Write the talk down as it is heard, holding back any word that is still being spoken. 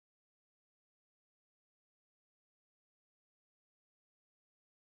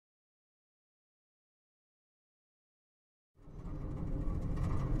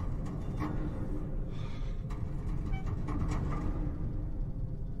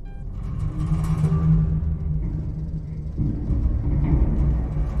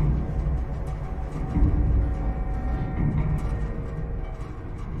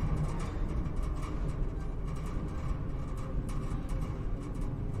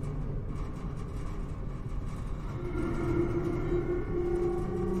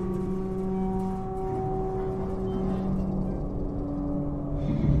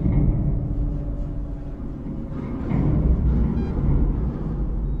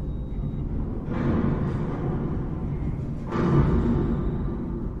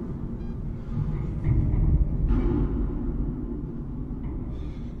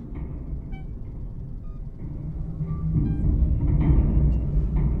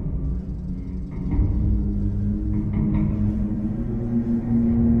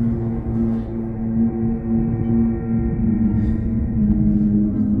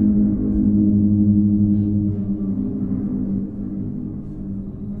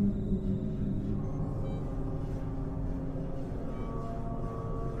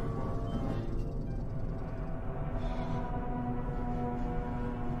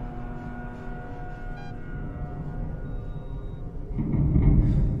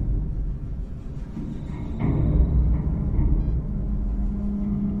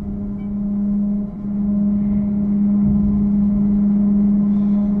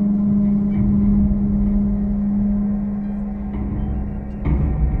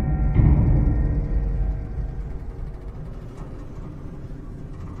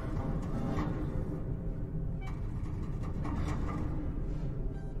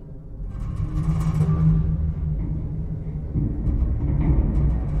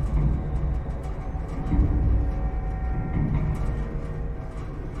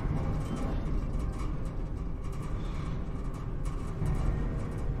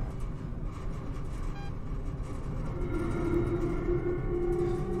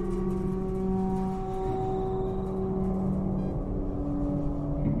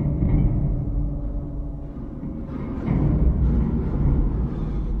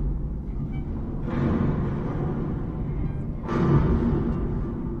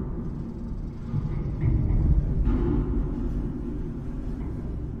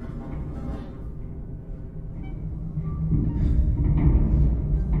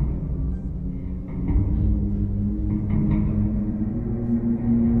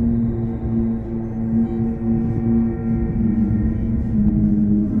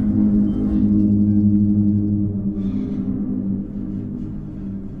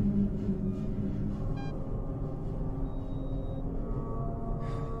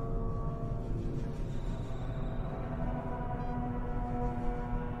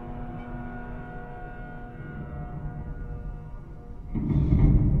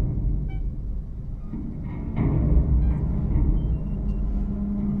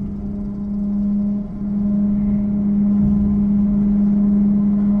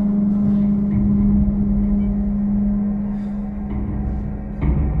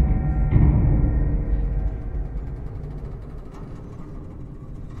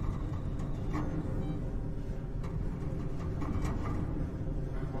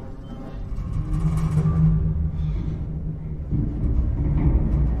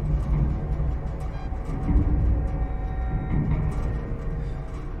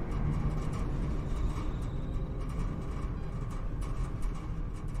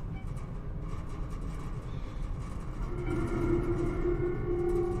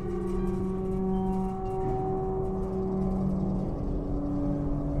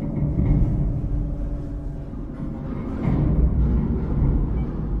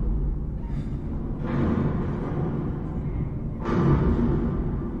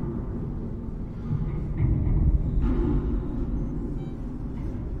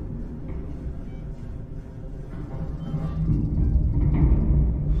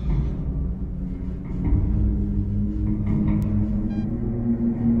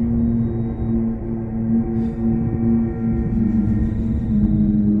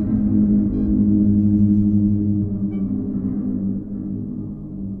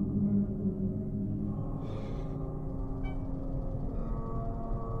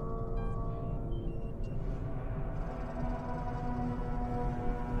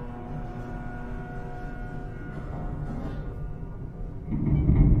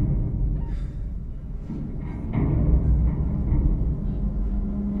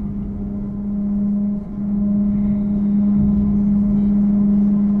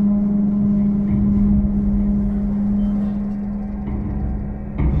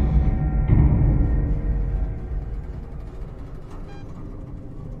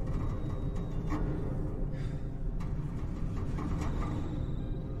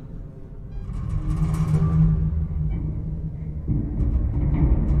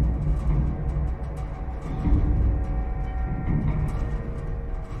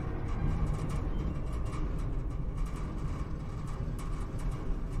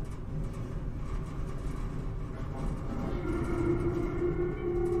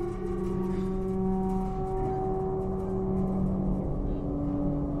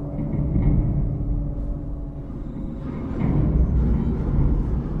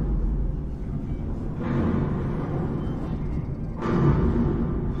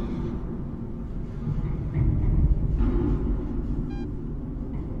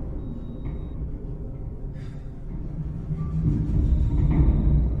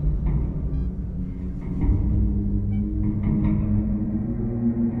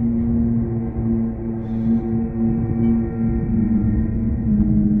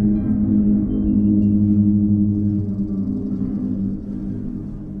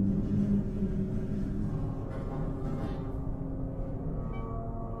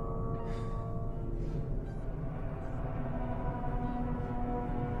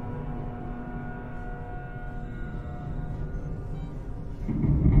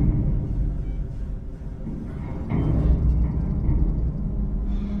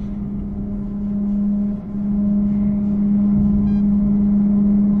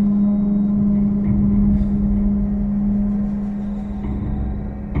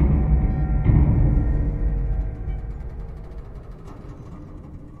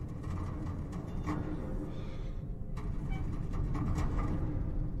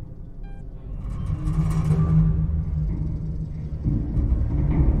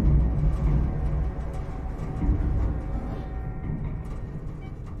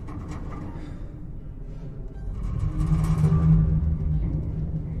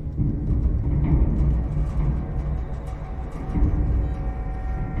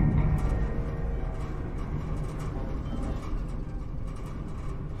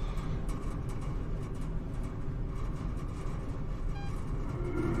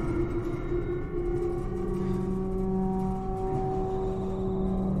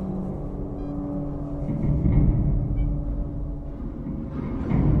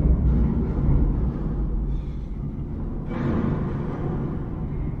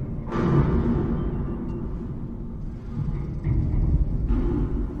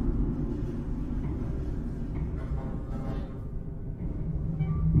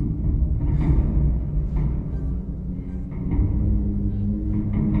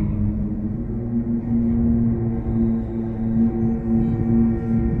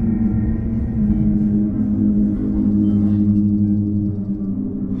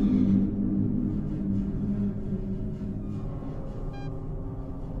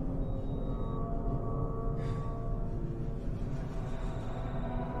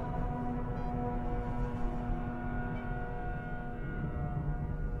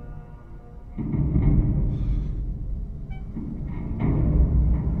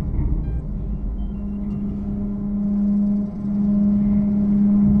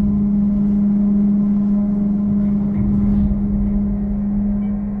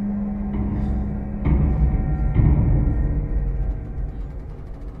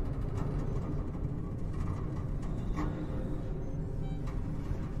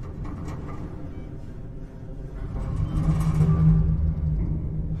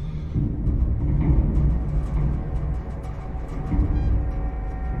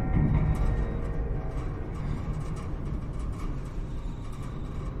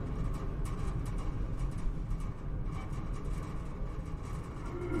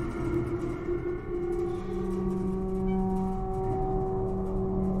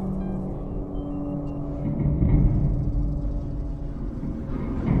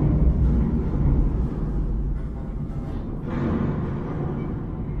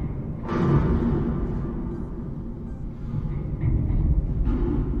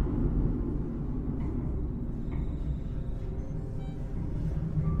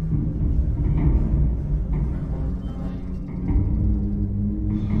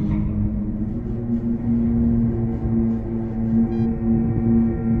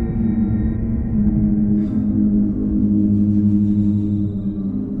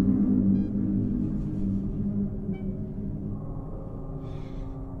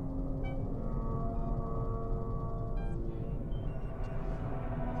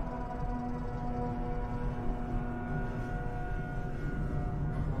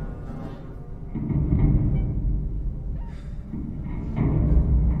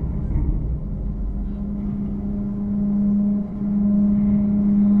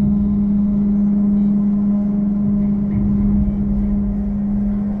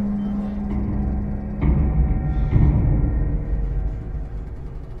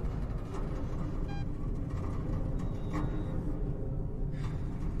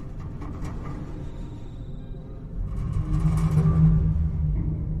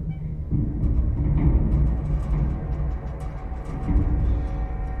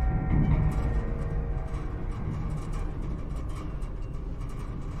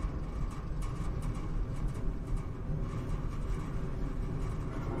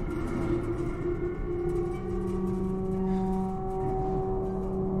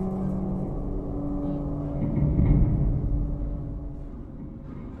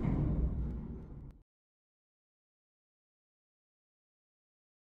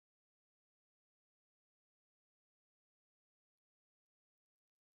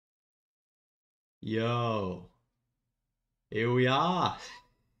Yo, here we are.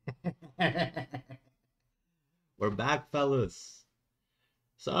 We're back, fellas.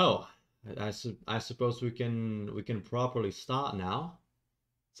 So, I suppose we can properly start now.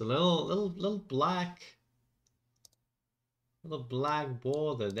 It's a little black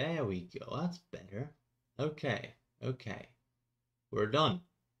border. There we go. That's better. Okay, okay. We're done.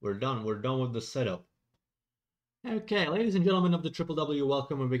 We're done. We're done with the setup. Okay, ladies and gentlemen of the Triple W,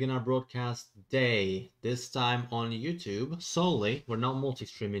 welcome. We begin our broadcast day. This time on YouTube solely. We're not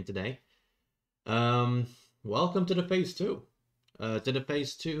multi-streaming today. Welcome to the phase two. To the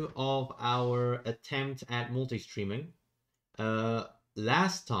phase two of our attempt at multi-streaming.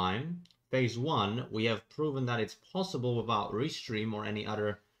 Last time, phase one, we have proven that it's possible without Restream or any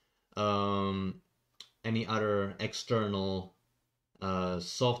other external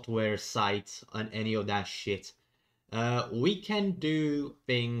software sites and any of that shit. We can do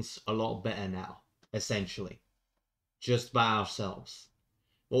things a lot better now, essentially, just by ourselves.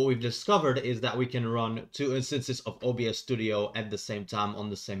 What we've discovered is that we can run 2 instances of OBS Studio at the same time on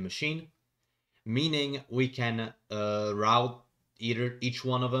the same machine, meaning we can route each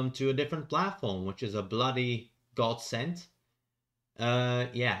one of them to a different platform, which is a bloody godsend.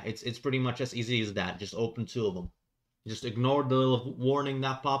 Yeah, it's pretty much as easy as that. Just open 2 of them. Just ignore the little warning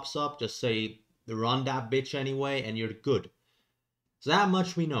that pops up. Just say, run that bitch anyway, and you're good. So that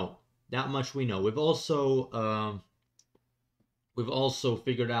much we know. That much we know. We've also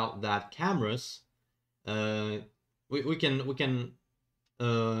figured out that cameras, we can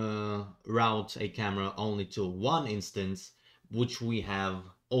route a camera only to one instance, which we have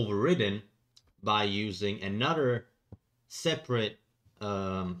overridden by using another separate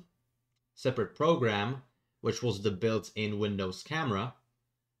program, which was the built-in Windows camera,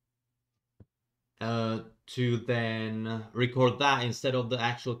 to then record that instead of the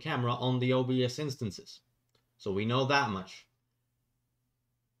actual camera on the OBS instances. So we know that much.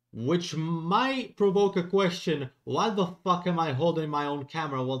 Which might provoke a question, why the fuck am I holding my own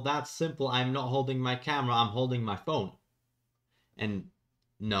camera? Well, that's simple. I'm not holding my camera, I'm holding my phone. And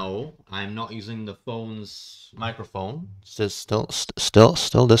no, I'm not using the phone's microphone. Still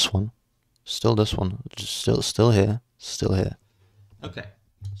this one. Still this one. Still here. Still here. Okay,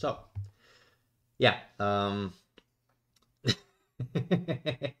 so yeah,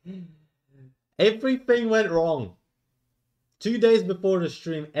 everything went wrong. 2 days before the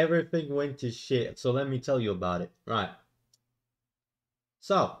stream, everything went to shit. So let me tell you about it. Right.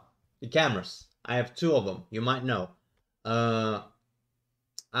 So, the cameras. I have 2 of them. You might know. I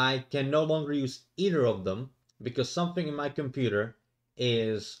can no longer use either of them because something in my computer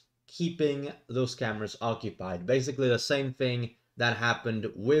is keeping those cameras occupied. Basically the same thing that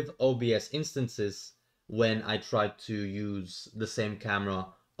happened with OBS instances when I tried to use the same camera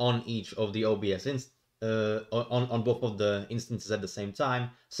on each of the OBS on both of the instances at the same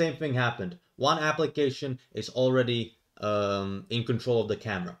time. Same thing happened. One application is already in control of the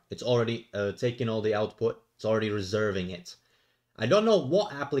camera. It's already taking all the output. It's already reserving it. I don't know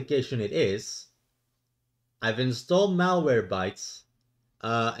what application it is. I've installed Malwarebytes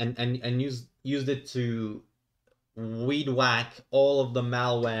and used it to weed whack all of the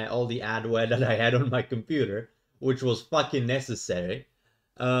malware, all the adware that I had on my computer, which was fucking necessary,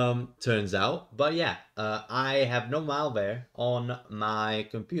 turns out. But yeah, I have no malware on my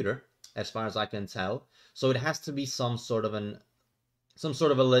computer, as far as I can tell. So it has to be some sort of a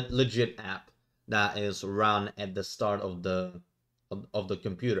legit app that is run at the start of the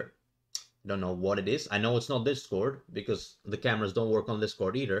computer. Don't know what it is. I know it's not Discord because the cameras don't work on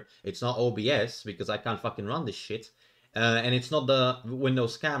Discord either. It's not OBS because I can't fucking run this shit. And it's not the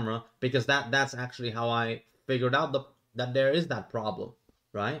Windows camera because that's actually how I figured out that there is that problem,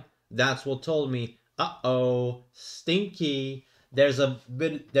 right? That's what told me, uh-oh, stinky. There's a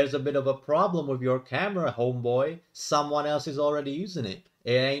bit of a problem with your camera, homeboy. Someone else is already using it.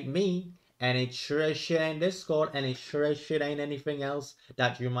 It ain't me. And it sure as shit ain't Discord, and it sure as shit ain't anything else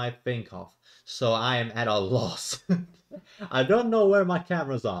that you might think of. So I am at a loss. I don't know where my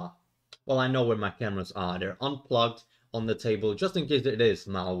cameras are. Well, I know where my cameras are. They're unplugged on the table, just in case it is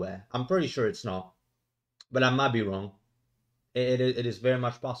malware. I'm pretty sure it's not. But I might be wrong. It is very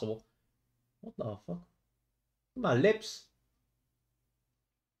much possible. What the fuck? My lips.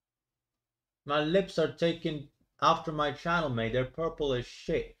 My lips are taken after my channel, mate. They're purple as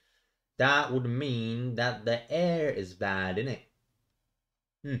shit. That would mean that the air is bad, innit?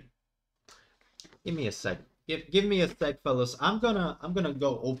 Give me a sec. Give me a sec, fellas. I'm gonna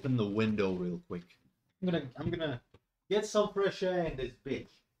go open the window real quick. I'm gonna get some fresh air in this bitch.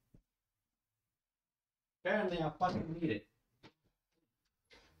 Apparently I fucking need it.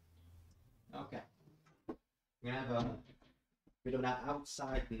 Okay. We're gonna have a bit of that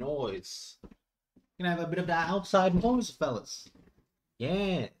outside noise. We're gonna have a bit of that outside noise, fellas.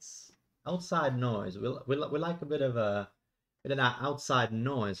 Yes, outside noise. We like a bit of that outside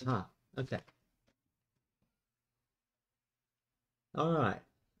noise, huh? Okay. All right.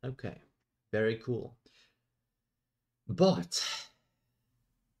 Okay. Very cool. But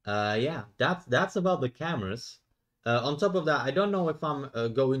yeah, that's about the cameras. On top of that, I don't know if I'm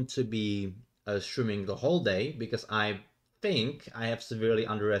going to be streaming the whole day, because I think I have severely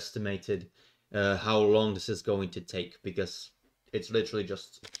underestimated how long this is going to take, because it's literally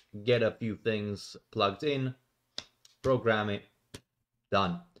just get a few things plugged in, program it,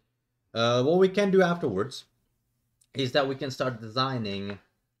 done. What we can do afterwards is that we can start designing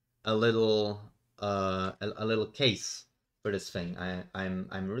a little case for this thing.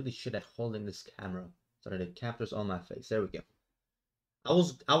 I'm really shit at holding this camera so that it captures on my face. There we go.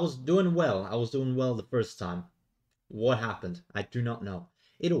 I was doing well. I was doing well the first time. What happened? I do not know.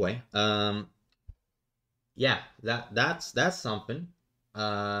 Either way, yeah, that's something.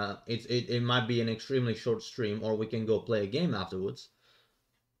 It might be an extremely short stream, or we can go play a game afterwards.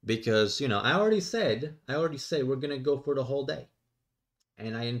 Because, you know, I already said we're gonna go for the whole day.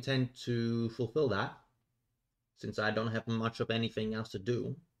 And I intend to fulfill that, since I don't have much of anything else to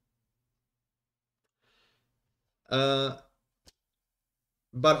do.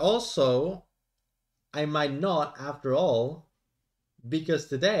 But also, I might not after all, because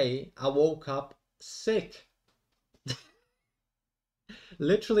today I woke up sick.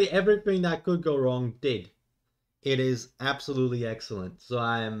 Literally everything that could go wrong did. It is absolutely excellent. So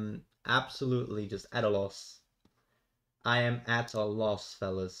I am absolutely just at a loss. I am at a loss,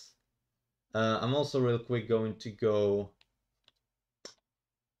 fellas. I'm also real quick going to go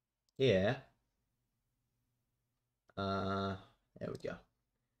here. There we go.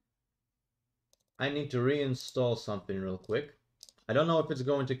 I need to reinstall something real quick. I don't know if it's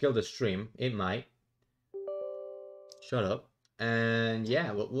going to kill the stream. It might. Shut up. And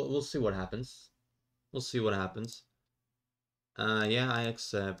yeah, we'll see what happens. We'll see what happens. Yeah, I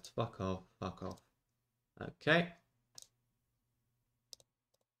accept. Fuck off. Fuck off. Okay.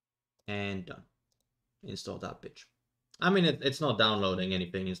 And done. Install that bitch. I mean, it's not downloading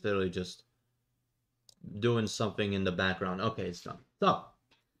anything. It's literally just doing something in the background. Okay, it's done. So,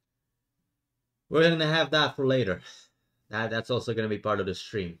 we're gonna have that for later. That's also gonna be part of the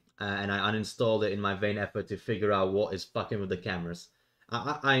stream. And I uninstalled it in my vain effort to figure out what is fucking with the cameras.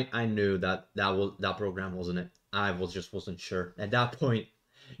 I knew that program wasn't it. I wasn't sure. At that point,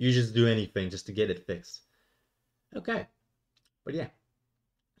 you just do anything just to get it fixed. Okay, but yeah,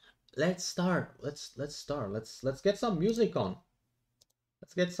 let's start. Let's start. Let's get some music on.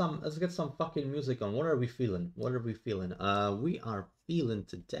 Let's get some fucking music on. What are we feeling? What are we feeling? We are feeling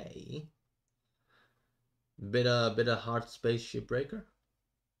today. Bit of Hard Spaceship Breaker.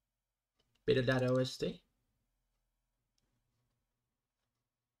 Bit of that OST.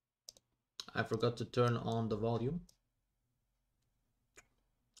 I forgot to turn on the volume.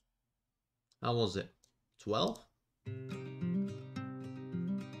 How was it? 12?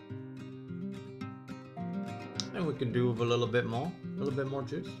 And we can do with a little bit more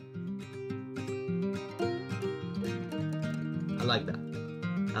juice. I like that.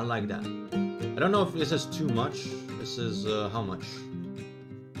 I like that. I don't know if this is too much. This is how much?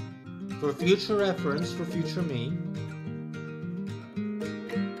 For future reference, for future me,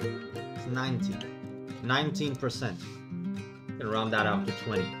 it's 19%. Can round that up to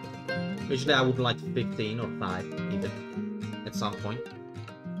 20. Usually I would like 15 or 5 even at some point.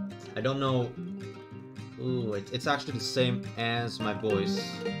 I don't know. Ooh, it's actually the same as my voice.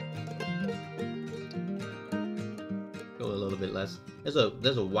 Go a little bit less. There's a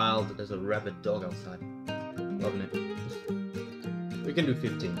rabid dog outside. Loving it. We can do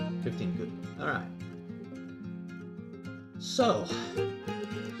 15. 15 good. Alright. So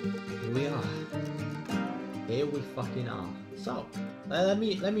here we are. Here we fucking are. So let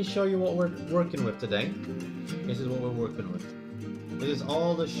me show you what we're working with today. This is what we're working with. This is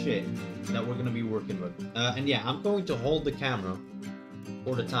all the shit that we're gonna be working with. And yeah, I'm going to hold the camera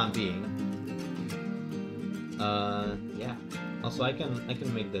for the time being. Yeah. Also, I can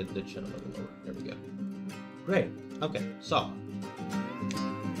make the chin a little lower. There we go. Great. Okay. So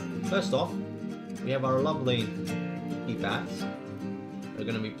first off, we have our lovely keypads. They're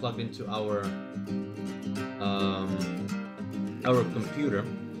gonna be plugged into our computer.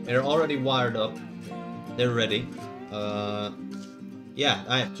 They're already wired up. They're ready. Yeah,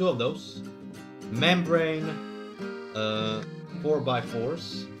 I have 2 of those. Membrane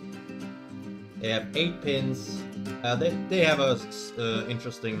 4x4s. They have 8 pins. They have a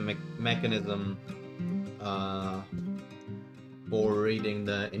interesting mechanism for reading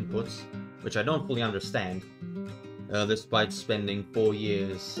the inputs, which I don't fully understand, despite spending 4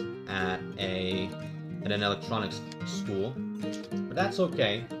 years at an electronics school. But that's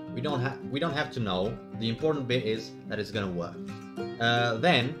okay. We don't have to know. The important bit is that it's gonna work.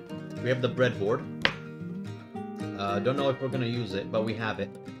 Then we have the breadboard. Don't know if we're gonna use it, but we have it.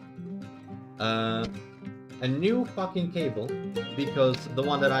 A new fucking cable, because the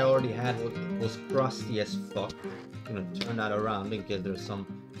one that I already had was crusty as fuck. I'm gonna turn that around in case there's some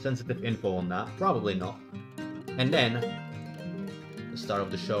sensitive info on that. Probably not. And then, the start of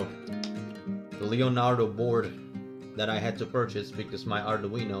the show. The Leonardo board that I had to purchase because my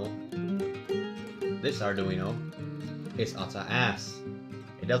Arduino, this Arduino, is utter ass.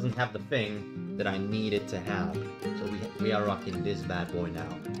 It doesn't have the thing that I need it to have. So we are rocking this bad boy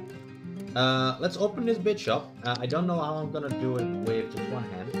now. Let's open this bitch up. I don't know how I'm gonna do it with just one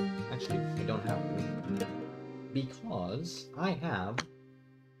hand. Actually, I don't have to. Because I have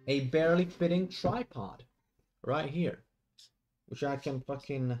a barely fitting tripod right here. Which I can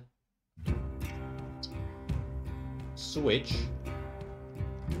fucking switch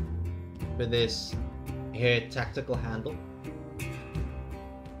with this here tactical handle.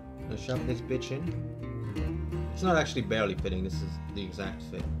 I'll shove this bitch in. It's not actually barely fitting, this is the exact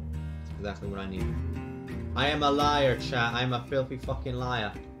fit. It's exactly what I need. I am a liar, chat. I'm a filthy fucking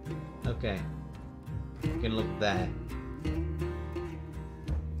liar. Okay. You can look there.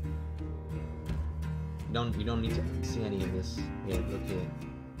 You don't need to see any of this. Here, look here.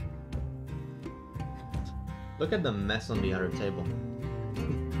 Look at the mess on the other table.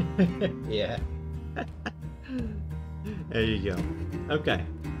 Yeah. There you go. Okay.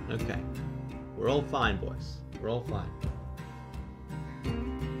 Okay. We're all fine, boys. We're all fine.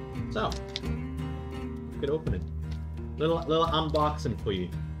 So, we could open it. Little unboxing for you.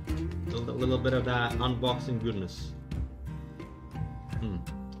 A little bit of that unboxing goodness.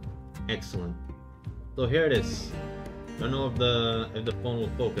 Excellent. So here it is. Don't know if the phone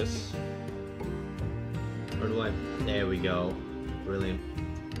will focus. Or do I? There we go. Brilliant.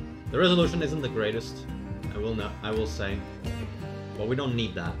 The resolution isn't the greatest. I will say. But we don't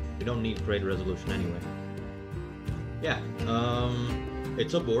need that. We don't need great resolution anyway. Yeah.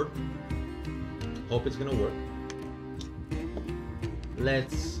 It's a board. Hope it's gonna work.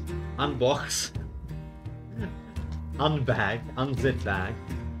 Let's unbox. Unbag. Unzip bag.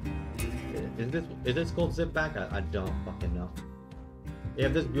 Is this called zip bag? I don't fucking know. You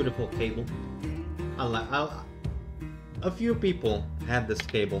have this beautiful cable. A few people have this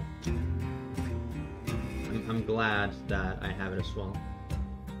cable. I'm glad that I have it as well.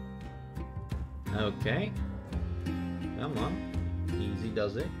 Okay. Come on. Easy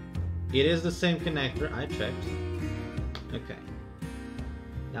does it. It is the same connector. I checked. Okay.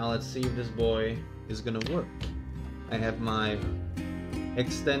 Now let's see if this boy is gonna work. I have my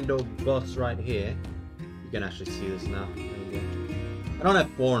extendo bus right here. You can actually see this now. There we go. I don't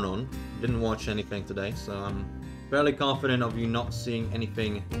have porn on. Didn't watch anything today, so I'm fairly confident of you not seeing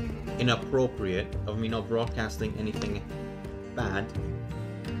anything inappropriate, of me not broadcasting anything bad.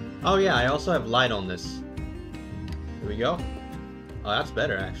 Oh yeah, I also have light on this. Here we go. Oh, that's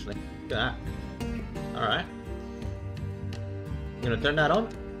better actually. Look at that. Alright. I'm gonna turn that on.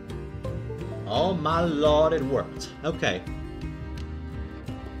 Oh my lord, it worked. Okay.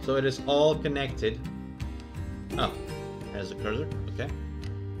 So it is all connected. Oh, there's the cursor. Okay.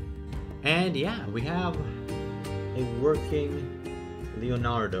 And yeah, we have a working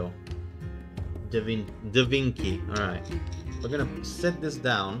Leonardo da Vinci. Alright. We're gonna set this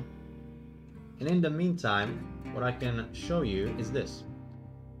down. And in the meantime, what I can show you is this.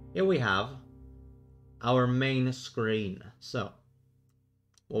 Here we have our main screen. So,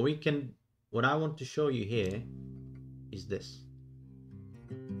 what I want to show you here is this.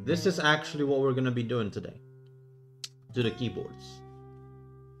 This is actually what we're gonna be doing today to the keyboards.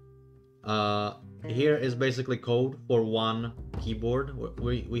 Here is basically code for one keyboard.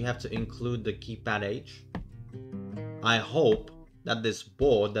 We have to include the keypad H. I hope that this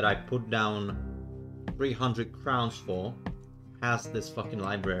board that I put down 300 crowns for has this fucking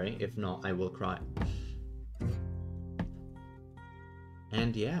library. If not, I will cry.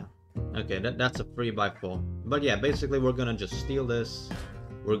 And yeah. Okay, that's a 3x4. But yeah, basically we're gonna just steal this.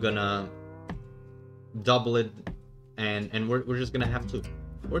 We're gonna double it, and we're just gonna have to.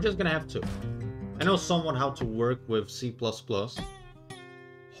 We're just gonna have to. I know somewhat how to work with C++.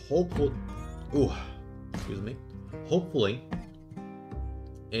 Hopefully, excuse me. Hopefully,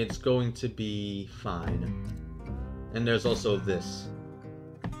 it's going to be fine. And there's also this.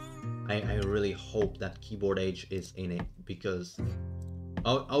 I really hope that keyboard H is in it, because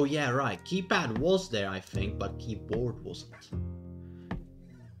Oh yeah, right. Keypad was there, I think, but keyboard wasn't.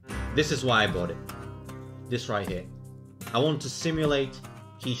 This is why I bought it. This right here. I want to simulate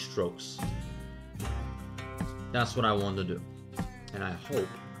keystrokes. That's what I want to do. And I hope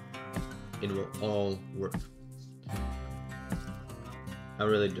it will all work. I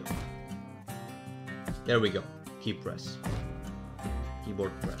really do. There we go. Key press.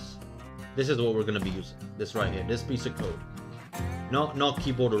 Keyboard press. This is what we're gonna be using. This right here. This piece of code. Not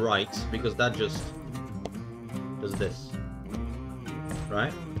keyboard right, because that just does this.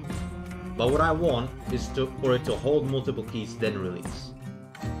 Right? But what I want is for it to hold multiple keys, then release.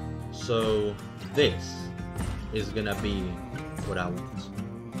 So this is gonna be what I want.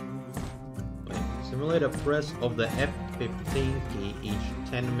 Wait. Simulate a press of the F15 key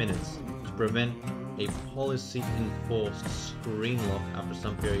each 10 minutes to prevent a policy-enforced screen lock after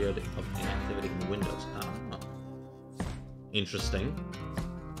some period of inactivity in Windows. Interesting.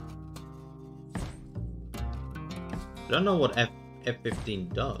 Don't know what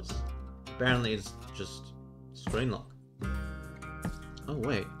F15 does. Apparently it's just screen lock. Oh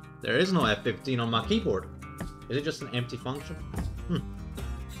wait, there is no F15 on my keyboard. Is it just an empty function?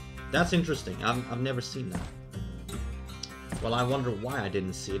 That's interesting. I've never seen that. Well, I wonder why I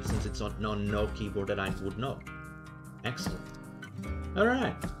didn't see it, since it's on no keyboard that I would know. Excellent.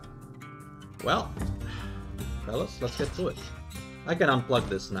 Alright. Well, fellas, let's get to it. I can unplug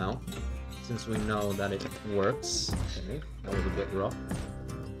this now, since we know that it works. Okay, that was a bit rough.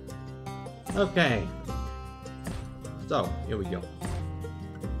 Okay. So, here we go.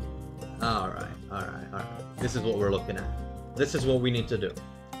 Alright. This is what we're looking at. This is what we need to do.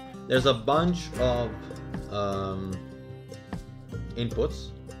 There's a bunch of inputs,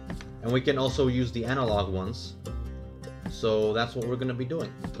 and we can also use the analog ones. So that's what we're going to be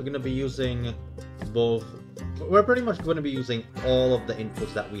doing. We're going to be using both. We're pretty much going to be using all of the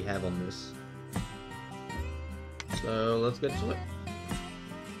inputs that we have on this. So let's get to it.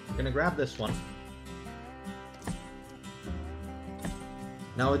 We're going to grab this one.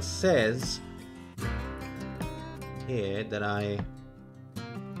 Now it says here that I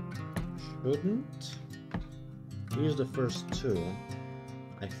shouldn't use the first two,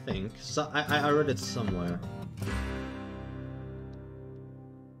 I think. So I read it somewhere.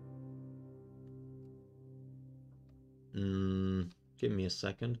 Give me a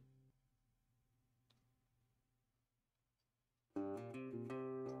second.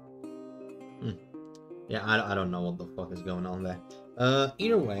 Yeah, I don't know what the fuck is going on there.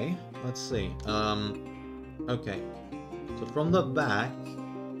 Either way, let's see. Okay. So from the back,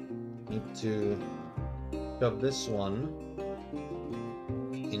 need to shove this one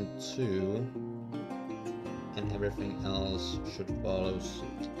into, and everything else should follow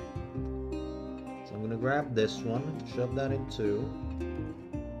suit. So I'm gonna grab this one, shove that in two.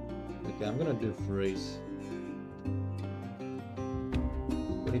 Okay, I'm gonna do freeze.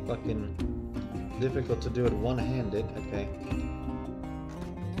 Pretty fucking difficult to do it one-handed. Okay.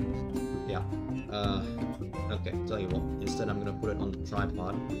 Yeah. Okay, tell you what. Instead, I'm gonna put it on the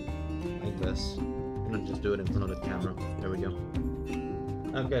tripod like this. I'm gonna just do it in front of the camera. There we go.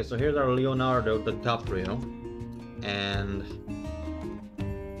 Okay, so here's our Leonardo DiCaprio, and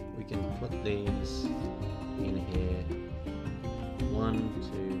we can put these in here. 1,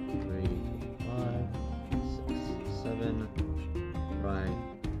 2, 3, 4, 5, 6, 7. Right.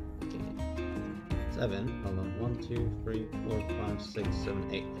 Okay. 7. Hold on. 1, 2, 3, 4, 5, 6,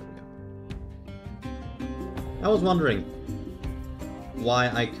 7, 8. There we go. I was wondering why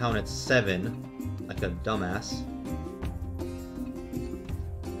I counted 7 like a dumbass.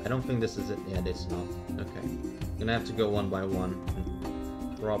 I don't think this is it. Yeah, this is not. Okay. Gonna have to go one by one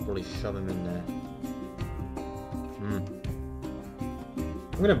and properly shove him in there.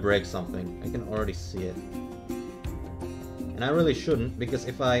 I'm gonna break something. I can already see it. And I really shouldn't, because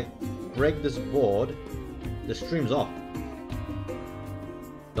if I break this board, the stream's off.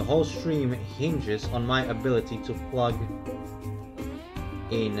 The whole stream hinges on my ability to plug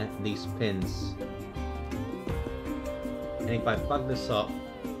in these pins. And if I fuck this up,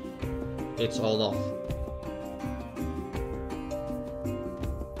 it's all off.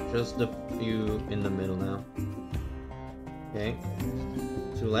 Just a few in the middle now. Okay.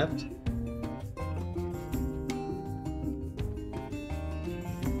 2 left.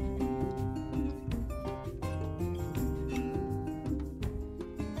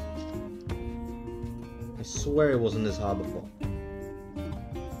 I swear it wasn't this hard before. The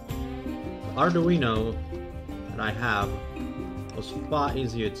Arduino that I have was far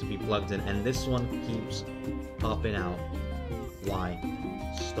easier to be plugged in, and this one keeps popping out. Why?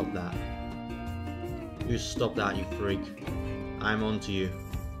 Stop that. You stop that, you freak. I'm on to you.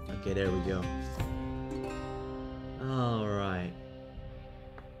 Okay, there we go. Alright.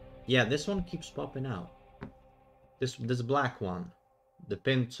 Yeah, this one keeps popping out. This black one. The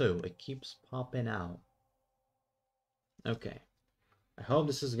pin 2. It keeps popping out. Okay. I hope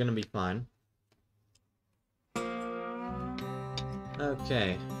this is gonna be fine.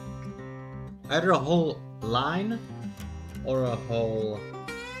 Okay. Either a whole line or a whole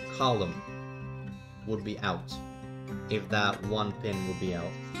column would be out. If that one pin would be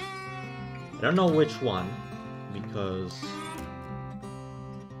out. I don't know which one, because...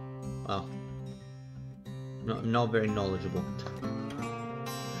 well... I'm not very knowledgeable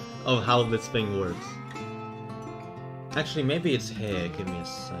of how this thing works. Actually, maybe it's here. Give me a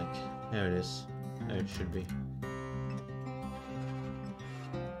sec. There it is. There it should be.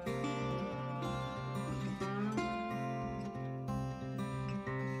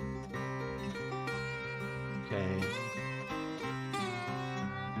 Okay.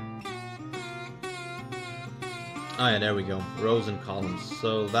 Oh yeah, there we go. Rows and columns.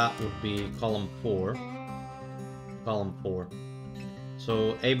 So that would be column 4. Column 4.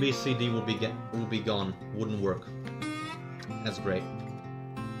 So A, B, C, D will be gone. Wouldn't work. That's great.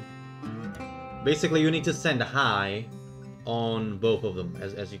 Basically, you need to send high on both of them,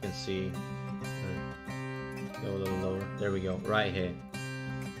 as you can see. Go a little lower. There we go. Right here.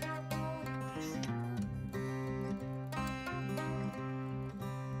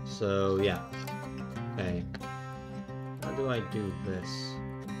 So yeah. Okay. How do I do this?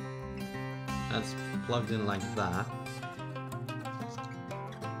 That's plugged in like that.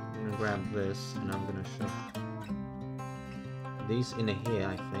 I'm gonna grab this and I'm gonna shove these in here,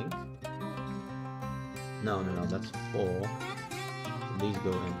 I think. No, that's 4. So these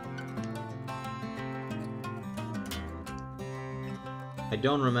go in. I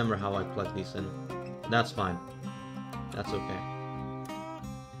don't remember how I plug these in. That's fine. That's okay.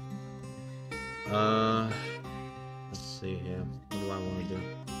 Let's see here. What do I want to do?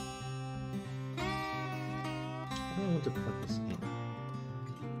 I don't want to plug this in.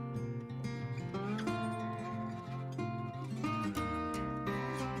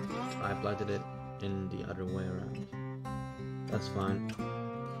 I plugged it in the other way around. That's fine.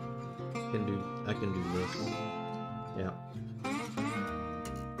 I can do this. Yeah.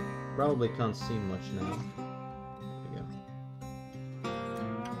 Probably can't see much now. There we go.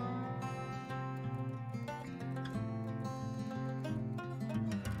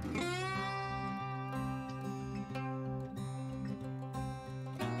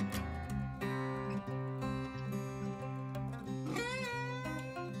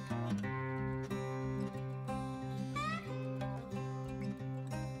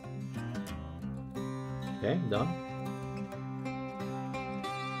 Okay, done.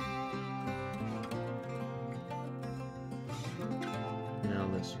 Now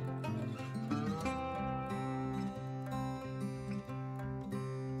this one.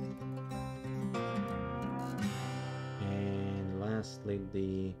 And lastly,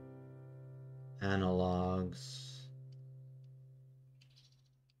 the analogs.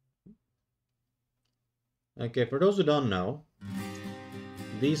 Okay, for those who don't know,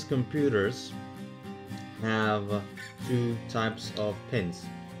 these computers have 2 types of pins.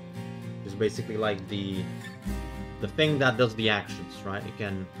 It's basically like the thing that does the actions, right?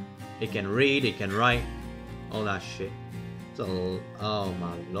 It can read, it can write, all that shit. So, oh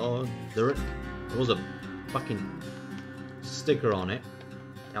my lord, there was a fucking sticker on it.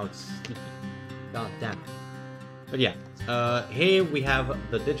 Now it's sticky. God damn. But yeah, here we have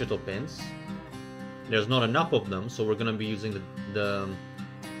the digital pins. There's not enough of them, so we're gonna be using the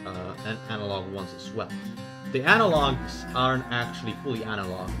analog ones as well. The analogs aren't actually fully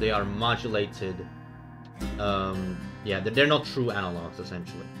analog. They are modulated. Yeah, they're not true analogs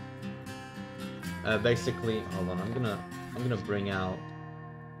essentially. Basically, hold on. I'm gonna bring out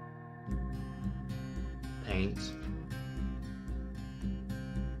Paint.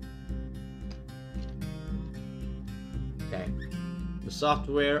 Okay, the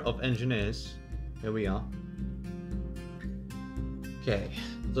software of engineers. Here we are. Okay.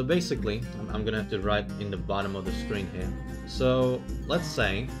 So basically, I'm gonna have to write in the bottom of the screen here. So let's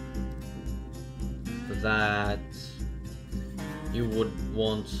say that you would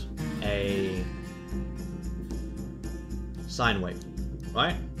want a sine wave,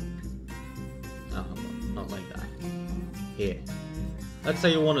 right? No, not like that. Here. Let's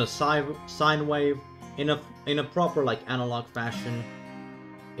say you want a sine wave in a proper like analog fashion.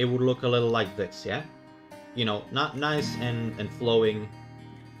 It would look a little like this, yeah? You know, not nice and flowing.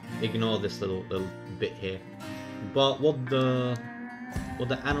 Ignore this little bit here. But what the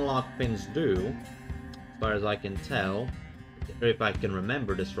analog pins do, as far as I can tell, if I can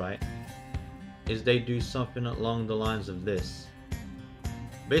remember this right, is they do something along the lines of this.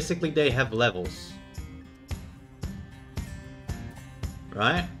 Basically, they have levels,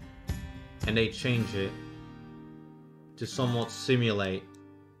 right? And they change it to somewhat simulate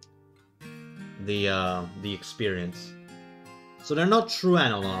the experience. So they're not true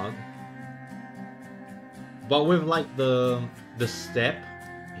analog, but with like the step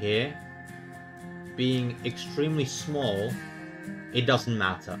here being extremely small, it doesn't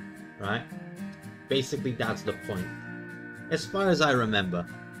matter, right? Basically, that's the point. As far as I remember,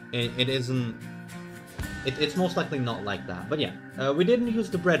 it isn't. It's most likely not like that. But yeah, we didn't use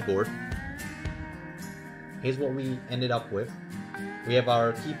the breadboard. Here's what we ended up with. We have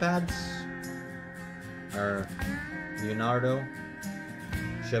our keypads, our Leonardo,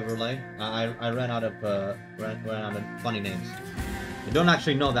 Chevrolet. I ran out of funny names. I don't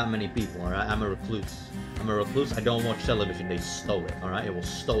actually know that many people. All right, I'm a recluse. I don't watch television. They stole it. All right, it was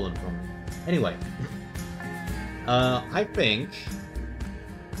stolen from me. Anyway, I think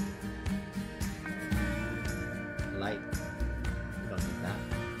like we don't need that.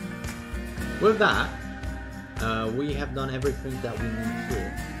 With that, we have done everything that we need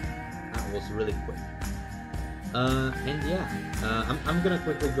here. That was really quick. And yeah, I'm gonna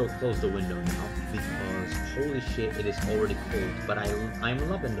quickly go close the window now because holy shit, it is already cold. But I'm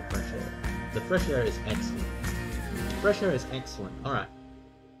loving the fresh air. The fresh air is excellent. Fresh air is excellent. All right,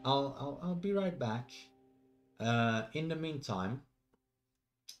 I'll be right back. In the meantime,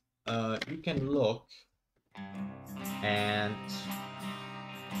 you can look at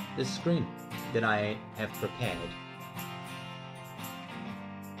this screen that I have prepared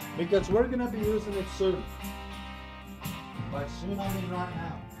because we're gonna be using it soon. By soon, I mean right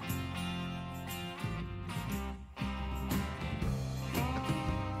now.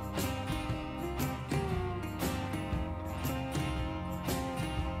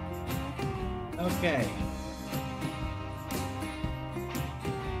 Okay.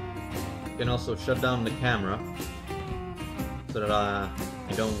 You can also shut down the camera so that I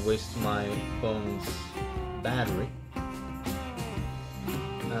don't waste my phone's battery.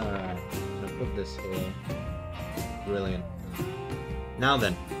 Alright, I'm gonna put this here. Brilliant. Now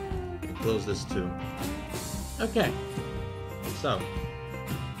then, we'll close this too. Okay, so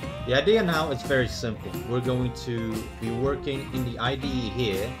the idea now is very simple. We're going to be working in the IDE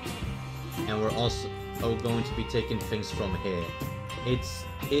here, and we're also going to be taking things from here.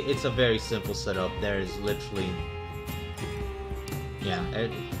 It's a very simple setup. There is literally, yeah,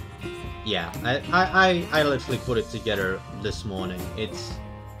 I literally put it together this morning.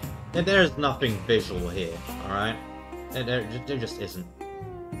 There's nothing visual here, all right? There just isn't.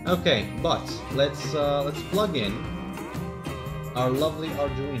 Okay, but let's plug in our lovely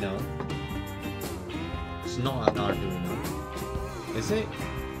Arduino. It's not an Arduino, is it?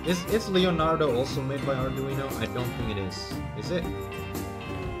 Is Leonardo also made by Arduino? I don't think it is. Is it?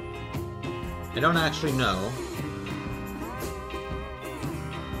 I don't actually know.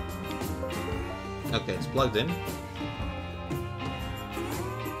 Okay, it's plugged in.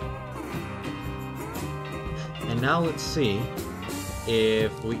 And now let's see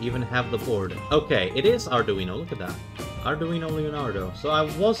if we even have the board. Okay, it is Arduino. Look at that. Arduino Leonardo. So I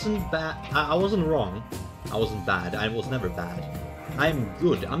wasn't bad. I wasn't wrong. I wasn't bad. I was never bad. I'm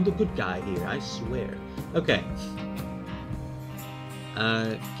good. I'm the good guy here. I swear. Okay.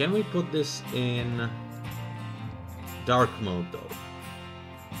 Can we put this in dark mode though?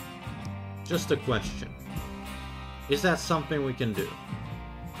 Just a question. Is that something we can do?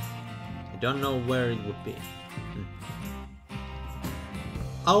 I don't know where it would be.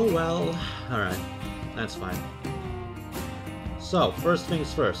 Oh well, alright, that's fine. So, first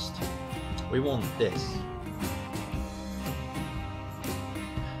things first, we want this.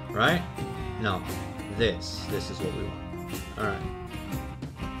 Right? No, this is what we want. Alright.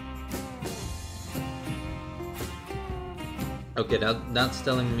 Okay, that's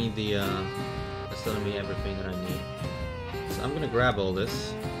telling me that's telling me everything that I need. So I'm gonna grab all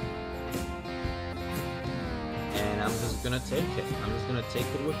this. And I'm just gonna take it. I'm just gonna take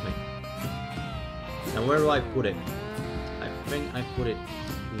it with me. Now where do I put it? I think I put it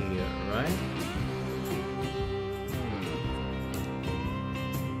here, right?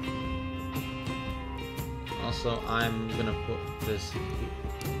 Also, I'm gonna put this here.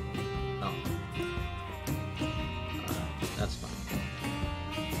 Oh. That's fine.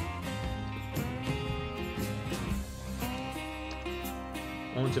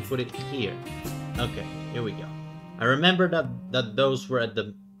 I want to put it here. Okay, here we go. I remember that those were at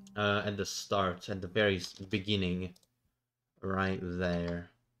the start, at the very beginning, right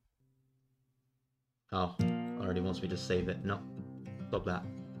there. Oh, already wants me to save it. No, stop that.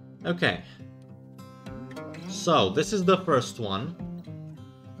 Okay. So this is the first one.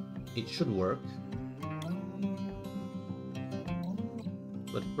 It should work.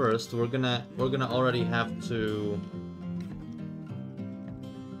 But first, we're gonna already have to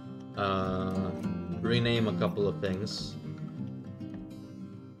rename a couple of things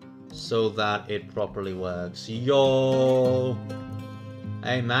so that it properly works. Yo,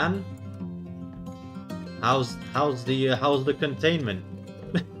 hey man, how's the containment?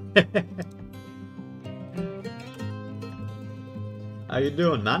 How you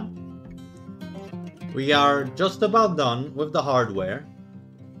doing, man? We are just about done with the hardware.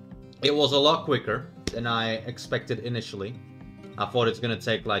 It was a lot quicker than I expected initially. I thought it's gonna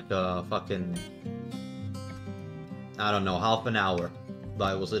take like a fucking, I don't know, half an hour.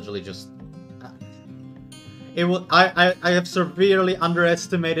 But it was literally just... I have severely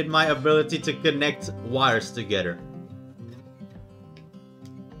underestimated my ability to connect wires together.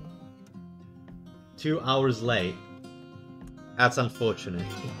 2 hours late. That's unfortunate.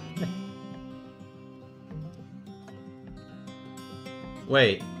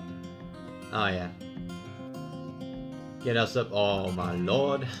 Wait. Oh yeah. Get us up. Oh my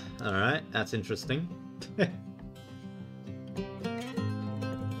lord. Alright, that's interesting.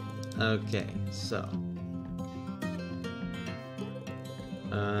 Okay, so.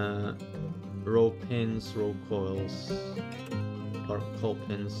 Row pins, row coils, or coil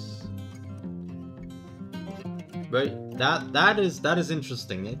pins. But that is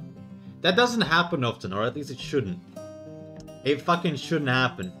interesting. That doesn't happen often, or at least it shouldn't. It fucking shouldn't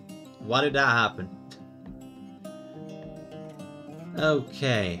happen. Why did that happen?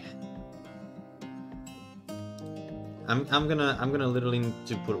 Okay. I'm gonna literally need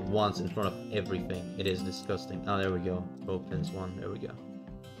to put once in front of everything. It is disgusting. Oh, there we go. Opens one. There we go.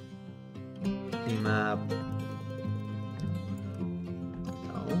 Map.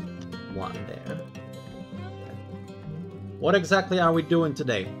 No, one there. What exactly are we doing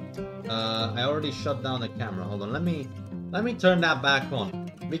today? I already shut down the camera. Hold on. Let me turn that back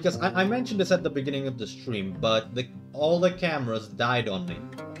on, because I mentioned this at the beginning of the stream, but all the cameras died on me.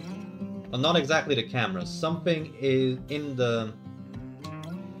 Well, not exactly the cameras. Something is in the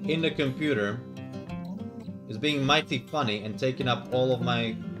computer is being mighty funny and taking up all of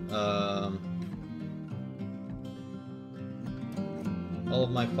my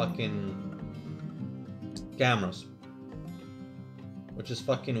fucking cameras, which is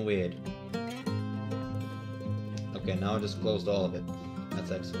fucking weird. Okay, now I just closed all of it.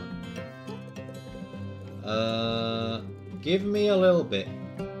 That's excellent. Give me a little bit.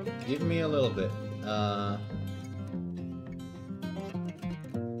 Give me a little bit.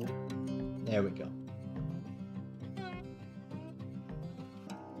 There we go.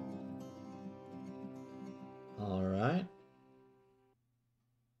 All right.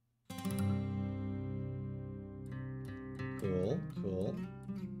 Cool, cool.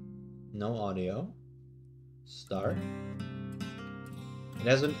 No audio. Start. It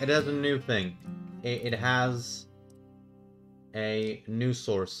has a new thing. It has a new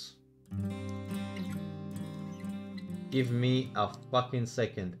source. Give me a fucking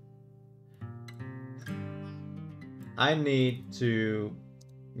second. I need to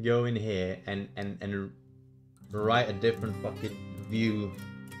go in here and write a different fucking view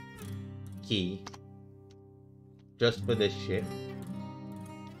key just for this shit.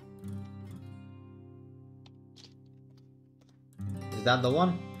 Is that the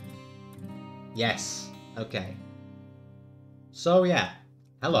one? Yes. Okay. So yeah.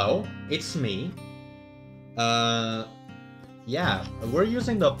 Hello, it's me. Yeah, we're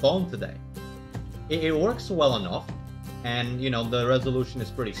using the phone today. It works well enough, and you know, the resolution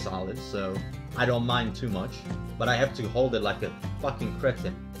is pretty solid, so I don't mind too much, but I have to hold it like a fucking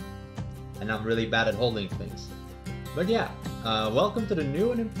cretin, and I'm really bad at holding things. But yeah, welcome to the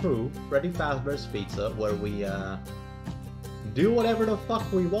new and improved Freddy Fazbear's Pizza, where we do whatever the fuck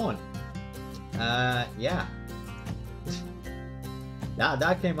we want. Yeah.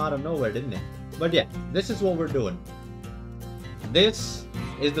 That came out of nowhere, didn't it? But yeah, this is what we're doing. This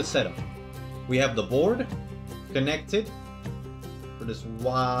is the setup. We have the board connected for this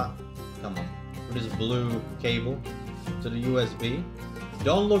for this blue cable to the USB.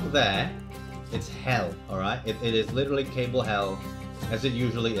 Don't look there. It's hell, alright? It is literally cable hell, as it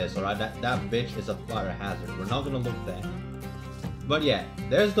usually is, alright? That bitch is a fire hazard. We're not gonna look there. But yeah,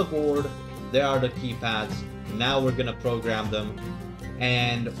 there's the board. There are the keypads. Now we're gonna program them.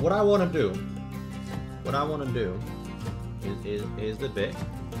 And what I want to do is the bit.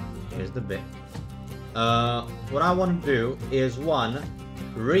 Here's the bit. What I want to do is, one,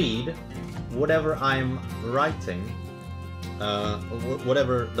 read whatever I'm writing,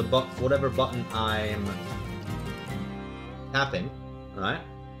 whatever button I'm tapping, right?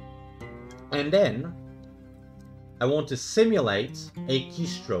 And then I want to simulate a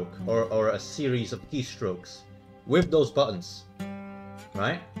keystroke or a series of keystrokes with those buttons,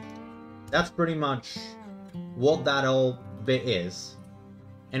 right? That's pretty much what that whole bit is.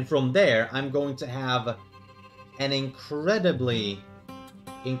 And from there, I'm going to have an incredibly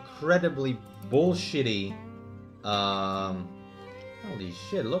bullshitty, holy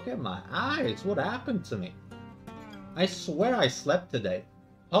shit, look at my eyes, what happened to me? I swear I slept today.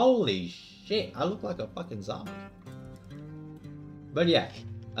 Holy shit, I look like a fucking zombie. But yeah,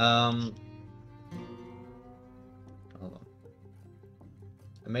 hold on.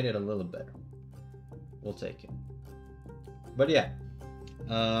 I made it a little better. We'll take it. But yeah,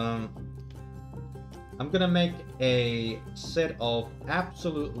 I'm gonna make a set of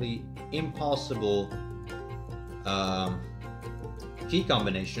absolutely impossible key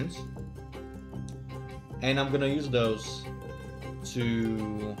combinations, and I'm gonna use those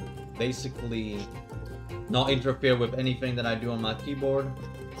to basically not interfere with anything that I do on my keyboard,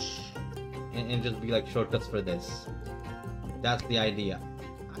 and just be like shortcuts for this. That's the idea.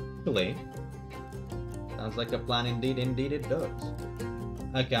 Actually, sounds like a plan indeed. Indeed it does.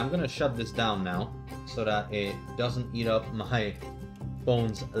 Okay, I'm gonna shut this down now so that it doesn't eat up my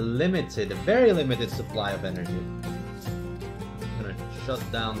phone's limited, very limited supply of energy. I'm gonna shut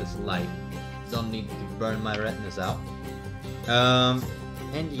down this light. Don't need to burn my retinas out.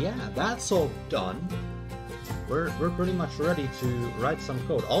 And yeah, that's all done. We're pretty much ready to write some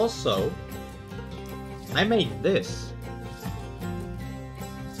code. Also, I made this.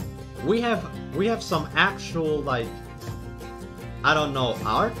 We have some actual, like, I don't know,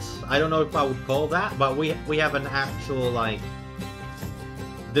 art? I don't know if I would call that, but we have an actual, like,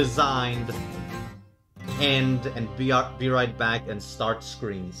 designed end and be right back and start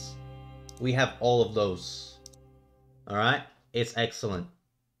screens. We have all of those. Alright? It's excellent.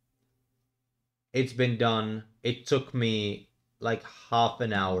 It's been done. It took me like half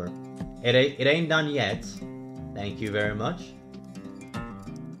an hour. It ain't done yet. Thank you very much.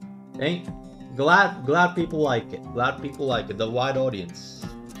 Glad people like it. Glad people like it. The wide audience.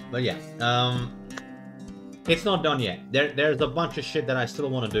 But yeah, it's not done yet. There's a bunch of shit that I still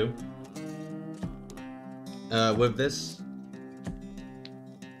want to do with this.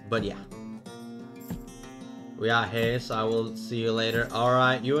 But yeah, we are here, so I will see you later. All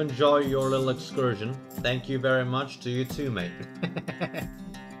right, you enjoy your little excursion. Thank you very much to you too, mate.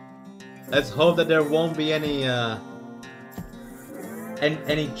 Let's hope that there won't be any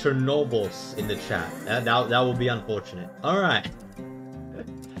Chernobyls in the chat. That will be unfortunate. All right.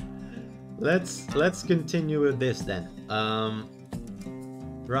 Let's continue with this then.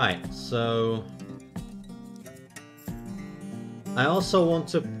 Right. So I also want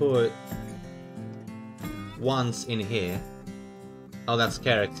to put once in here. Oh, that's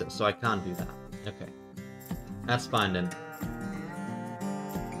character, so I can't do that. Okay. That's fine then.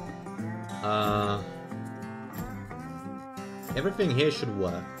 Everything here should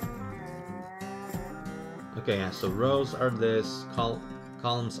work. Okay, yeah, so rows are this,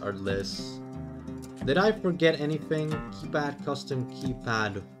 columns are this. Did I forget anything? Keypad, custom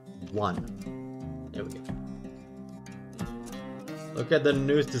keypad 1. There we go. Look at the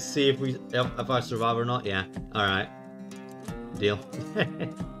news to see if I survive or not. Yeah, alright. Deal.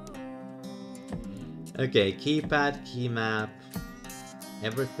 Okay, keypad, key map.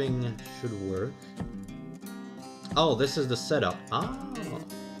 Everything should work. Oh, this is the setup. Oh.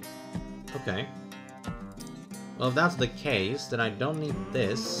 Okay. Well, if that's the case, then I don't need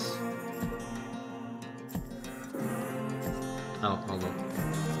this. Oh, hold on.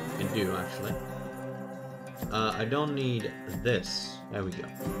 I do, actually. I don't need this. There we go.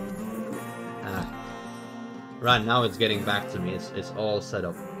 Right, now it's getting back to me. It's all set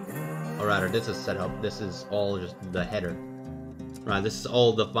up. Or rather, this is set up. This is all just the header. Right, this is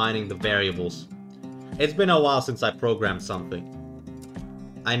all defining the variables. It's been a while since I programmed something.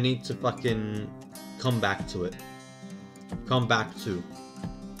 I need to fucking come back to it. Come back to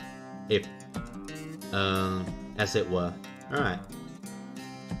it. As it were. Alright.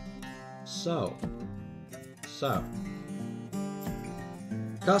 So.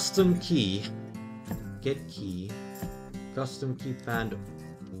 Custom key. Get key. Custom keypad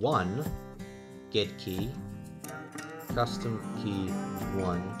 1. Get key. Custom key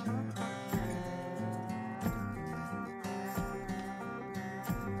 1.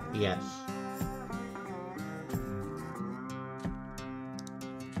 Yes.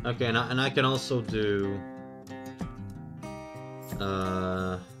 Okay, and I can also do...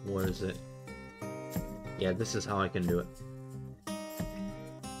 where is it? Yeah, this is how I can do it.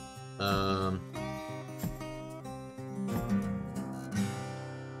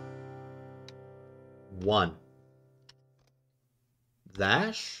 One.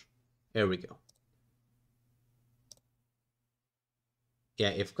 Dash. Here we go. Yeah,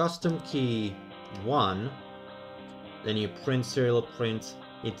 if custom key 1, then you print serial print.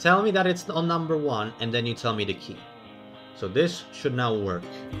 You tell me that it's on number 1, and then you tell me the key. So this should now work.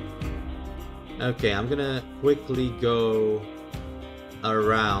 Okay, I'm gonna quickly go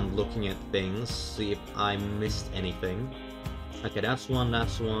around looking at things, see if I missed anything. Okay, that's one,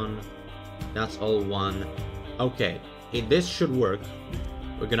 that's one. That's all one. Okay, this should work.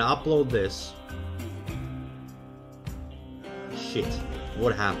 We're gonna upload this. Shit,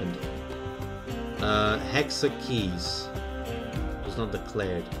 what happened? Hexa keys was not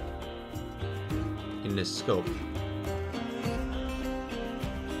declared in this scope.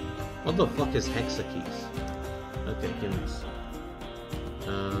 What the fuck is hexa keys? Okay, give me this.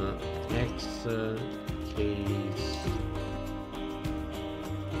 Hexa keys.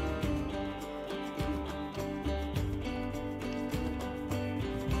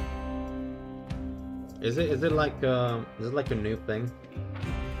 Is it like a new thing?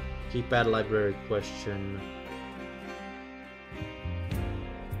 Keypad library question.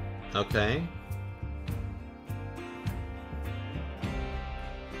 Okay.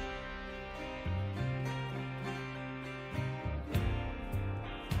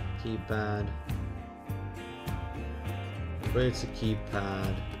 Keypad. Creates a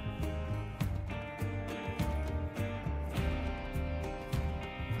keypad.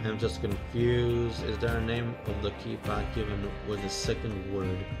 I'm just confused. Is there a name of the keypad given with the second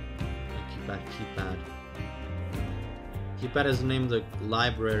word? Keypad. Keypad is named the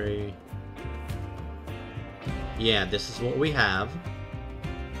library. Yeah, this is what we have.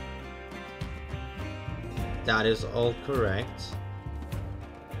 That is all correct.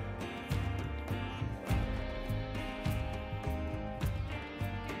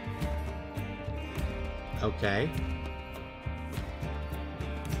 Okay.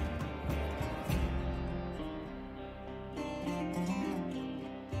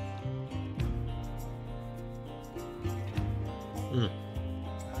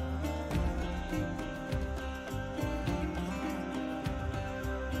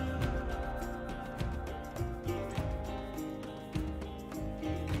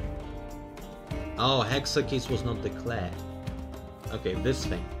 Oh, hexa keys was not declared. Okay, this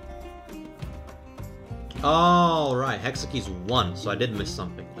thing. Oh, right, hexa keys 1, so I did miss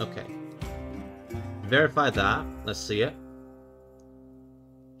something. Okay. Verify that. Let's see it.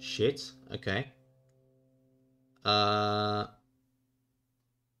 Shit. Okay.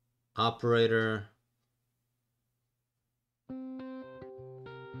 Operator.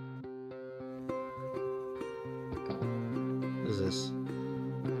 What is this?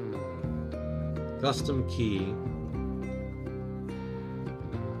 Custom key.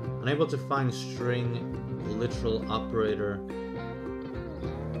 Unable to find string literal operator.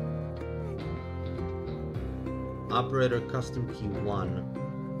 Operator custom key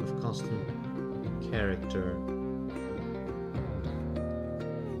 1 of custom character.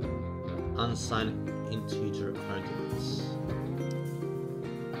 Unsigned integer arguments.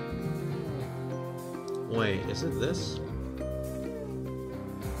 Wait, is it this?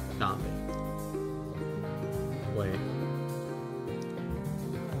 Can't be. Wait.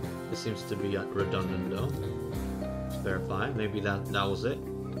 This seems to be redundant though. Let's verify. Maybe that was it.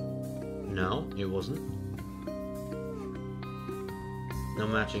 No, it wasn't. No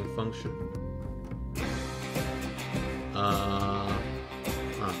matching function. Huh.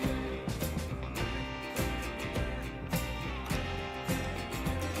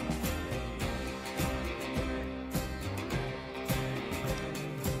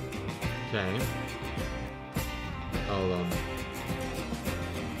 Okay. Hold on.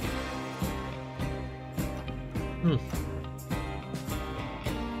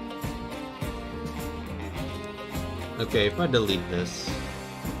 Okay, if I delete this,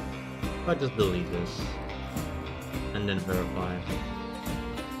 if I just delete this, and then verify,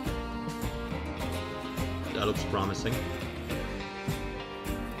 that looks promising.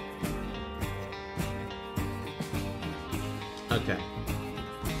 Okay.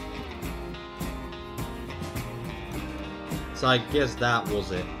 So I guess that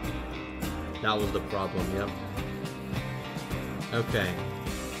was it. That was the problem, yep. Okay.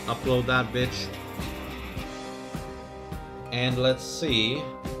 Upload that bitch. And let's see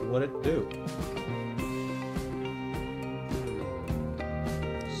what it do.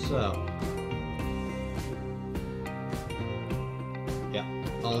 So. Yeah,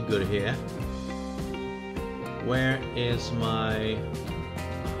 all good here. Where is my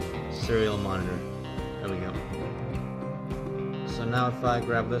serial monitor? There we go. So now if I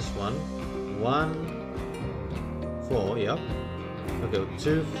grab this one, 1, 4, yep. We'll go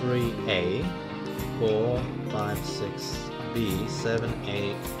 2, 3A, 4, 5, 6, B, 7,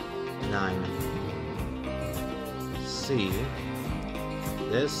 8, 9, C,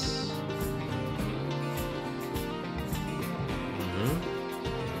 this,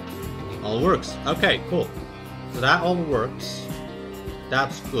 all works. Okay, cool. So that all works.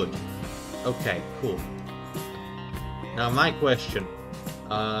 That's good. Okay, cool. Now my question,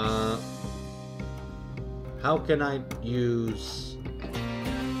 how can I use...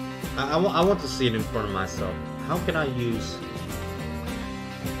 I want to see it in front of myself. How can I use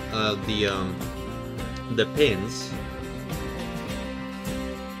the pins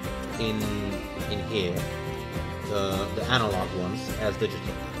in here, the analog ones, as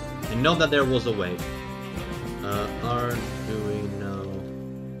digital? I know that there was a way. Arduino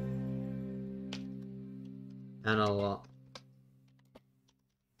analog.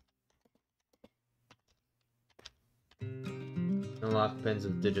 Analog pins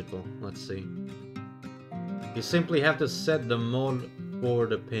and digital. Let's see. You simply have to set the mode for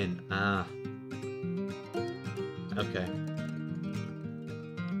the pin. Ah. Okay.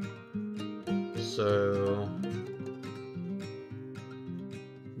 So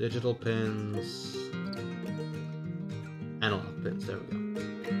digital pins, analog pins. There we go.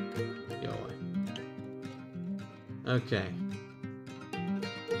 Go away. Okay.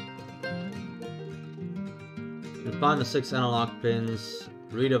 And find the 6 analog pins.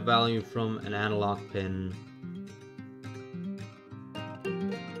 Read a value from an analog pin.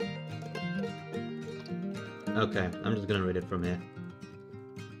 Okay, I'm just gonna read it from here.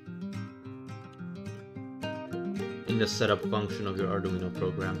 In the setup function of your Arduino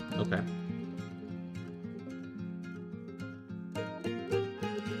program. Okay.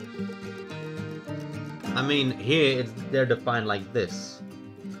 I mean, here they're defined like this.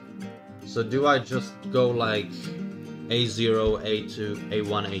 So do I just go like A0, A2,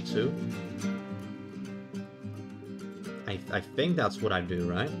 A1, A2? I think that's what I do,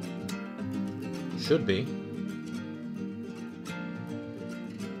 right? Should be.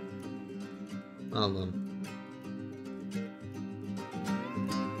 Hold on.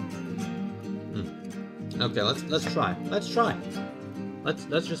 Okay, let's try. Let's try.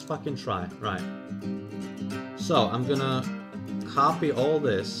 Let's just fucking try. Right. So I'm gonna copy all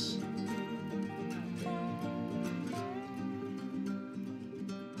this.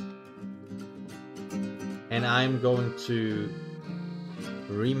 And I'm going to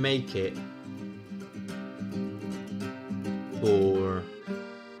remake it for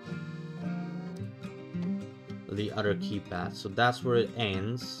the other keypad. So that's where it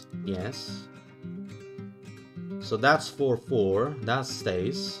ends. Yes. So that's 4, 4. That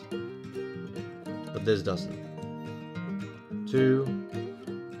stays. But this doesn't. 2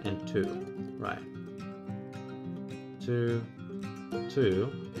 and 2. Right. 2,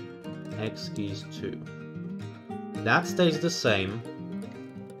 2. X keys 2. That stays the same.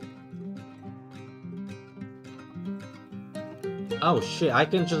 Oh shit, I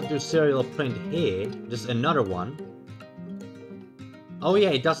can just do serial print here. Just another one. Oh yeah,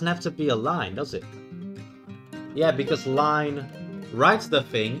 it doesn't have to be a line, does it? Yeah, because line writes the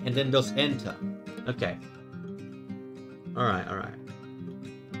thing and then does enter. Okay. Alright, alright.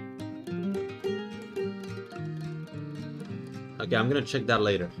 Okay, I'm gonna check that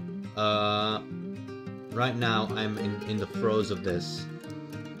later. Right now I'm in the throes of this.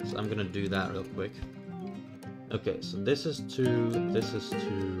 So I'm gonna do that real quick. Okay, so this is 2, this is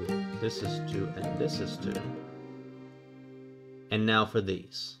 2, this is 2, and this is 2. And now for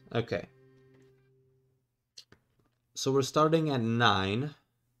these. Okay. So we're starting at 9.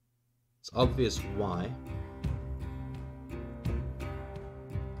 It's obvious why.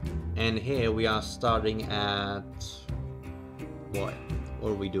 And here we are starting at... what?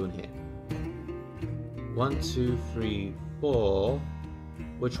 What are we doing here? 1, 2, 3, 4.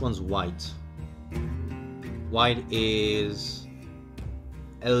 Which one's white? White is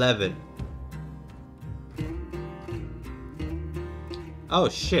 11. Oh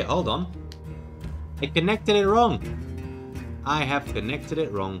shit, hold on. I connected it wrong. I have connected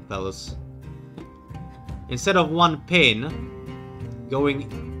it wrong, fellas. Instead of one pin going,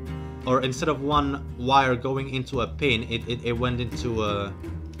 or instead of one wire going into a pin, it went into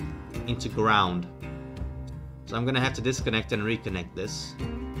ground. So I'm gonna have to disconnect and reconnect this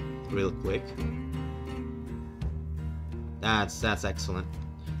real quick. That's excellent.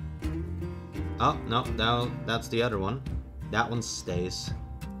 Oh no, that's the other one. That one stays.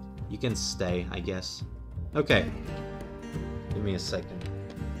 You can stay, I guess. Okay. Give me a second.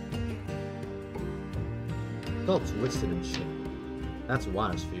 It's all twisted and shit. That's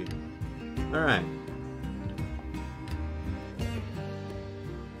wires for you. Alright.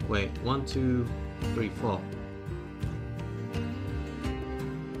 Wait, 1, 2, 3, 4.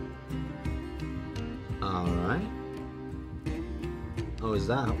 Alright. Oh, is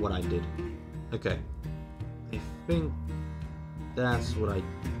that what I did? Okay. I think that's what I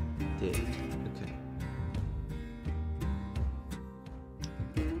did. Okay.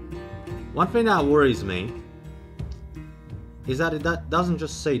 One thing that worries me is that it doesn't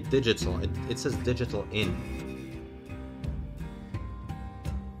just say digital, it says digital in.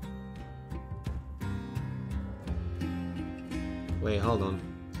 Wait, hold on.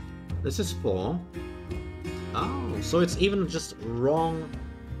 This is 4. Oh, so it's even just wrong,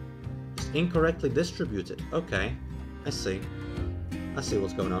 just incorrectly distributed. Okay, I see. I see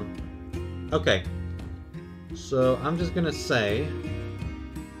what's going on. Okay, so I'm just gonna say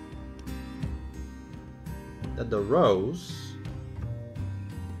that the rows,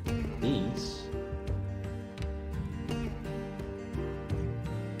 these,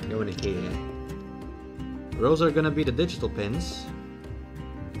 go in here. Rows are gonna be the digital pins.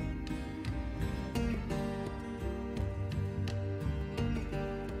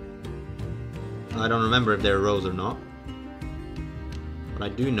 I don't remember if they're rows or not. What I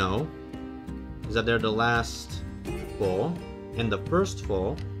do know is that they're the last 4, and the first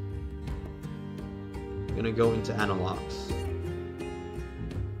 4 are gonna go into analogs.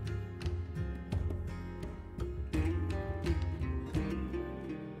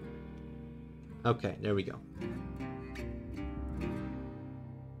 Okay, there we go.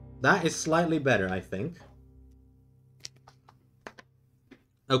 That is slightly better, I think.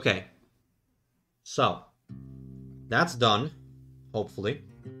 Okay. So, that's done, hopefully.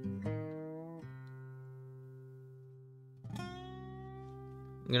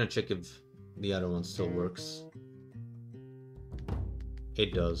 I'm gonna check if the other one still works.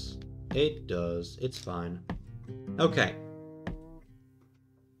 It does. It does. It's fine. Okay.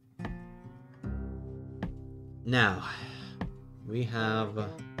 Now, we have...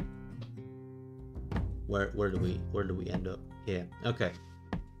 Where do we end up? Here. Okay.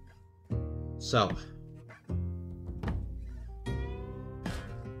 So,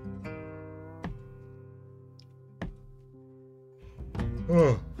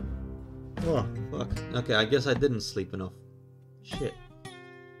 oh, fuck. Okay, I guess I didn't sleep enough. Shit.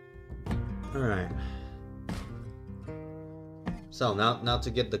 Alright. So, now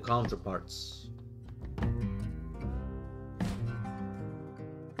to get the counterparts.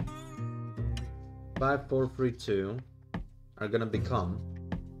 5, 4, 3, 2 are gonna become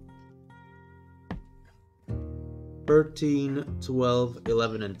 13, 12,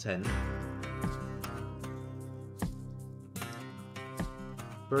 11, and 10.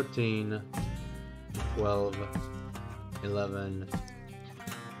 13, 12, 11,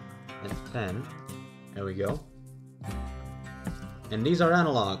 and 10. There we go. And these are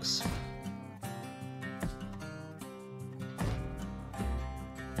analogs.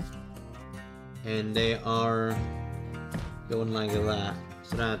 And they are going like that.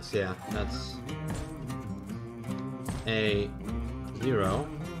 So that's, yeah, that's a 0.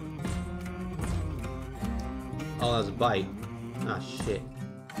 Oh, that's a byte. Ah, shit.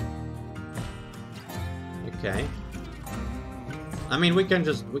 Okay. I mean, we can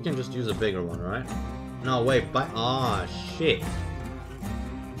just use a bigger one, right? No, wait, byte. Ah, shit.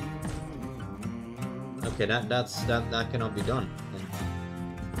 Okay, that cannot be done. Then.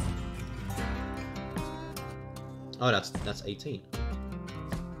 Oh, that's 18.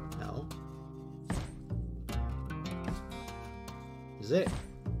 No. Is it?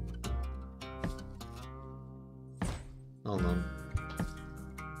 Hold on.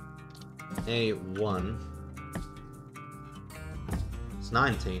 A1. It's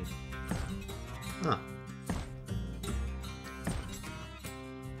 19. Huh.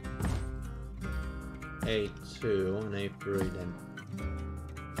 A2 and A3 then.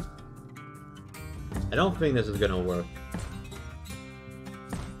 I don't think this is gonna work.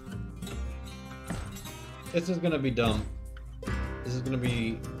 This is gonna be dumb. This is gonna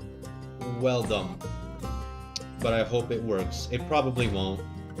be well dumb. But I hope it works. It probably won't.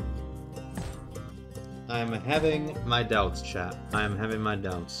 I'm having my doubts, chat. I am having my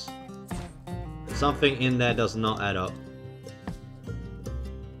doubts. Something in there does not add up.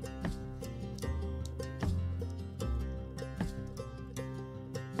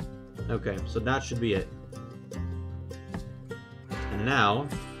 Okay, so that should be it. And now,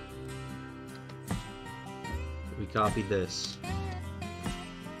 we copy this.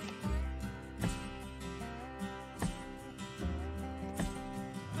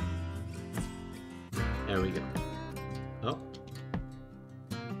 There we go. Oh.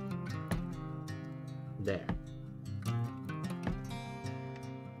 There.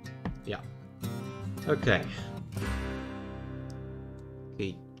 Yeah. Okay.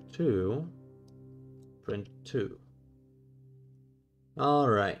 Key 2. Print 2.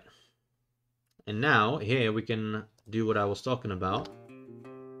 Alright. And now, here we can do what I was talking about.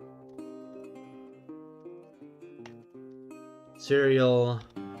 Serial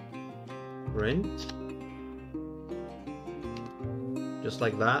print. Just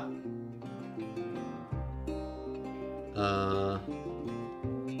like that.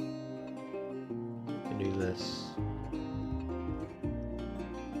 Can do this.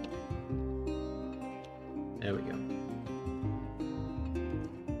 There we go.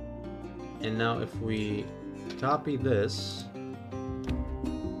 And now if we copy this,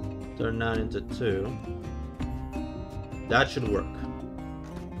 turn that into 2, that should work.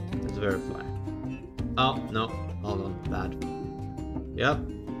 Let's verify. Oh, no, hold on, bad. Yep,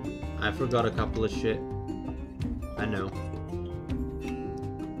 I forgot a couple of shit. I know.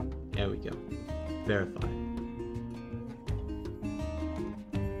 There we go. Verify.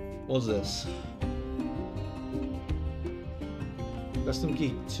 What's this? Custom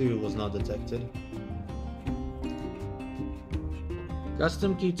key 2 was not detected.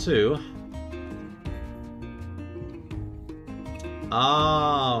 Custom key 2.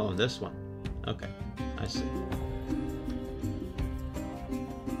 Oh, this one. Okay, I see.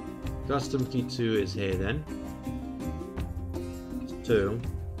 Custom key 2 is here then. It's 2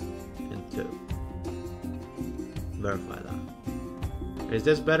 and 2. Verify that. Is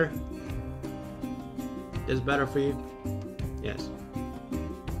this better? Is better for you? Yes.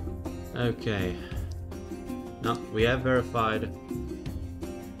 Okay. No, we have verified.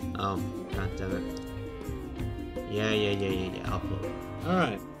 Oh, god damn it. Yeah. Upload.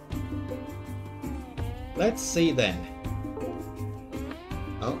 Alright. Let's see then.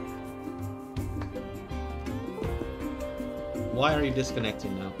 Oh. Why are you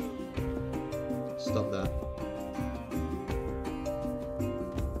disconnecting now? Stop that.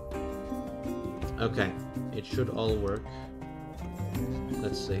 Okay. It should all work.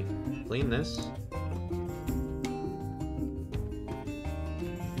 Let's see. Clean this.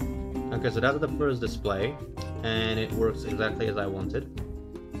 Okay, so that's the first display, and it works exactly as I wanted.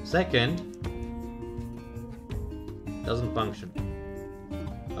 Second, doesn't function.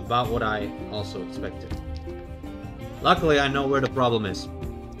 About what I also expected. Luckily, I know where the problem is.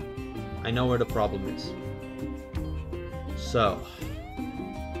 I know where the problem is. So,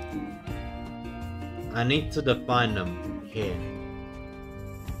 I need to define them here.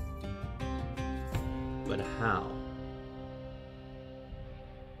 But how?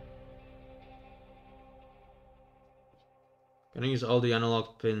 Can I use all the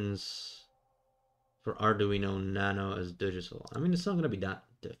analog pins for Arduino Nano as digital? I mean, it's not gonna be that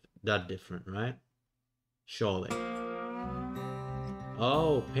different, right? Surely.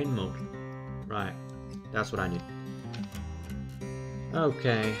 Oh, pin mode. Right. That's what I need.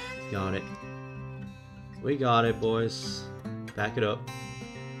 Okay, got it. We got it, boys. Back it up.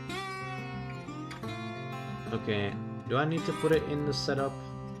 Okay, do I need to put it in the setup?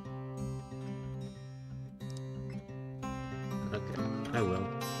 Okay, I will.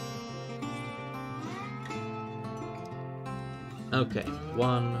 Okay,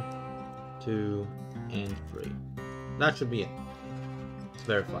 1, 2, and 3. That should be it. Let's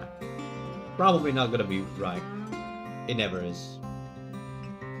verify. Probably not gonna be right. It never is.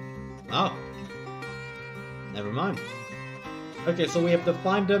 Oh. Never mind. Okay, so we have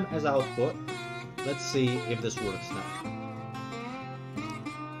defined them as output. Let's see if this works now.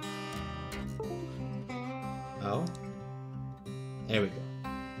 Oh. There we go.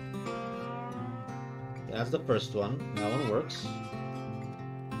 That's the first one. That one works.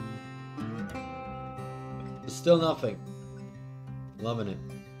 It's still nothing. Loving it.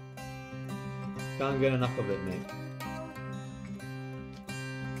 Can't get enough of it, mate.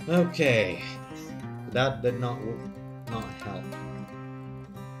 Okay. That did not help.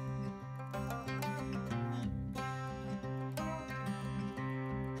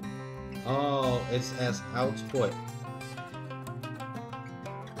 Oh, it's as output.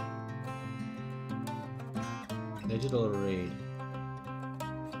 Digital read.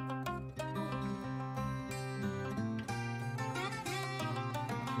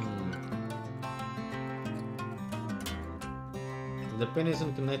 The pin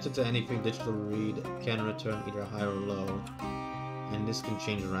isn't connected to anything. Digital read can return either high or low, and this can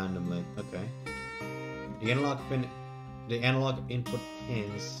change randomly. Okay. The analog input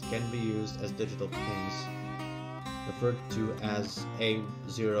pins can be used as digital pins. referred to as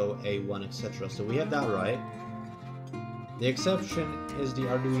A0, A1, etc. So we have that right. The exception is the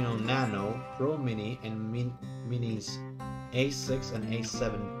Arduino Nano, Pro Mini, and Mini's A6 and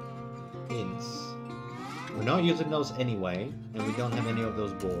A7 pins. We're not using those anyway, and we don't have any of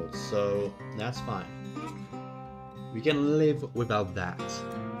those boards, so that's fine. We can live without that.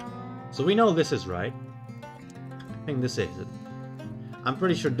 So we know this is right. I think this isn't. I'm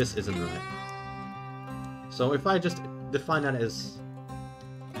pretty sure this isn't right. So if I just define that as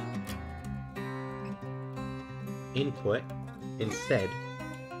input instead,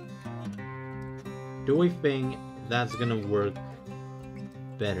 do we think that's gonna work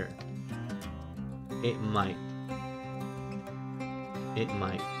better? It might. It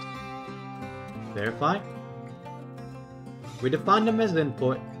might. Verify. We defined them as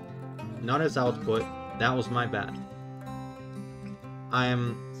input, not as output. That was my bad. I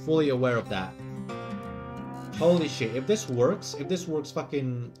am fully aware of that. Holy shit, if this works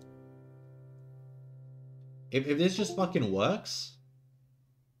fucking... If this just fucking works,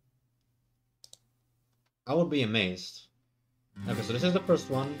 I would be amazed. Okay, so this is the first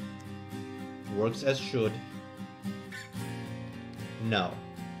one. Works as should. No.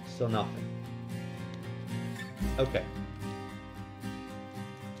 Still nothing. Okay.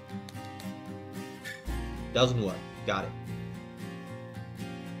 Doesn't work. Got it.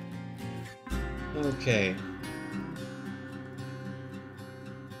 Okay.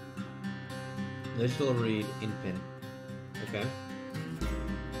 Digital read in pin. Okay.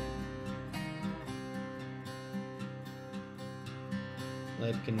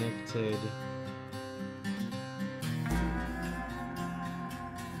 Light connected.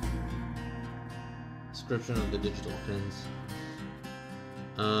 Description of the digital pins.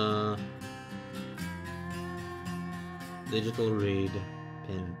 Digital read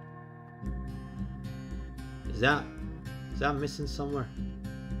pin. Is that missing somewhere?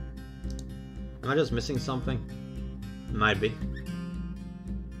 Am I just missing something? Might be.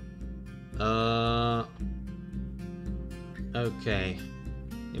 Okay.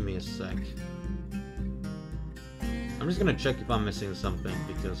 Give me a sec. I'm just gonna check if I'm missing something,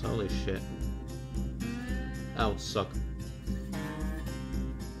 because holy shit. That would suck.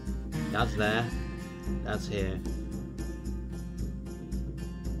 That's there. That's here.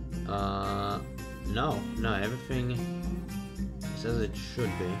 No, everything says it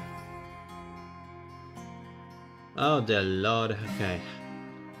should be. Oh dear lord, okay.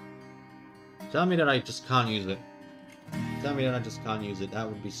 Tell me that I just can't use it. Tell me that I just can't use it. That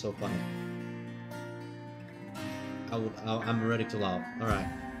would be so funny. I'm ready to laugh. Alright.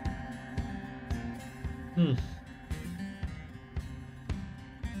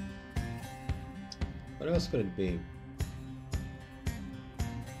 What else could it be?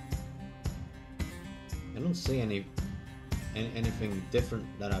 I don't see anything different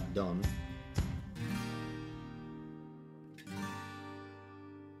that I've done.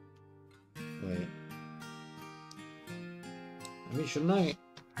 Wait. I mean, shouldn't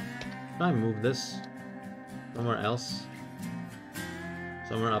I move this somewhere else?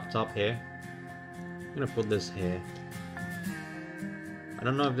 Somewhere up top here. I'm gonna put this here. I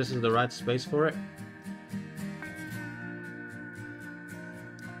don't know if this is the right space for it.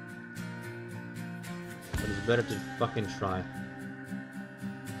 But it's better to fucking try.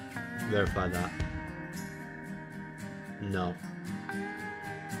 Verify that. No.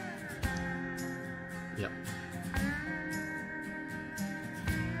 Yep.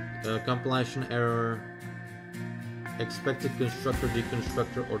 Compilation error. Expected constructor,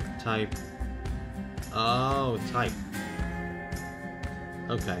 deconstructor, or type. Oh, type.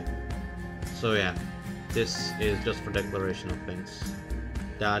 Okay. So yeah, this is just for declaration of things.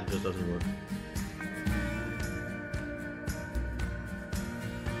 That just doesn't work.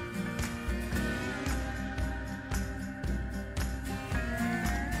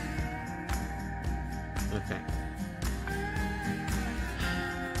 Okay.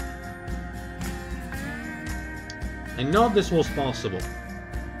 I know this was possible.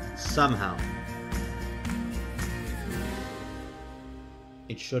 Somehow.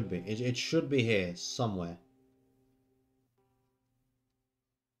 It should be. It should be here somewhere.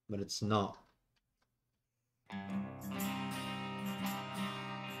 But it's not.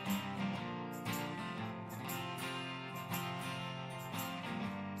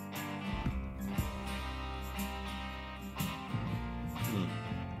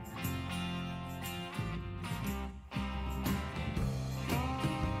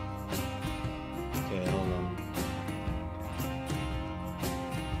 Okay, hold on.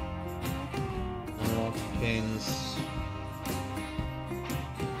 Unlock pins.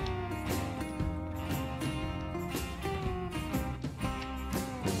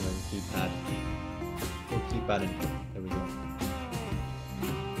 keypad in. There we go.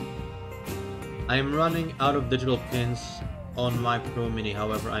 I am running out of digital pins on my Pro Mini,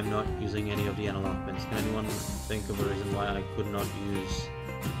 however I'm not using any of the analog pins. Can anyone think of a reason why I could not use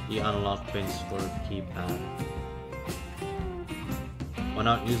the analog pins for keypad? Why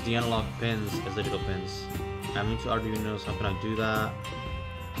not use the analog pins as digital pins? I'm into Arduinos, how can I do that?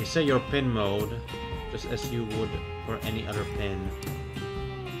 You set your pin mode, just as you would for any other pin,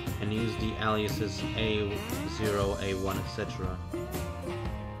 and use the aliases A0, A1, etc.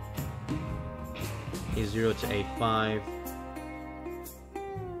 A0 to A5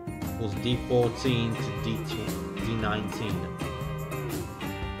 equals D14 to D19.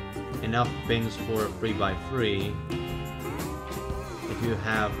 Enough pins for 3x3. If you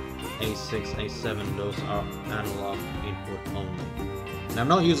have A6, A7, those are analog input only. And I'm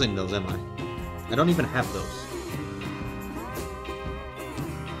not using those, am I? I don't even have those.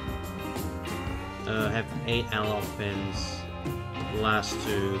 I have 8 analog pins. Last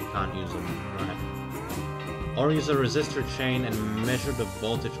 2, can't use them, right? Or use a resistor chain and measure the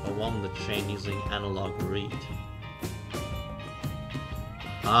voltage along the chain using analog read.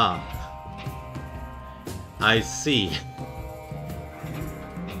 Ah. I see.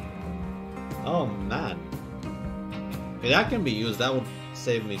 Oh man. If that can be used, that would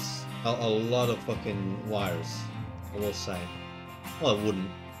save me a lot of fucking wires, I will say. Well, it wouldn't.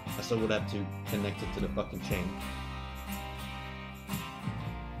 I still would have to connect it to the fucking chain.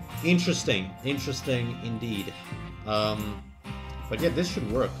 Interesting. Interesting indeed. But yeah, this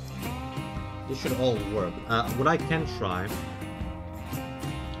should work. This should all work. What I can try...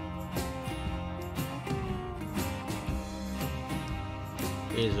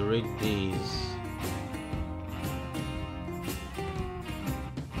 is read these.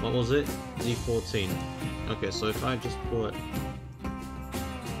 What was it? D14. Okay, so if I just put...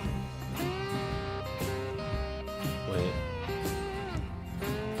 Wait.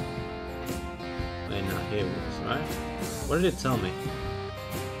 Wait, no, here it was, right? What did it tell me?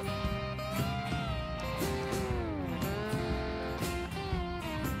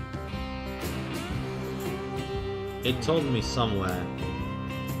 It told me somewhere.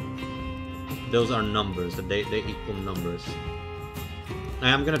 Those are numbers, that they equal numbers.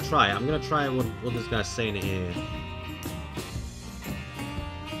 I'm gonna try what this guy's saying here.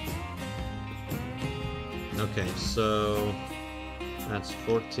 Okay, so that's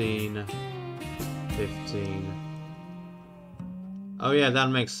 14, 15. Oh yeah, that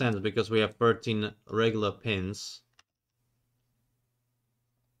makes sense because we have 13 regular pins.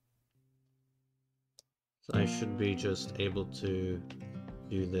 So I should be just able to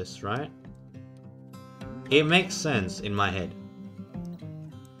do this, right? It makes sense in my head.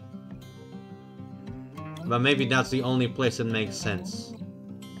 But maybe that's the only place it makes sense.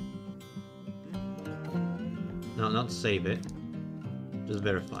 No, not save it. Just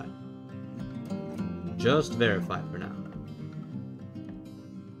verify. Just verify for now.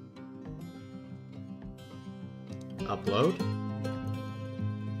 Upload.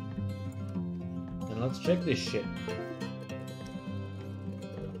 And let's check this shit.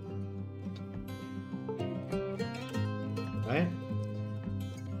 Right?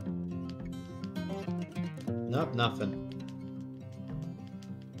 Nope, nothing.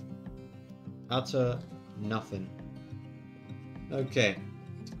 Utter nothing. Okay.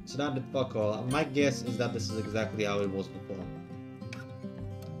 So that did fuck all. My guess is that this is exactly how it was before.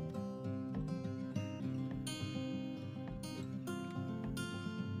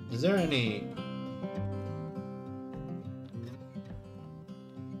 Is there any...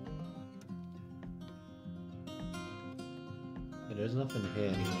 Yeah, there's nothing here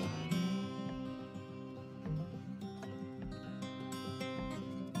anymore.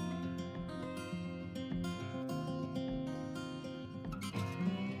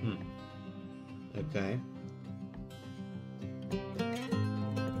 Okay.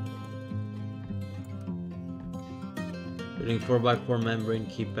 Putting 4x4 membrane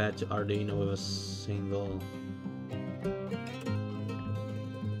keypad to Arduino with a single.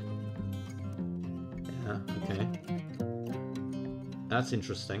 Yeah, okay. That's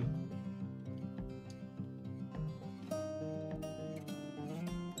interesting.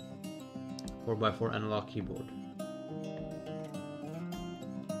 Four by 4 analog keyboard.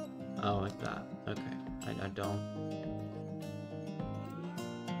 Oh, like that. Okay. I don't.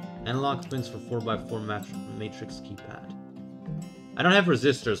 Analog pins for 4x4 matrix keypad. I don't have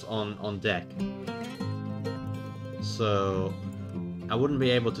resistors on deck, so I wouldn't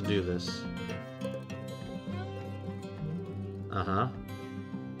be able to do this. Uh-huh.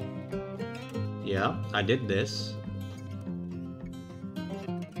 Yeah, I did this.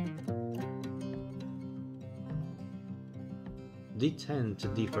 D10 to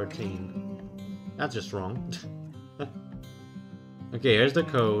D13. That's just wrong. Okay, here's the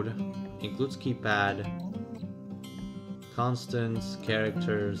code. Includes keypad, constants,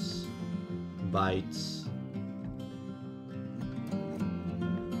 characters, bytes.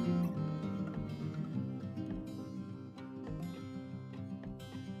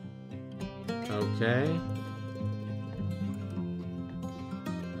 Okay.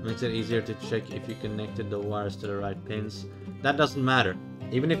 Makes it easier to check if you connected the wires to the right pins. That doesn't matter.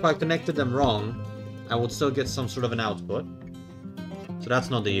 Even if I connected them wrong, I would still get some sort of an output. So that's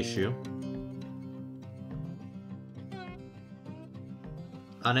not the issue.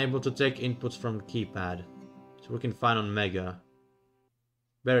 Unable to take inputs from keypad. So we can find on Mega.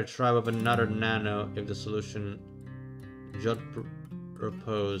 Better try with another nano if the solution Judd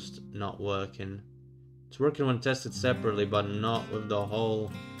proposed not working. It's working when tested separately, but not with the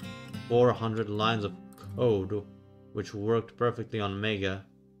whole 400 lines of code, which worked perfectly on Mega.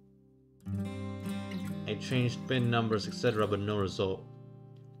 I changed pin numbers, etc., but no result.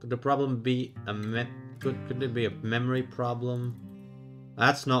 Could the problem be a could it be a memory problem?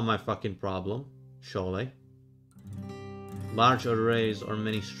 That's not my fucking problem, surely. Large arrays or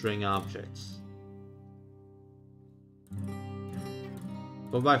many string objects.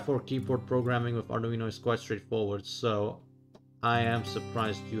 4x4 keyboard programming with Arduino is quite straightforward, so I am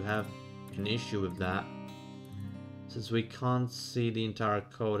surprised you have an issue with that. Since we can't see the entire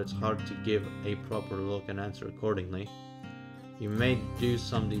code, it's hard to give a proper look and answer accordingly. You may do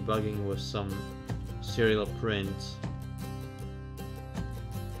some debugging with some serial print.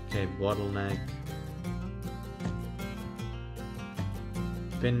 Okay, bottleneck.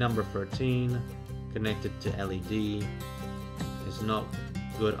 Pin number 13, connected to LED, is not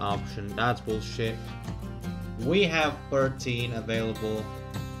good option. That's bullshit. We have 13 available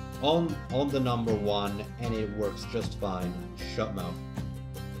on the number 1 and it works just fine. Shut mouth.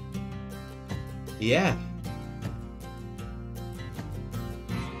 Yeah.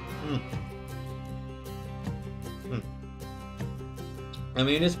 I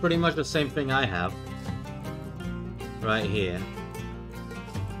mean, it's pretty much the same thing I have right here,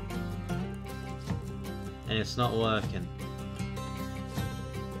 and it's not working.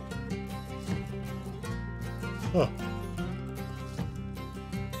 Huh.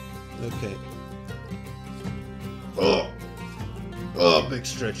 Okay. Oh, big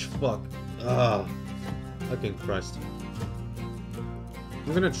stretch. Fuck. Ah, fucking Christ.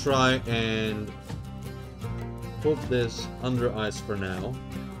 I'm gonna try and put this under ice for now.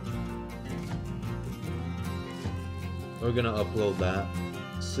 We're gonna upload that.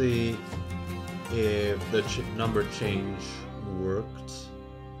 See if the number change worked,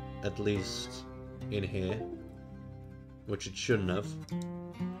 at least in here, which it shouldn't have.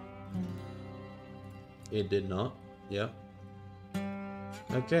 It did not. Yep.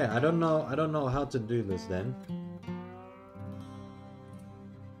 Okay, I don't know how to do this then.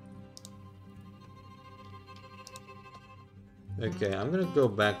 Okay, I'm gonna go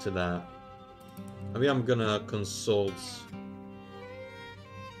back to that. Maybe I'm gonna consult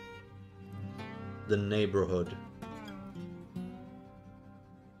the neighborhood.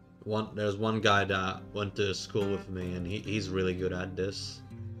 There's one guy that went to school with me, and he's really good at this.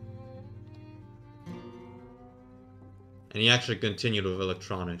 And he actually continued with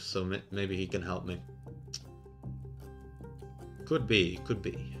electronics, so maybe he can help me. Could be.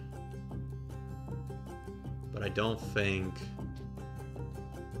 But I don't think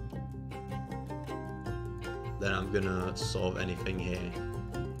that I'm gonna solve anything here.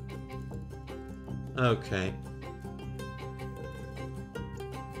 Okay.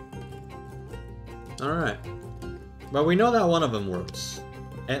 Alright. But we know that one of them works.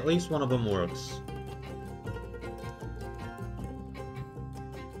 At least one of them works.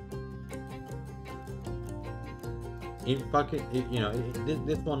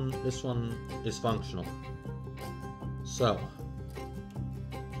 This one is functional. So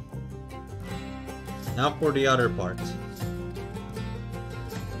now for the other part.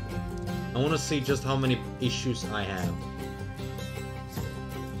 I want to see just how many issues I have.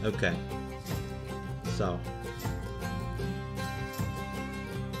 Okay. So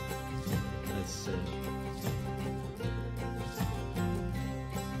let's see.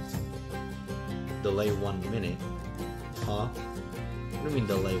 Delay 1 minute. Huh? What do you mean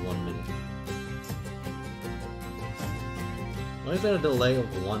delay 1 minute? Why is there a delay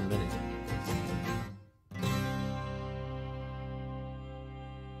of 1 minute?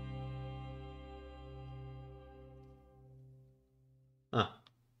 Huh.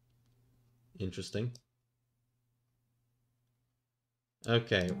 Interesting.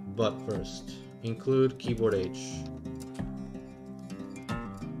 Okay, but first, include keyboard H.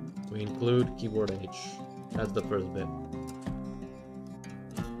 We include keyboard H. That's the first bit.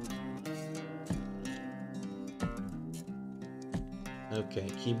 Okay,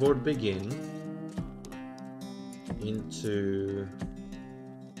 keyboard begin into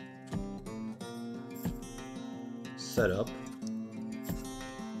setup.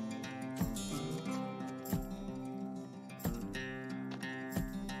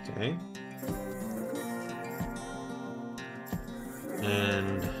 Okay.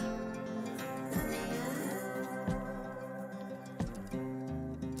 And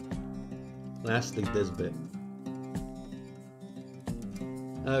lastly, this bit.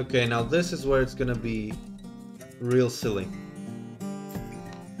 Okay, now this is where it's gonna be real silly.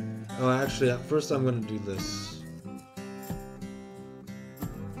 Oh, actually, at first I'm gonna do this.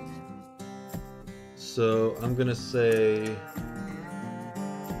 So I'm gonna say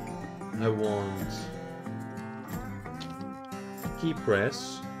I want key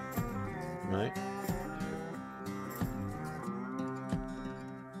press, right?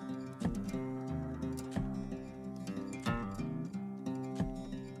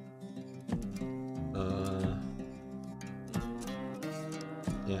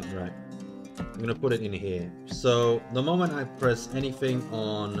 Yeah, right. I'm gonna put it in here. So the moment I press anything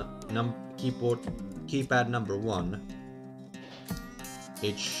on keypad number 1,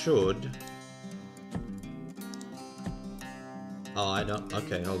 it should. Oh, I don't.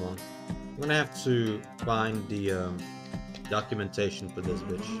 Okay, hold on. I'm gonna have to find the documentation for this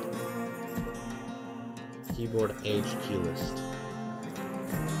bitch. Keyboard H key list.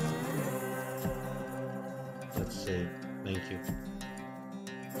 Let's see. Thank you.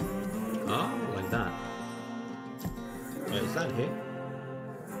 Oh, like that. Wait, is that here?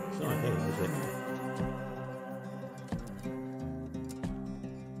 It's not here, is it?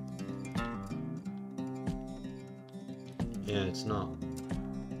 Yeah, it's not.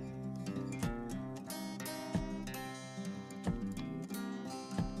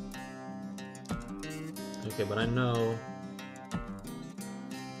 Okay, but I know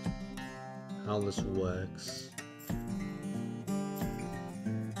how this works.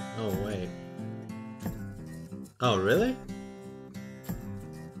 Oh, wait. Oh, really?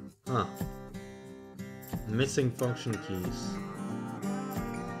 Huh. Missing function keys.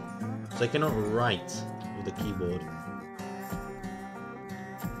 So I cannot write with the keyboard.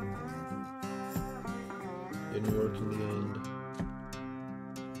 Didn't work in the end.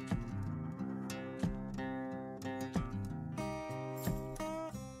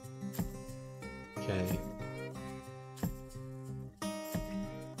 Okay.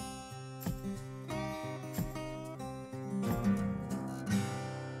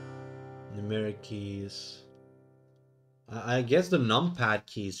 Numeric keys. I guess the numpad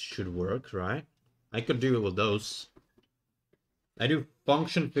keys should work, right? I could do it with those. I do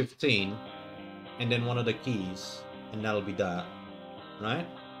function 15 and then one of the keys, and that'll be that, right?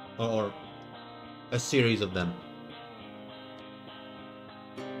 Or a series of them.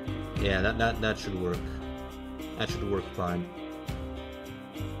 Yeah, that should work. That should work fine.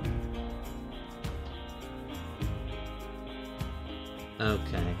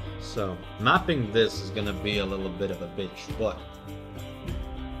 Okay, so mapping this is gonna be a little bit of a bitch, but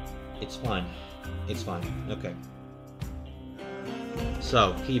it's fine. It's fine. Okay.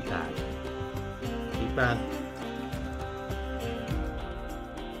 So keypad. Keypad.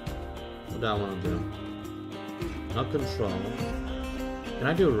 What do I want to do? Not control. Can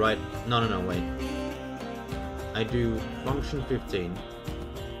I do it right? No, wait. I do function 15.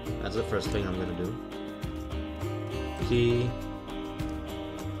 That's the first thing I'm gonna do. Key.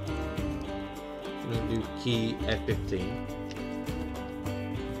 I'm gonna do key F15.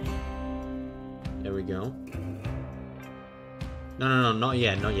 There we go. No, not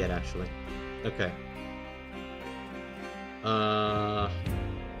yet actually. Okay. I'm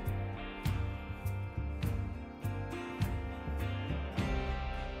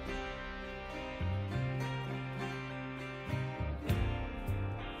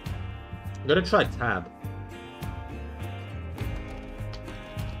gonna try tab.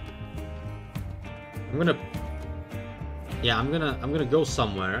 I'm gonna go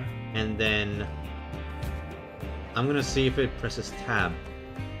somewhere and then I'm gonna see if it presses tab.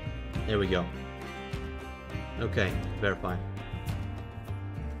 There we go. Okay, verify.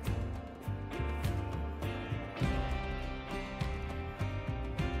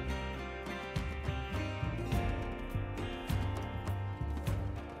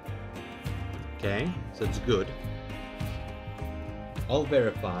 Okay, so it's good. All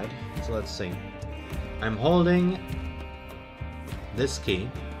verified. So let's see. I'm holding this key.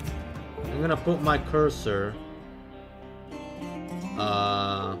 I'm gonna put my cursor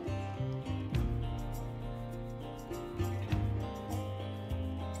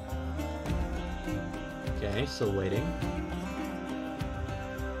Okay, still waiting.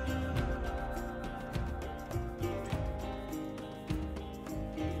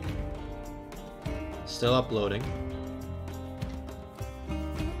 Still uploading.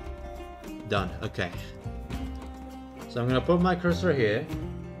 Done. Okay. So I'm gonna put my cursor here.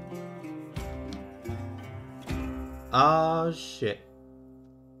 Oh shit.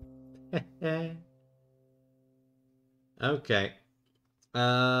 Okay.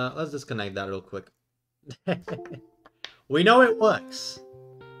 Let's disconnect that real quick. We know it works.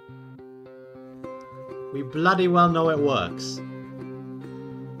 We bloody well know it works.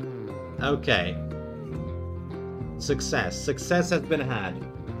 Okay. Success. Success has been had.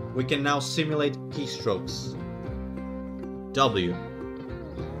 We can now simulate keystrokes. W.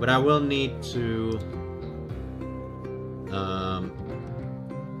 But I will need to...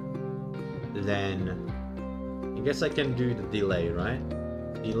 then... I guess I can do the delay, right?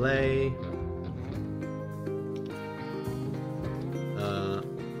 Delay...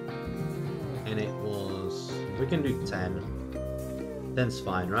 and it was... we can do 10. 10's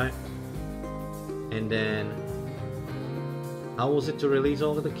fine, right? And then... how was it to release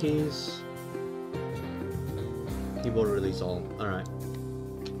all of the keys? Keyboard release all. Alright.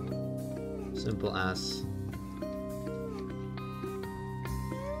 Simple as.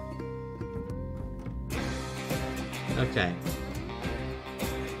 Okay.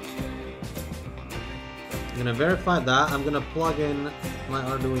 I'm gonna verify that. I'm gonna plug in my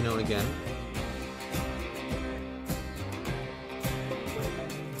Arduino again.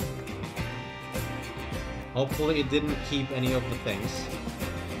 Hopefully it didn't keep any of the things.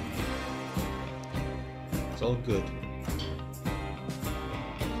 It's all good.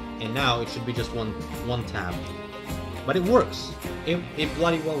 And now it should be just one tab. But it works. It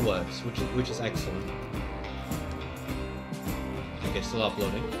bloody well works, which is excellent. Okay, still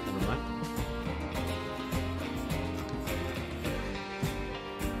uploading. Never mind.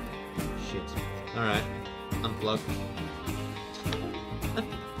 Shit. Alright. Unplug.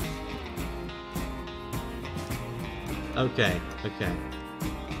 Okay, okay.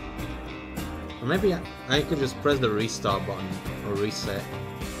 Or maybe I could just press the restart button or reset.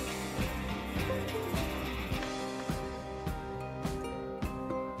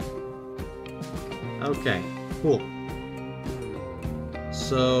 Okay, cool.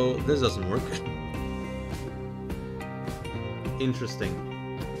 So this doesn't work. Interesting.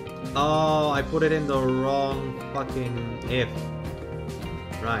 Oh, I put it in the wrong fucking if.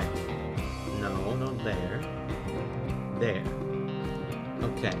 Right. No, not there. There.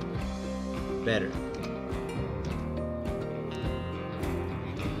 Okay. Better.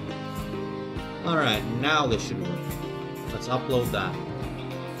 Alright, now this should work. Let's upload that.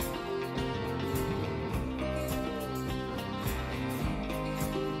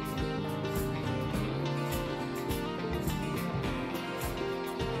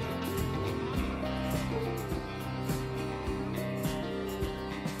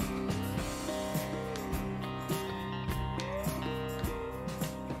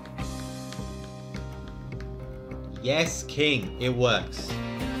 Yes, King, it works.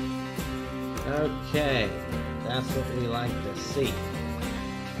 Okay, that's what we like to see.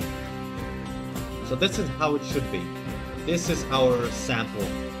 So this is how it should be. This is our sample.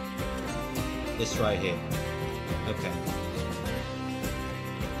 This right here. Okay.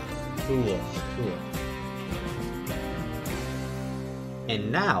 Cool, cool.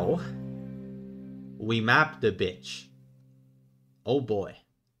 And now, we map the bitch. Oh boy.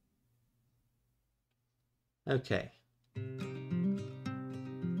 Okay.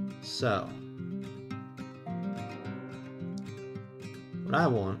 So, what I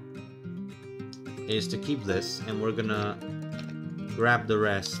want is to keep this, and we're gonna grab the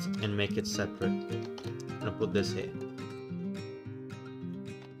rest and make it separate. I'm gonna put this here.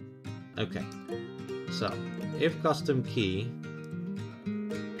 Okay. So, if custom key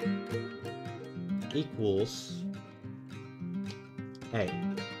equals A.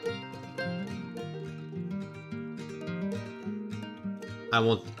 I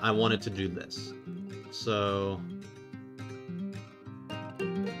want it to do this. So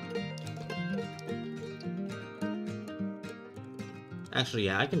actually,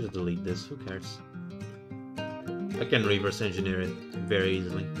 yeah, I can just delete this. Who cares? I can reverse engineer it very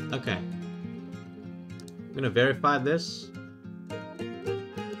easily. Okay. I'm gonna verify this.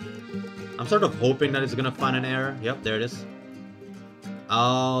 I'm sort of hoping that it's gonna find an error. Yep, there it is.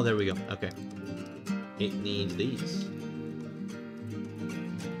 Oh, there we go. Okay. It needs these.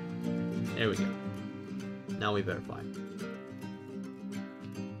 There we go. Now we verify.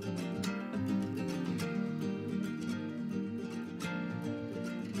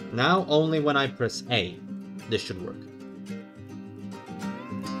 Now only when I press A this should work.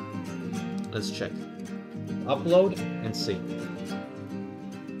 Let's check. Upload and see.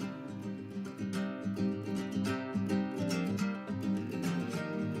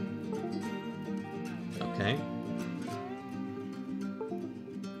 Okay.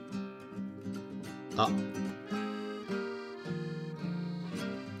 Oh.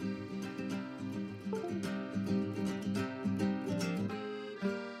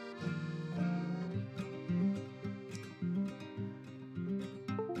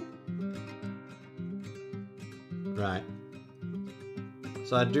 Right.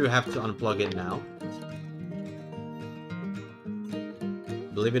 So I do have to unplug it now.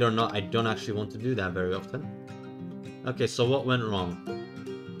 Believe it or not, I don't actually want to do that very often. Okay, so what went wrong?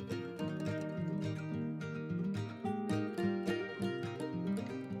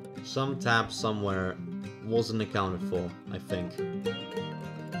 Some tab somewhere wasn't accounted for, I think.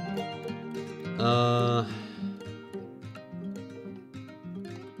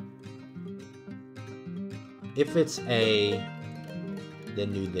 If it's A,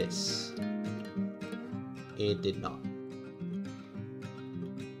 then do this. It did not.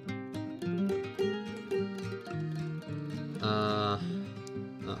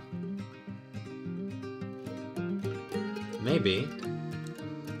 Maybe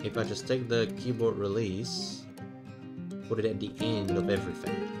if I just take the keyboard release, put it at the end of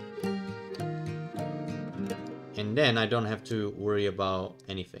everything, and then I don't have to worry about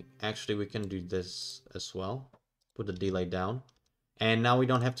anything. Actually, we can do this as well. Put the delay down, and now we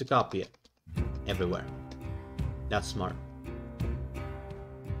don't have to copy it everywhere. That's smart.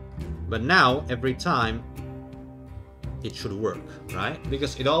 But now, every time, it should work, right?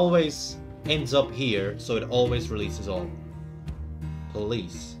 Because it always ends up here, so it always releases all.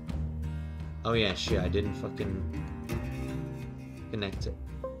 Police. Oh yeah, shit, I didn't fucking connect it.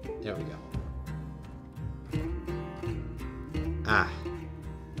 There we go. Ah.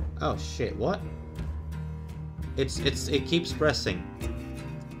 Oh shit, what? It keeps pressing.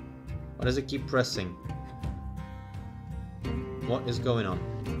 Why does it keep pressing? What is going on?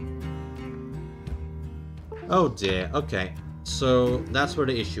 Oh dear, okay. So that's where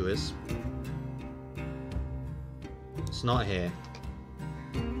the issue is. It's not here.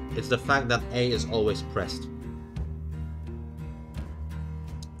 It's the fact that A is always pressed.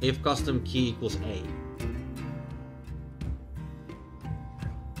 If custom key equals A.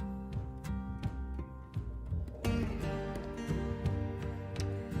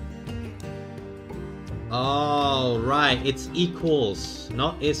 Oh, right. It's equals,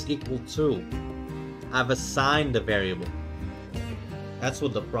 not is equal to. I've assigned the variable. That's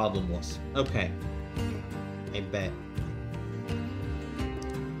what the problem was. Okay. I bet.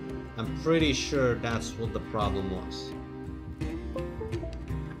 I'm pretty sure that's what the problem was.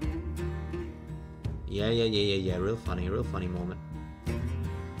 Yeah. Real funny moment.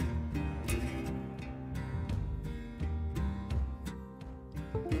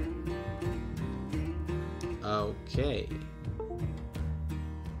 Okay.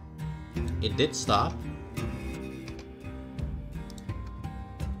 It did stop,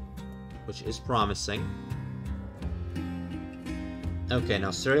 which is promising. Okay,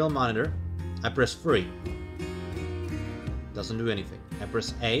 now serial monitor. I press free. Doesn't do anything. I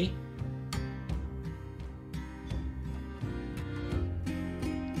press A.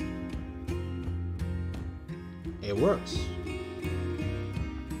 It works.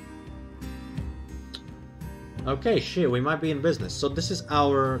 Okay, shit, we might be in business. So this is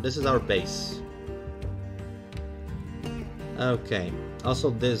our base. Okay.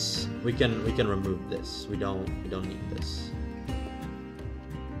 Also this we can remove this. We don't need this.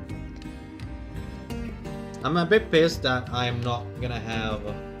 I'm a bit pissed that I'm not gonna have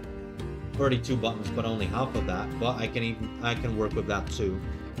 32 buttons but only half of that, but I can work with that too.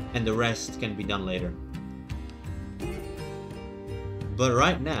 And the rest can be done later. But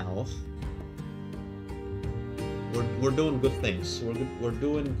right now we're doing good things. We're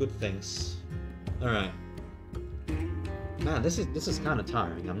doing good things. All right. Man, this is kind of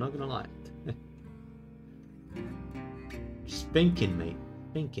tiring. I'm not gonna lie. Just thinking, mate.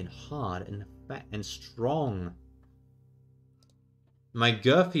 Thinking hard and fat and strong. My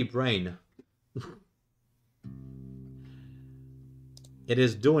girthy brain. It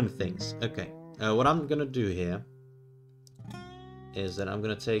is doing things. Okay. What I'm gonna do here is that I'm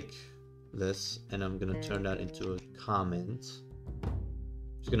gonna take this and I'm gonna turn that into a comment.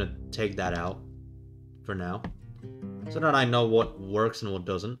 Just gonna take that out for now, so that I know what works and what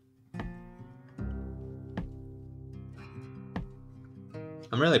doesn't.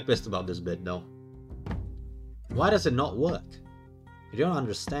 I'm really pissed about this bit though. Why does it not work? I don't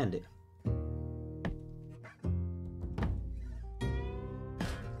understand it.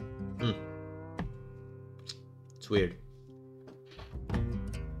 weird.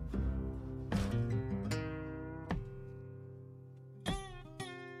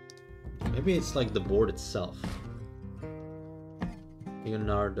 Maybe it's like the board itself.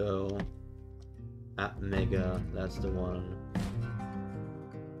 Leonardo at Mega, that's the one.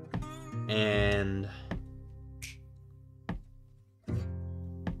 And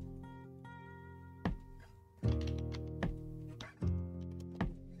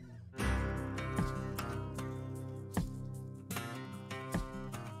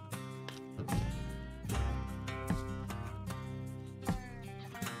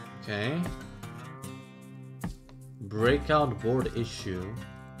okay. Breakout board issue.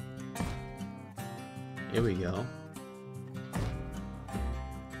 Here we go.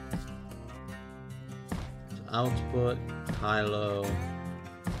 Output, high-low.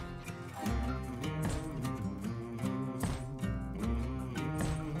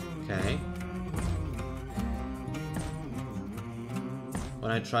 Okay.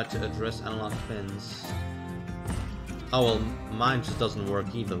 When I try to address analog pins. Oh well, mine just doesn't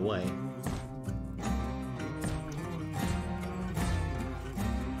work either way.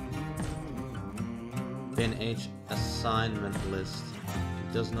 Pin H assignment list.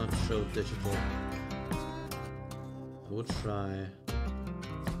 It does not show digital. I would try.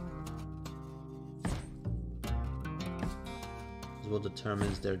 This is what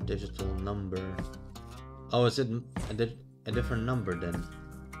determines their digital number. Oh, is it a different number then?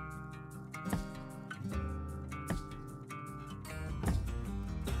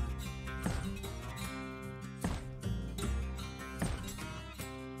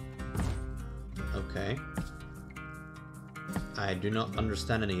 Okay. I do not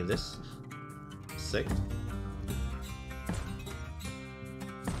understand any of this. Sick.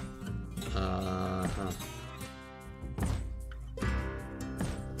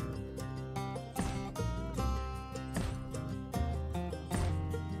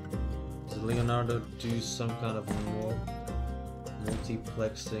 Does Leonardo do some kind of more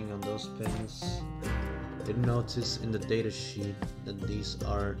multiplexing on those pins? Did notice in the datasheet that these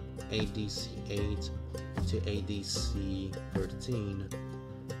are ADC8 to ADC13,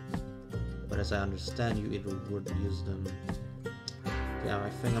 but as I understand you, it would use them. Yeah, I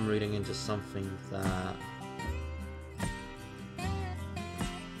think I'm reading into something that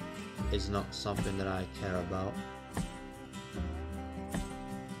is not something that I care about.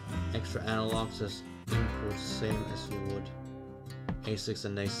 Extra analogs as input, same as you would A6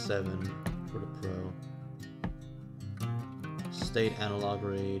 and A7 for the Pro. State analog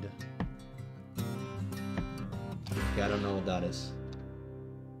read. Okay, I don't know what that is.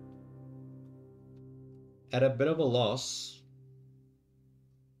 At a bit of a loss.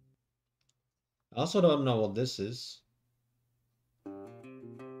 I also don't know what this is.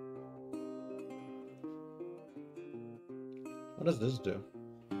 What does this do?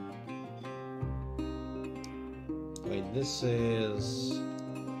 Wait, this is...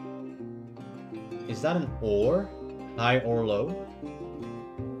 Is that an OR? High or low?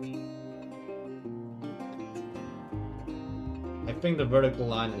 I think the vertical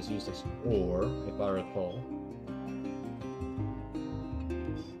line is used as OR, if I recall.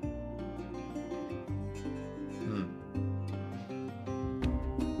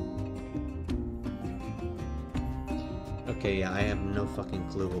 Okay, yeah, I have no fucking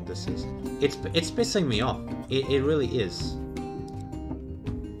clue what this is. It's pissing me off. It really is.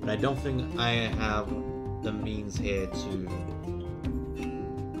 But I don't think I have the means here to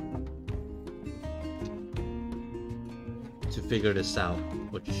figure this out,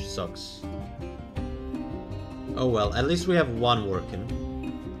 which sucks. Oh well, at least we have one working.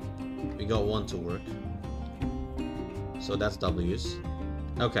 We got one to work. So that's W's.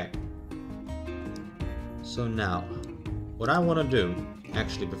 Okay. So now, what I want to do,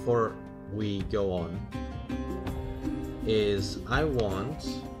 actually, before we go on, is I'm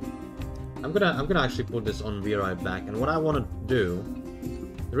gonna actually put this on VRI back, and what I want to do,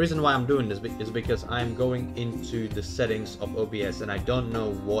 the reason why I'm doing this is because I'm going into the settings of OBS, and I don't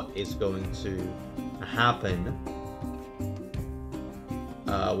know what is going to happen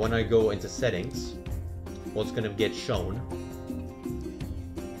when I go into settings, what's gonna get shown.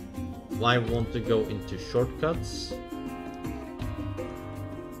 I want to go into shortcuts,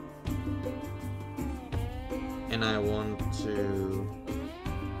 and I want to...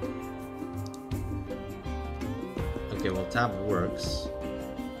 Okay, well, tab works.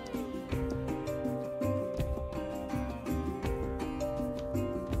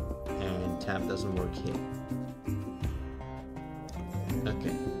 And tab doesn't work here.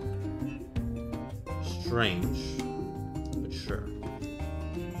 Okay. Strange, but sure.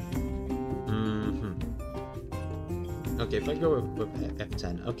 Okay, if I go with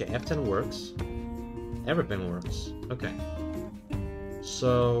F10. Okay, F10 works. Everything works. Okay.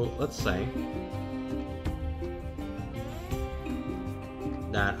 So, let's say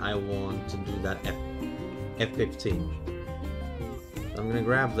that I want to do that F15. I'm gonna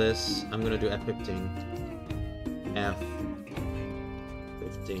grab this. I'm gonna do F15.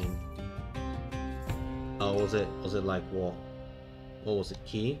 F15. Oh, was it like what? What was it?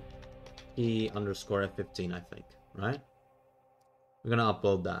 Key underscore F15, I think. Right? We're gonna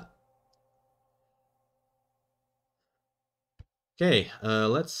upload that. Okay,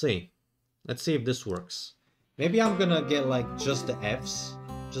 let's see. Let's see if this works. Maybe I'm gonna get like just the Fs,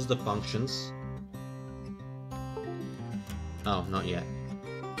 just the functions. Oh, not yet.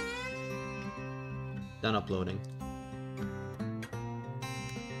 Done uploading.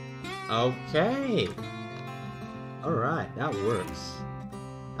 Okay. Alright, that works.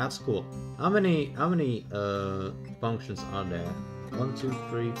 That's cool. How many functions are there? 1, 2,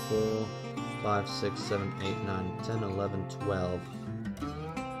 3, 4, 5, 6, 7, 8, 9, 10, 11, 12,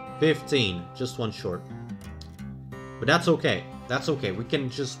 15. Just one short. But that's okay. That's okay. We can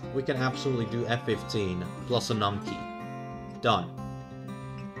absolutely do F15 plus a num key. Done.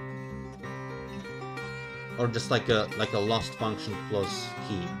 Or just like a lost function plus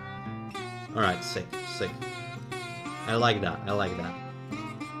key. Alright, sick. I like that.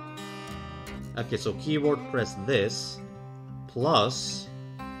 Okay, so keyboard press this plus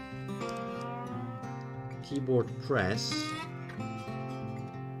keyboard press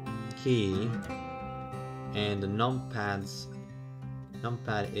key, and the numpad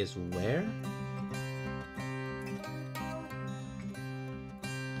is where?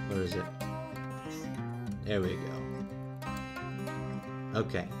 Where is it? There we go.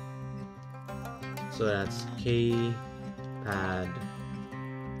 Okay. So that's keypad.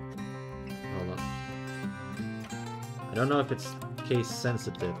 Hold on. I don't know if it's case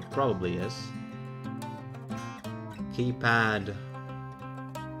sensitive. It probably is. Keypad.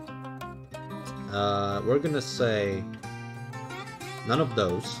 We're gonna say none of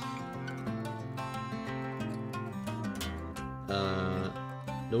those.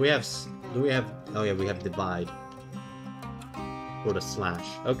 Do we have? Oh yeah, we have divide for the slash.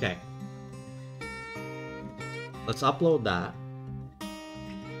 Okay. Let's upload that.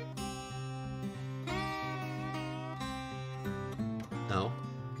 No.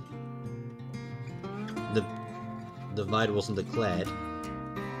 The divide wasn't declared.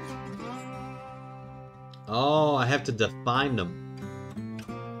 Oh, I have to define them.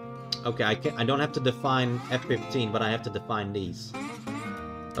 Okay, I don't have to define F15, but I have to define these.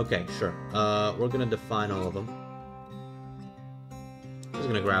 Okay, sure. We're gonna define all of them. Just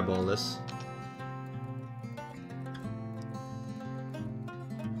gonna grab all this.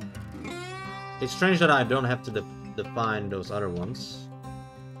 It's strange that I don't have to define those other ones,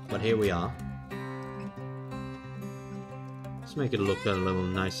 but here we are. Let's make it look a little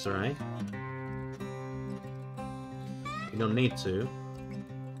nicer, right? You don't need to,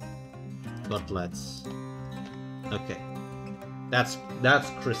 but let's. Okay, that's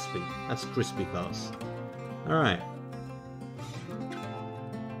crispy. That's crispy, fellas. All right.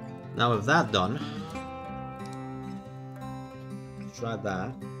 Now with that done, try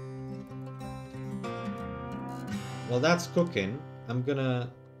that. Well, that's cooking. I'm gonna.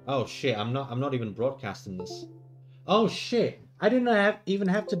 Oh shit! I'm not even broadcasting this. Oh shit! I didn't even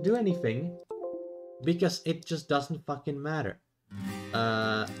have to do anything because it just doesn't fucking matter.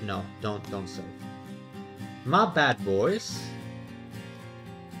 No, don't save. My bad, boys.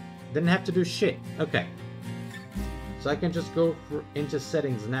 Didn't have to do shit. Okay. So I can just go into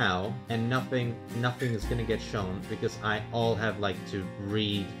settings now, and nothing is gonna get shown because I all have like to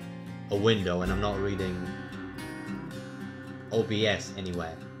read a window, and I'm not reading OBS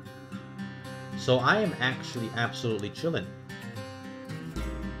anyway. So I am actually absolutely chilling.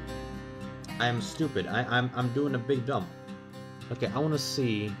 I am stupid. I'm doing a big jump. Okay, I want to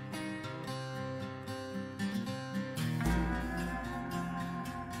see.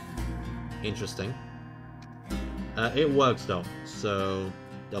 Interesting. It works though. So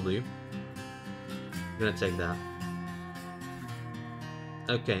W. I'm gonna take that.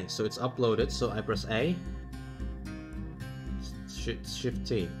 Okay, so it's uploaded. So I press A. Shift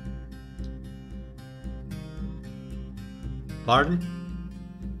T. Pardon?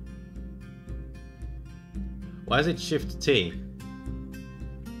 Why is it Shift T?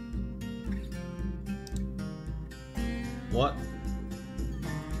 What?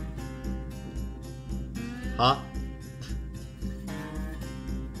 Huh?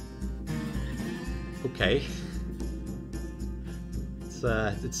 Okay.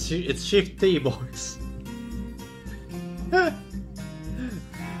 It's Shift T, boys.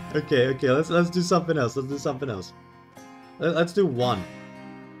 Okay, let's do something else. Let's do something else. Let's do 1.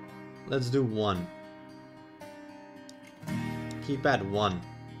 Let's do 1. Keep at 1.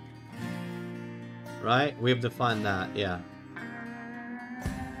 Right? We have defined that, yeah.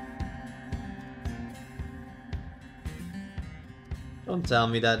 Don't tell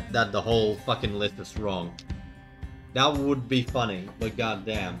me that the whole fucking list is wrong. That would be funny, but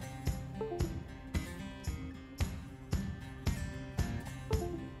goddamn.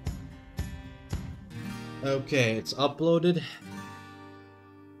 Okay, it's uploaded.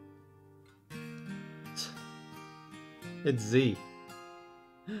 It's Z.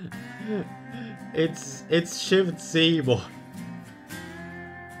 It's Shift Z, boy.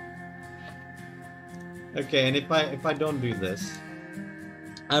 Okay, and if I don't do this,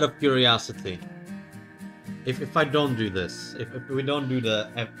 out of curiosity, if I don't do this, if we don't do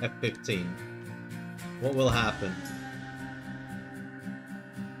the F15, what will happen?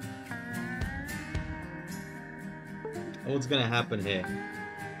 What's gonna happen here?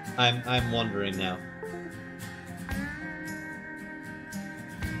 I'm wondering now.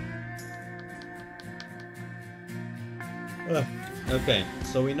 Okay,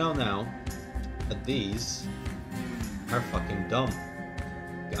 so we know now that these are fucking dumb.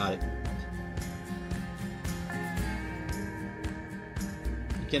 Got it.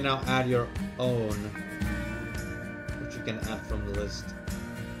 You can now add your own, which you can add from the list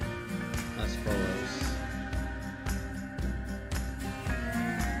as follows.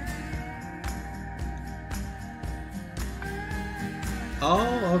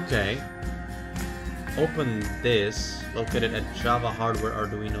 Oh, okay. Open this, located at Java hardware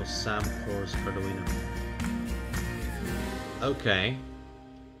Arduino SAM cores Arduino. Okay.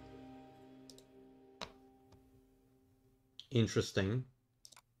 Interesting.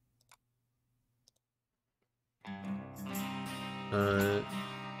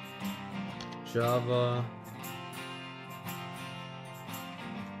 Java.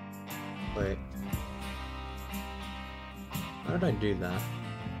 Wait. How did I do that?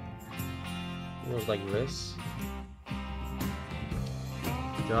 It was like this.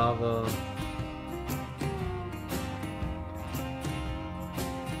 Java.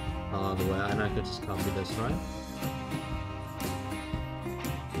 The way, and I could just copy this, right?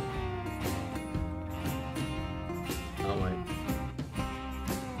 Oh wait.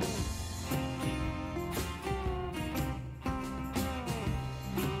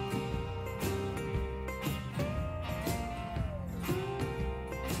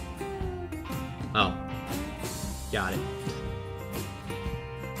 Oh. Got it.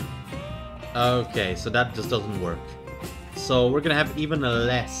 Okay, so that just doesn't work. So we're gonna have even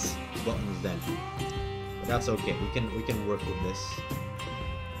less buttons then. But that's okay. We can work with this.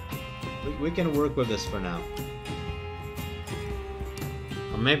 We can work with this for now.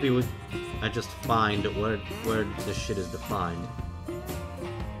 Or maybe I just find where this shit is defined.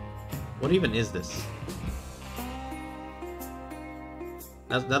 What even is this?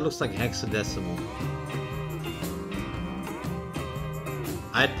 That looks like hexadecimal.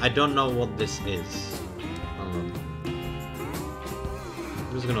 I don't know what this is. I'm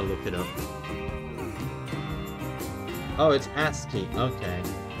just gonna look it up. Oh, it's ASCII. Okay.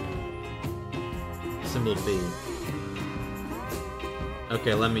 Symbol B.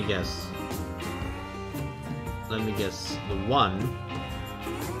 Okay, let me guess. Let me guess. The 1.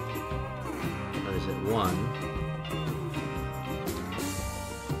 Or is it 1?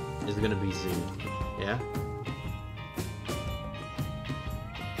 Is gonna be Z. Yeah?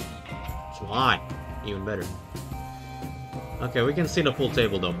 Why? Even better. Okay, we can see the full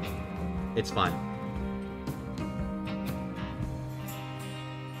table though. It's fine.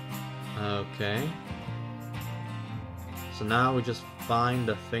 Okay. So now we just find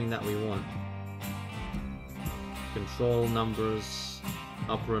the thing that we want. Control numbers,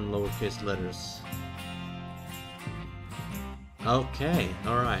 upper and lowercase letters. Okay,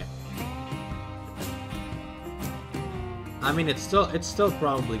 alright. I mean, it's still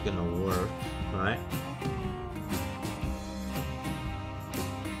probably gonna work, right?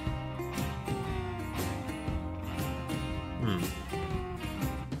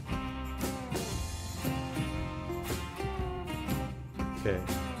 Okay.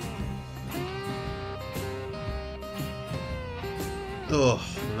 Oh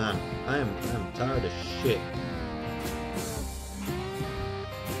man, I'm tired of shit.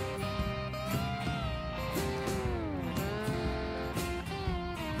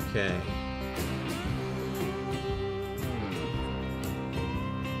 Okay.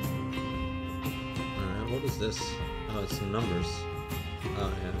 Alright, what is this? Oh, it's some numbers.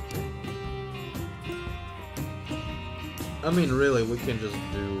 Oh, yeah, okay. I mean, really, we can just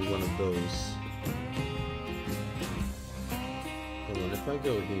do one of those. Hold on, if I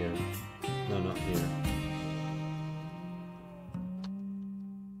go here... No, not here.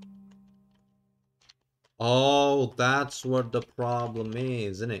 Oh, that's what the problem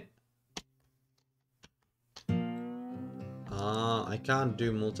is, isn't it? Ah, I can't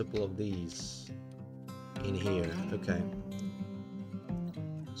do multiple of these in here. Okay.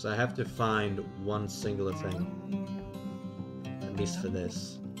 So I have to find one singular thing. At least for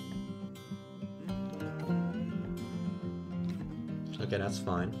this. Okay, that's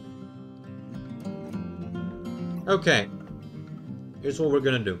fine. Okay. Here's what we're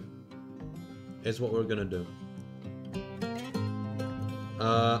gonna do. Here's what we're gonna do.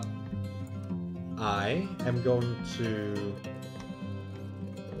 I am going to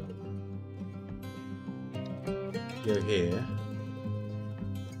go here.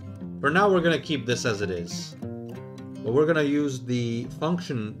 For now, we're gonna keep this as it is. But we're gonna use the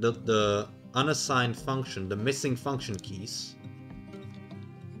function, the unassigned function, the missing function keys.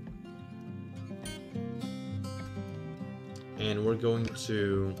 And we're going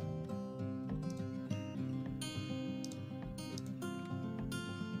to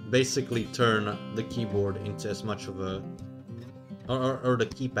basically turn the keyboard into as much of a, or the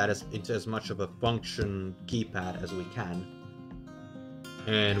keypad into as much of a function keypad as we can.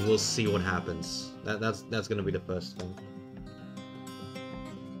 And we'll see what happens. That's gonna be the first thing.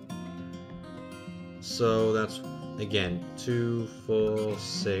 So that's, again, 2, 4,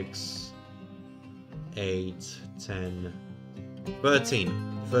 6, 8, 10,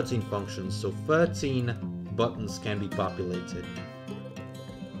 13. 13 functions. So 13 buttons can be populated.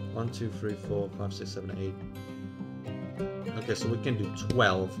 1, 2, 3, 4, 5, 6, 7, 8. Okay, so we can do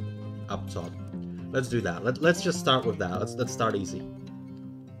 12 up top. Let's do that. Let's just start with that. Let's start easy.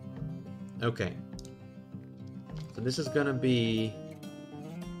 Okay. So this is gonna be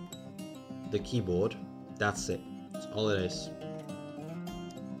the keyboard. That's it. That's all it is.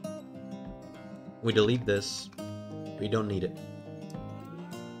 We delete this. We don't need it.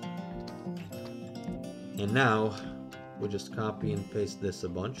 And now we'll just copy and paste this a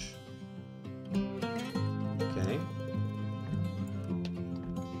bunch. Okay.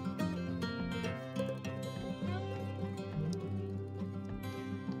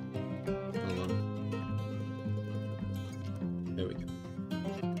 Hold on. There we go.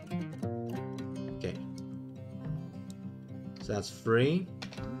 Okay. So that's 3,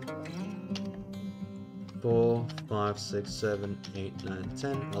 4, 5, 6, 7, 8, 9,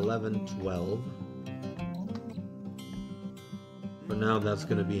 10, 11, 12. For now, that's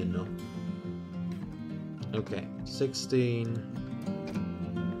gonna be enough. Okay, 16,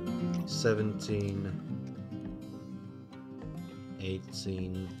 17,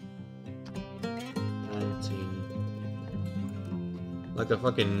 18, 19. Like a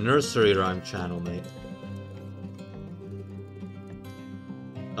fucking nursery rhyme channel, mate.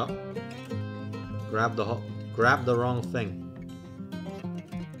 Oh. Grab the wrong thing.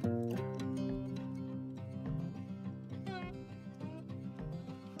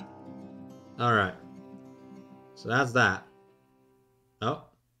 Alright. So that's that. Oh.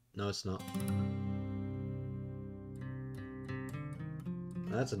 No, it's not.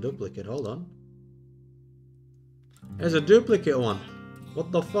 That's a duplicate. Hold on. There's a duplicate one.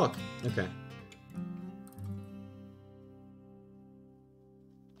 What the fuck? Okay.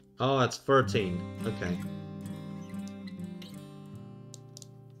 Oh, that's 13. Okay.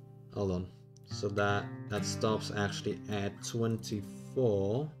 Hold on. So that stops actually at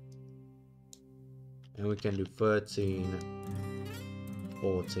 24. And we can do 13,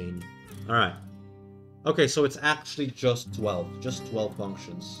 14. Alright. Okay, so it's actually just 12. Just 12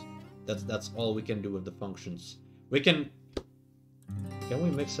 functions. That's all we can do with the functions. We can we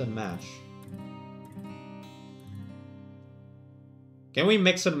mix and match? Can we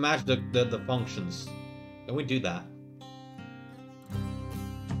mix and match the functions? Can we do that?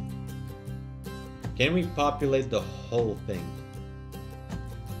 Can we populate the whole thing?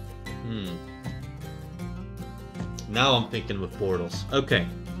 Now I'm thinking with portals. Okay.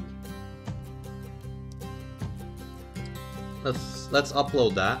 Let's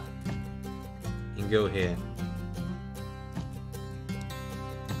upload that and go here.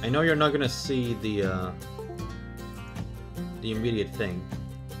 I know you're not gonna see the immediate thing.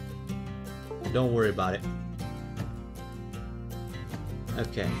 Don't worry about it.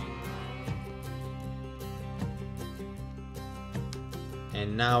 Okay.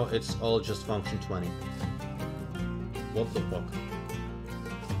 And now it's all just function 20. What the fuck?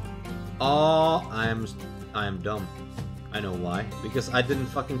 Oh, I am dumb. I know why. Because I didn't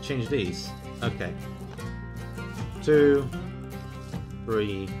fucking change these. Okay. 2,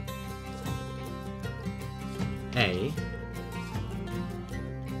 3, A,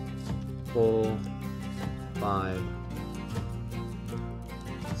 4, 5,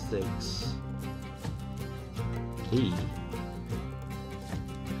 6, E,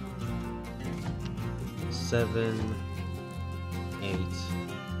 7, 8,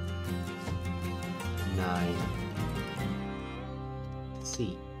 9,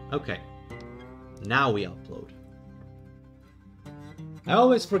 C. Okay. Now we upload. I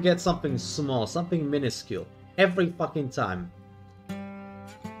always forget something small, something minuscule. Every fucking time.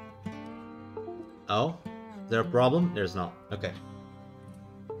 Oh? Is there a problem? There's not. Okay.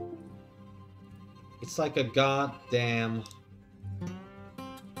 It's like a goddamn...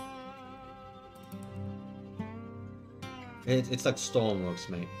 It's like Stormworks,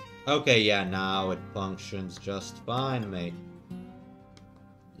 mate. Okay, yeah, now it functions just fine, mate.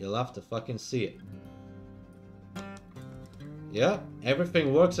 You'll have to fucking see it. Yeah,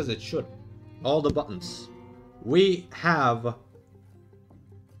 everything works as it should. All the buttons. We have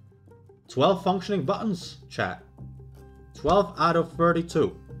 12 functioning buttons, chat. 12 out of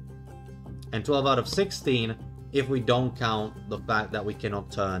 32. And 12 out of 16 if we don't count the fact that we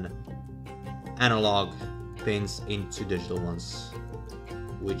cannot turn analog pins into digital ones.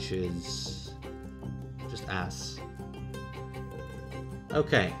 Which is just ass.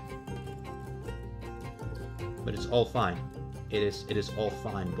 Okay. But it's all fine. It is all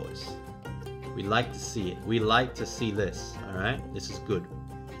fine, boys. We like to see it. We like to see this, alright? This is good.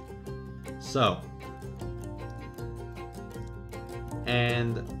 So.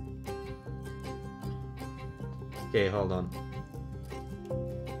 And... okay, hold on.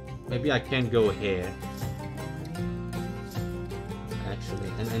 Maybe I can go here. Actually,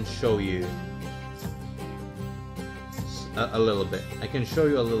 and show you a little bit. I can show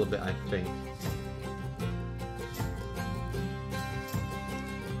you a little bit, I think.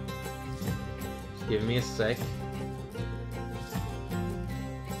 Give me a sec.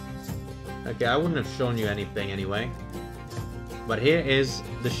 Okay, I wouldn't have shown you anything anyway. But here is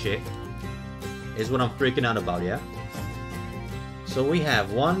the shit. Is what I'm freaking out about, yeah? So we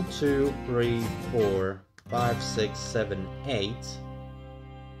have 1, 2, 3, 4, 5, 6, 7, 8,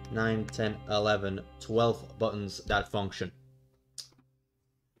 9, 10, 11, 12 buttons that function.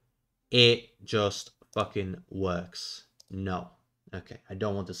 It just fucking works. No. Okay, I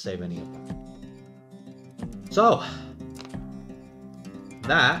don't want to save any of that. So,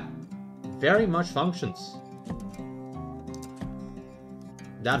 that very much functions.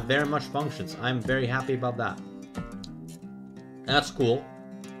 That very much functions. I'm very happy about that. That's cool.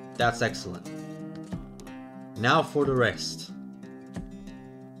 That's excellent. Now for the rest.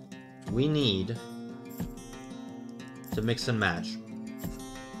 We need to mix and match.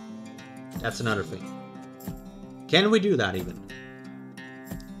 That's another thing. Can we do that even?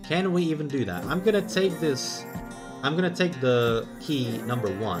 Can we even do that? I'm gonna take this. I'm gonna take the key number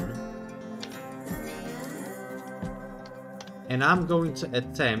 1. And I'm going to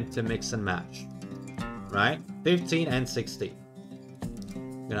attempt to mix and match. Right? 15 and 16.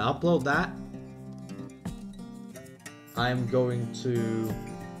 I'm gonna upload that. I'm going to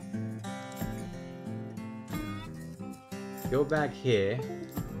go back here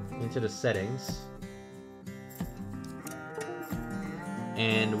into the settings.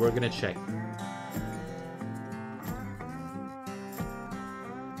 And we're gonna check.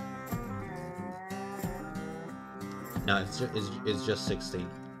 No, it's just 16.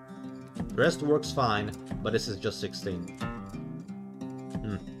 The rest works fine, but this is just 16.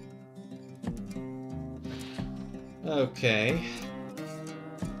 Okay.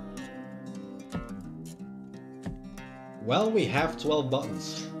 Well, we have 12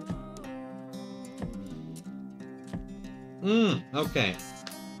 buttons. Okay.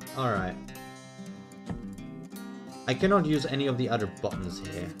 Alright. I cannot use any of the other buttons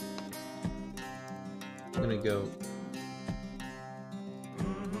here. I'm gonna go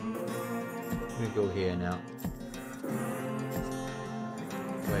here now.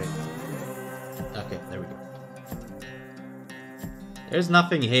 Wait. Okay, there we go. There's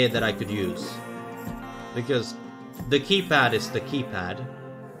nothing here that I could use. Because the keypad is the keypad.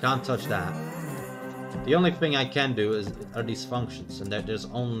 Can't touch that. The only thing I can do are these functions, and there's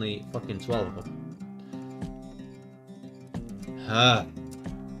only fucking 12 of them.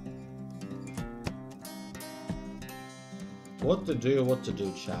 What to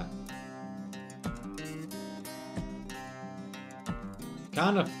do, chat.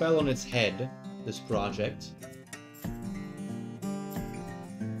 Kind of fell on its head, this project.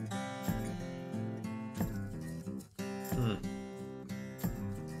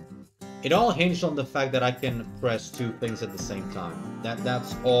 It all hinged on the fact that I can press two things at the same time.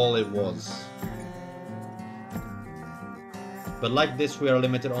 That's all it was. But like this, we are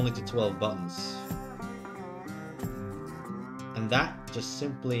limited only to 12 buttons. And that just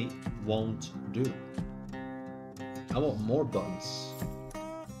simply won't do. I want more buttons.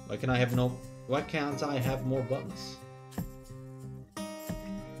 Why can't I have more buttons?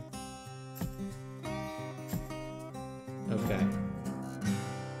 Okay.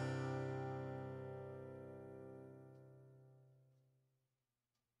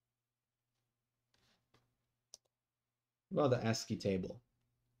 What about the ASCII table?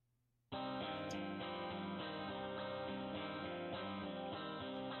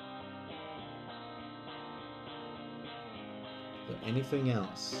 Anything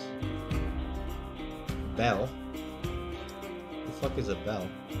else? Bell? The fuck is a bell?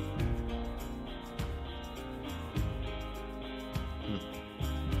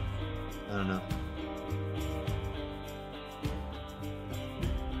 I don't know.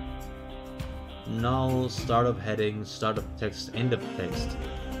 Null, start of heading, start of text, end of text.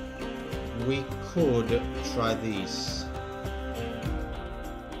 We could try these.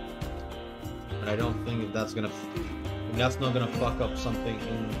 But I don't think that's gonna... That's not gonna fuck up something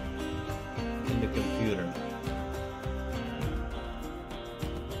in the computer.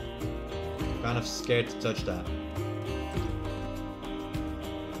 I'm kind of scared to touch that.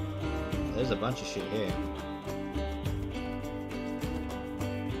 There's a bunch of shit here.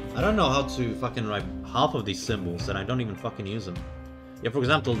 I don't know how to fucking write half of these symbols, and I don't even fucking use them. Yeah, for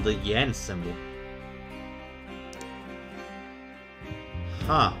example, the yen symbol.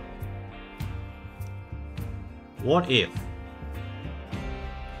 Huh. What if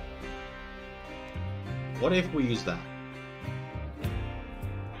we use that?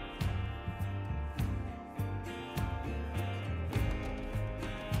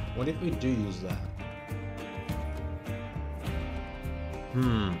 What if we do use that?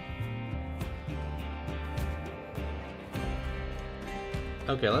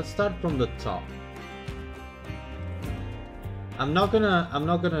 Okay, let's start from the top. I'm not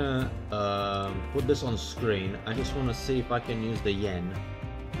gonna put this on screen. I just want to see if I can use the yen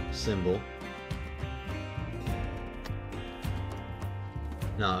symbol.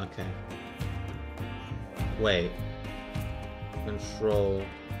 No, okay. Wait. Control.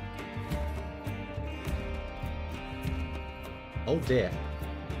 Oh dear.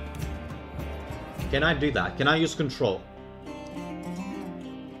 Can I do that? Can I use control?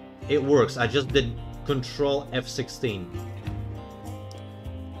 It works. I just did control F16.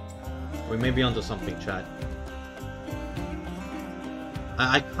 We may be onto something, chat.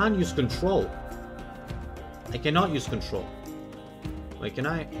 I can't use control. I cannot use control. Wait, can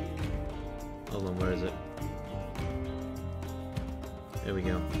I? Hold on, where is it? There we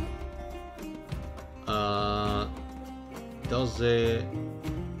go. Does it?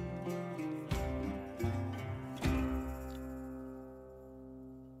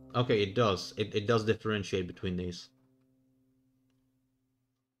 Okay, it does. It does differentiate between these.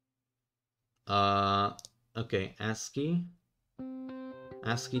 Okay, ASCII.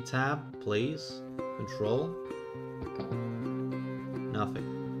 ASCII tab, please. Control. Nothing.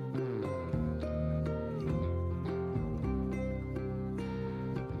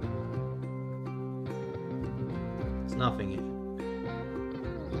 It's nothing here.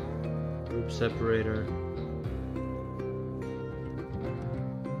 Group separator.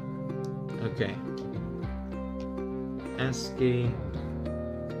 Okay. ASCII.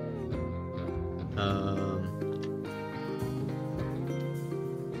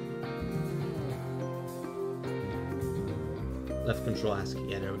 Left control ASCII.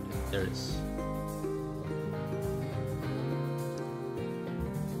 Yeah, there it is.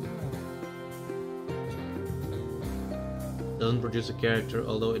 Doesn't produce a character,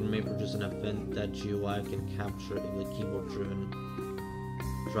 although it may produce an event that GUI can capture in the keyboard-driven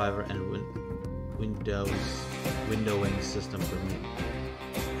driver and windowing system permit.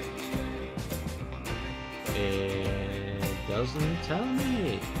 It doesn't tell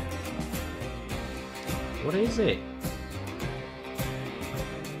me. What is it?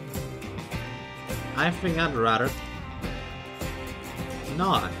 I think I'd rather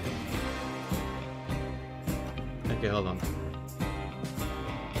not. Okay, hold on.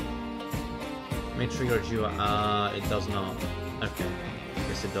 May trigger GUI. It does not. Okay.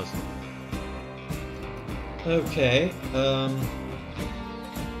 Guess it doesn't. Okay.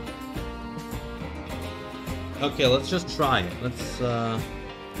 Okay, let's just try it. Let's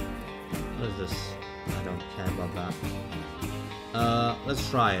what is this? I don't care about that. Let's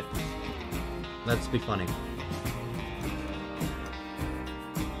try it. Let's be funny.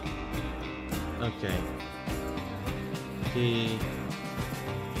 Okay. Key.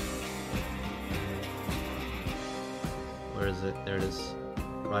 Where is it? There it is.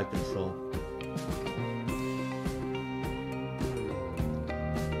 Right control.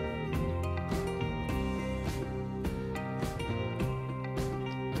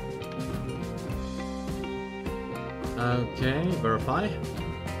 Okay, verify.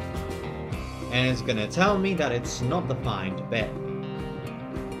 And it's gonna tell me that it's not defined. Bet.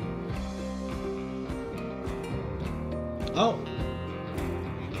 Oh!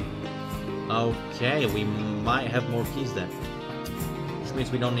 Okay, we might have more keys then. Which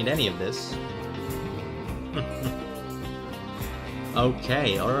means we don't need any of this.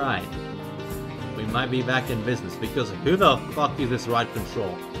 Okay, alright. We might be back in business, because who the fuck uses right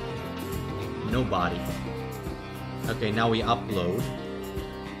control? Nobody. Okay, now we upload.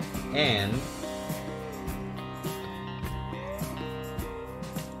 And...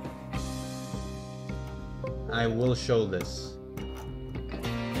 I will show this.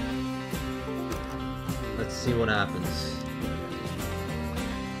 Let's see what happens.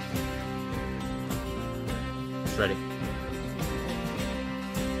 It's ready.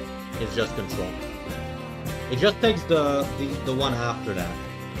 It's just control. It just takes the one after that.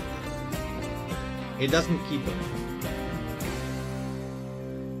 It doesn't keep it.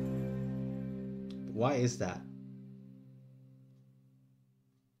 Why is that?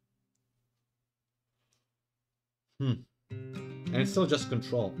 And it's still just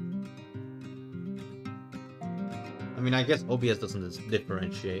control. I mean, I guess OBS doesn't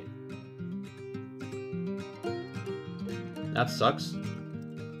differentiate. That sucks.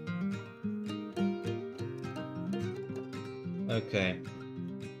 Okay.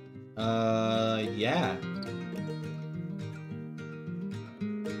 Yeah.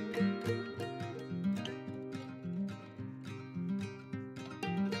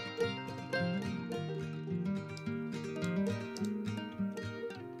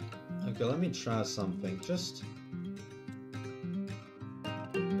 Okay, let me try something. Just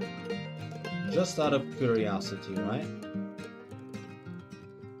out of curiosity, right?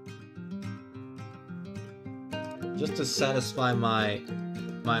 Just to satisfy my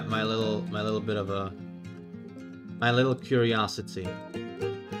little bit of my little curiosity.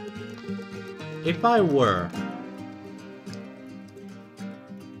 If I were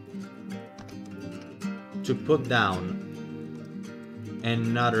to put down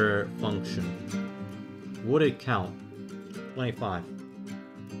another function, would it count? 25.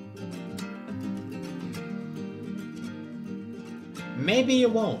 Maybe it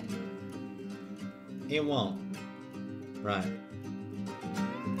won't. It won't. Right.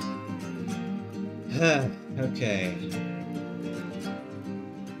 Okay.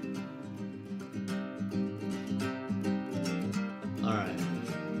 Alright.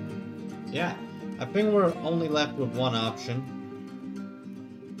 Yeah. I think we're only left with one option.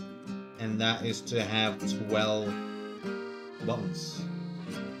 And that is to have 12 buttons.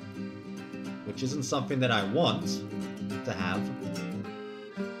 Which isn't something that I want to have.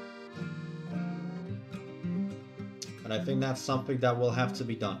 But I think that's something that will have to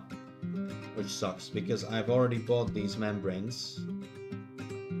be done. Which sucks, because I've already bought these membranes.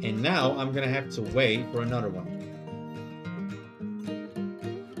 And now I'm gonna have to wait for another one.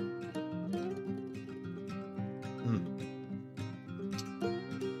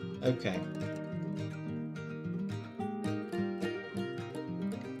 Okay.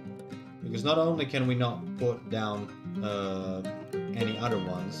 Because not only can we not put down any other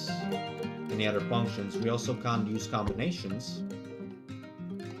ones, any other functions, we also can't use combinations,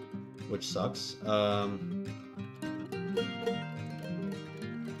 which sucks.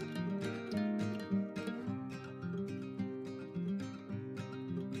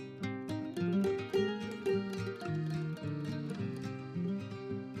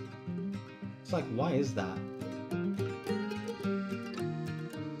 It's like, why is that?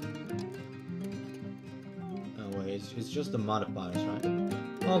 Oh wait, it's just the modifiers, right?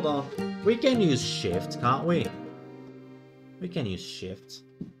 Hold on. We can use shift, can't we? We can use shift.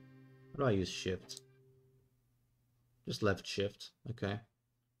 How do I use shift? Just left shift. Okay.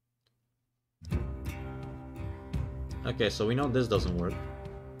 Okay, so we know this doesn't work.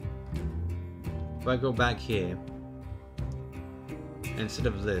 If I go back here, instead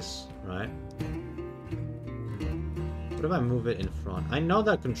of this, right? What if I move it in front? I know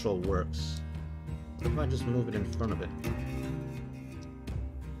that control works. What if I just move it in front of it?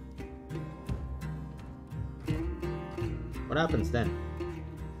 What happens then?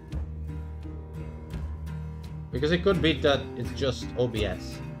 Because it could be that it's just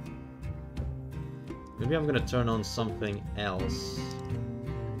OBS. Maybe I'm gonna turn on something else.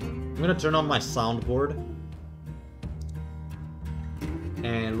 I'm gonna turn on my soundboard.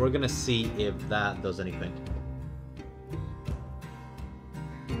 And we're gonna see if that does anything.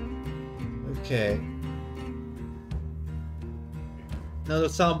 Okay. Now the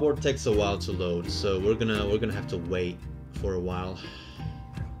soundboard takes a while to load, so we're gonna have to wait for a while.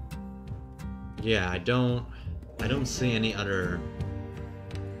 Yeah, I don't see any other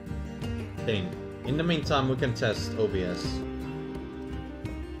thing. In the meantime, we can test OBS.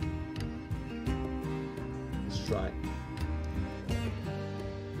 Let's try.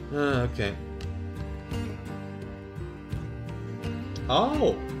 Okay.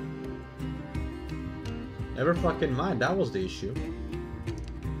 Oh! Never fucking mind, that was the issue.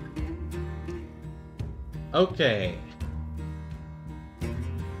 Okay.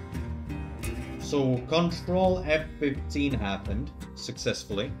 So Control F15 happened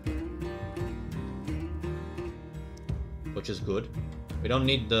successfully. Which is good. We don't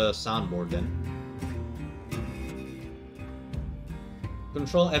need the soundboard then.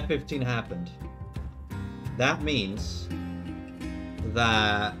 Control F15 happened. That means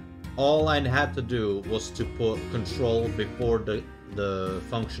that all I had to do was to put control before the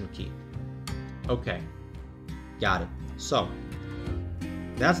function key. Okay. Got it. So,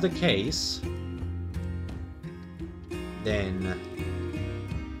 that's the case. Then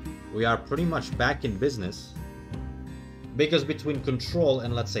we are pretty much back in business. Because between control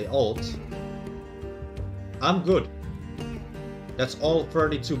and let's say alt, I'm good. That's all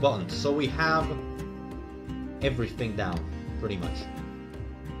 32 buttons. So we have everything down, pretty much.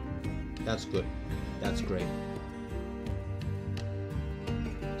 That's good. That's great.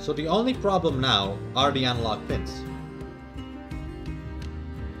 So the only problem now are the analog pins.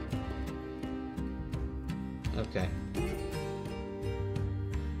 Okay.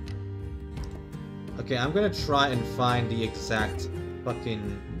 Okay, I'm gonna try and find the exact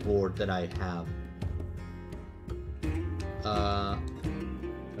fucking board that I have.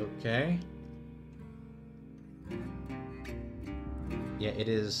 Okay. Yeah, it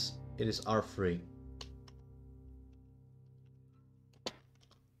is R3.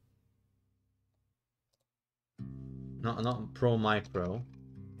 Not Pro Micro,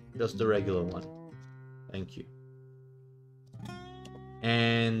 just the regular one. Thank you.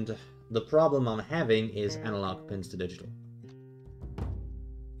 And the problem I'm having is analog pins to digital.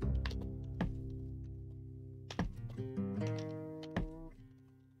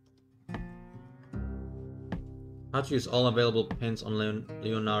 How to use all available pins on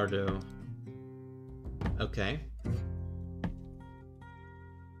Leonardo. Okay.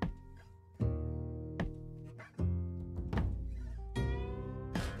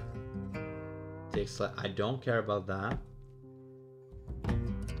 I don't care about that.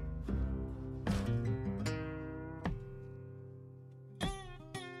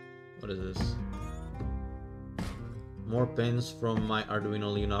 What is this? More pins from my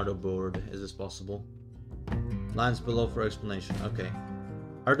Arduino Leonardo board. Is this possible? Lines below for explanation. Okay.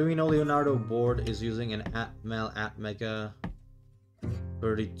 Arduino Leonardo board is using an Atmel Atmega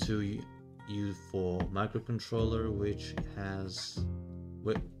 32U4 microcontroller,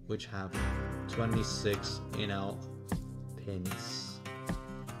 which have 26 in-out pins.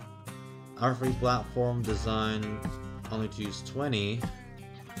 R3 platform design only to use 20.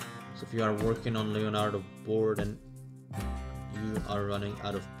 So if you are working on Leonardo board and you are running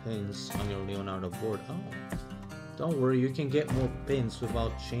out of pins on your Leonardo board, oh, don't worry, you can get more pins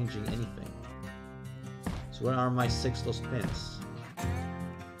without changing anything. So where are my 6 lost pins?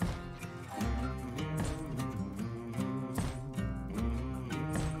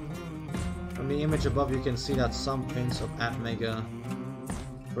 From the image above, you can see that some pins of Atmega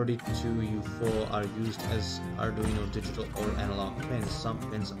 32U4 are used as Arduino digital or analog pins. Some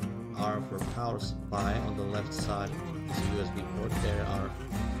pins are for power supply. On the left side is a USB port. There are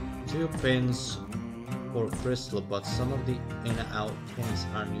 2 pins for crystal, but some of the in and out pins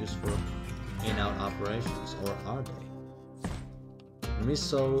aren't used for in-out operations, or are they?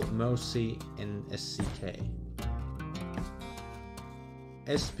 MISO, MOSI, and SCK.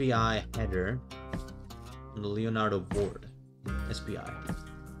 SPI header on the Leonardo board. SPI.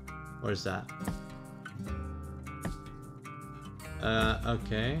 Where is that?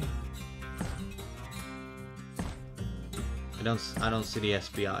 Okay. I don't see the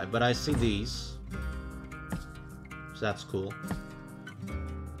SPI, but I see these. So that's cool.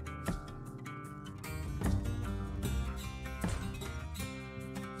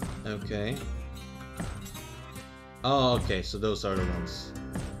 Okay. Oh, okay, so those are the ones.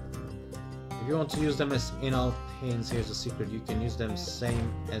 If you want to use them as in-out pins, here's a secret. You can use them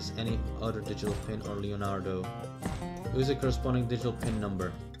same as any other digital pin or Leonardo. Use a corresponding digital pin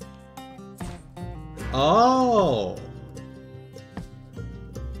number. Oh!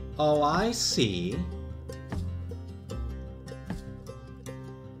 Oh, I see.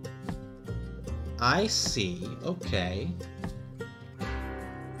 I see. Okay.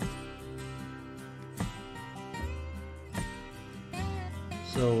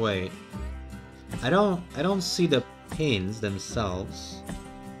 So wait. I don't see the pins themselves.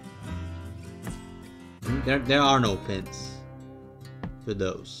 There are no pins for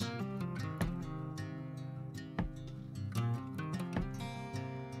those.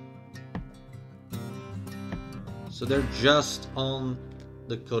 So they're just on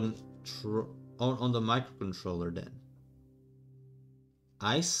the on the microcontroller then.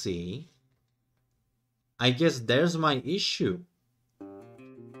 I see. I guess there's my issue.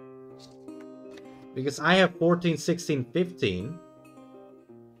 Because I have 14, 16, 15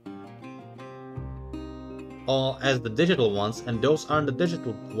 all as the digital ones, and those aren't the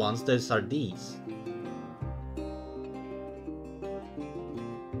digital ones, those are these.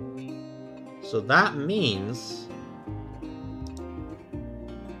 So that means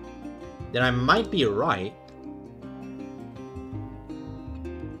that I might be right.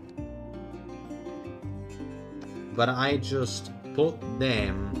 But I just put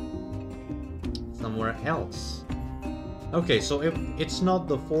them somewhere else. Okay, so if it's not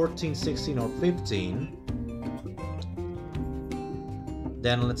the 14, 16, or 15,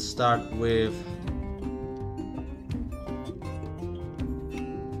 then let's start with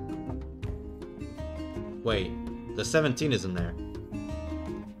wait, the 17 isn't there.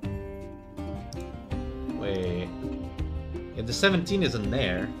 Wait, if the 17 isn't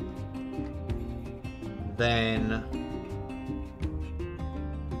there, then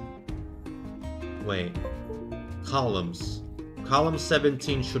wait, columns. Column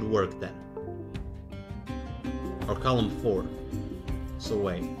 17 should work then. Or column 4. So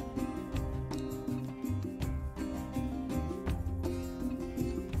wait.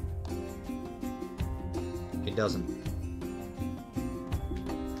 It doesn't.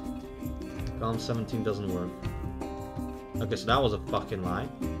 Column 17 doesn't work. Okay, so that was a fucking lie.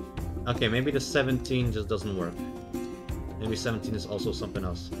 Okay, maybe the 17 just doesn't work. Maybe 17 is also something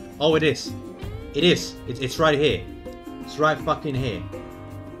else. Oh, it is. It is. It's right here. It's right fucking here.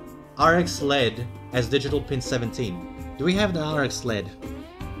 RX LED as digital pin 17. Do we have the RX LED?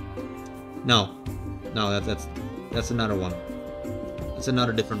 No. No, that's another one. That's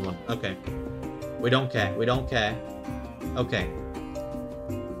another different one. Okay. We don't care. We don't care. Okay.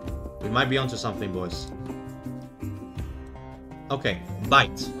 We might be onto something, boys. Okay,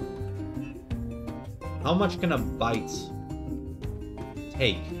 byte. How much can a byte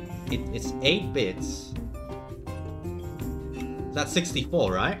take? It's 8 bits. That's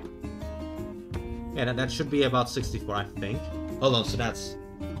 64, right? Yeah, that should be about 64, I think. Hold on, so that's...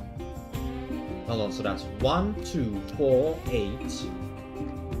 Hold on, so that's 1, 2, 4, 8,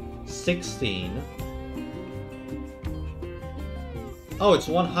 16. Oh, it's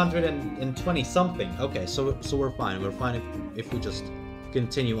 120 something. Okay, so we're fine. We're fine if we just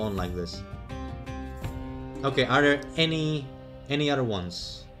continue on like this. Okay, are there any other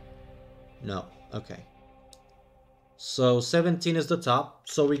ones? No. Okay. So 17 is the top.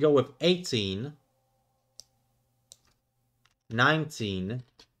 So we go with 18, 19,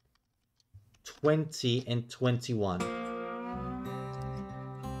 20, and 21.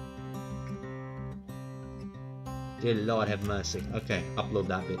 Dear Lord have mercy. Okay, upload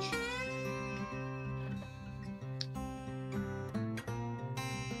that bitch.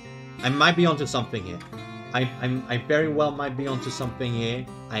 I might be onto something here. I very well might be onto something here.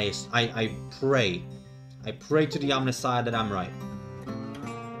 I pray. I pray to the Omnisci that I'm right.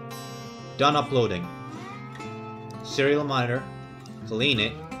 Done uploading. Serial monitor. Clean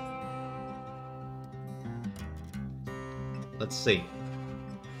it. Let's see.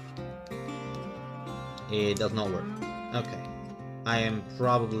 It does not work. Okay. I am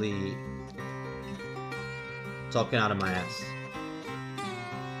probably talking out of my ass.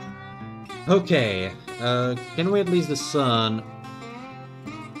 Okay. Can we at least discern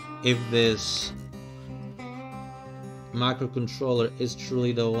if this microcontroller is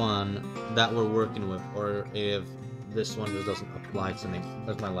truly the one that we're working with, or if this one just doesn't apply to me?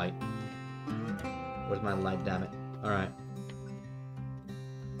 Where's my light? Where's my light, damn it? Alright.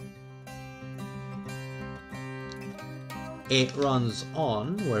 It runs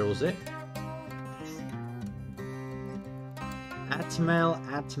on, where was it? Atmel,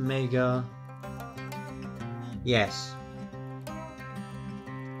 Atmega. Yes.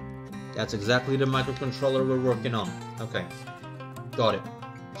 That's exactly the microcontroller we're working on. Okay. Got it.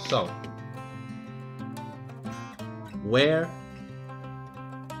 So.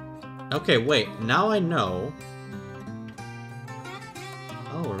 Okay, wait. Now I know.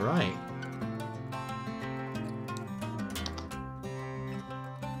 Oh, right.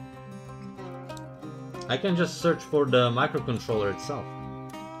 I can just search for the microcontroller itself.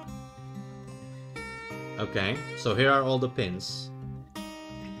 Okay, so here are all the pins.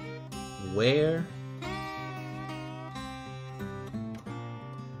 Where?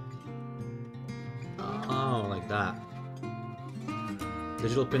 Oh, like that.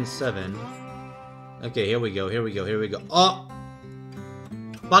 Digital pin 7. Okay, here we go, here we go, here we go. Oh!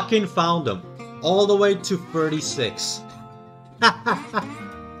 Fucking found them. All the way to 36.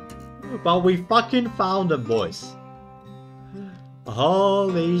 But we fucking found them, boys.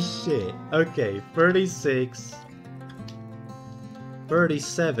 Holy shit. Okay, 36.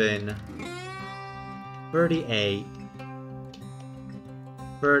 37. 38.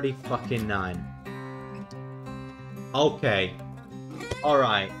 30 fucking 9. Okay.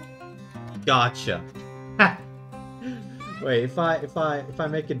 Alright. Gotcha. Wait, if I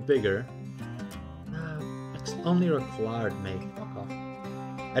make it bigger. It's only required, mate. Fuck off.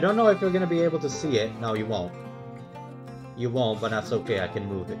 I don't know if you're gonna be able to see it. No, you won't. You won't, but that's okay, I can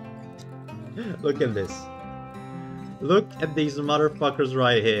move it. Look at this. Look at these motherfuckers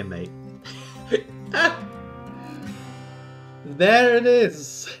right here, mate. There it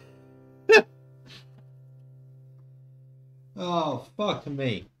is! Oh, fuck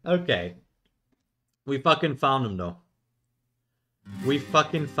me. Okay. We fucking found them, though. We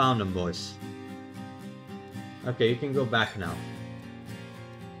fucking found them, boys. Okay, you can go back now.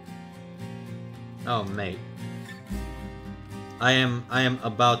 Oh, mate. I am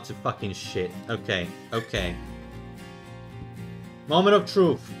about to fucking shit. Okay, okay. Moment of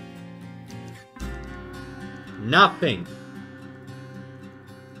truth. Nothing.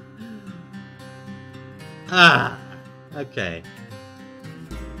 Ah, okay.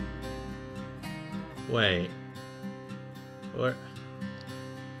 Wait. Where?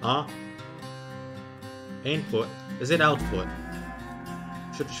 Huh? Input? Is it output?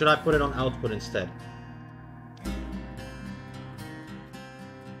 Should I put it on output instead?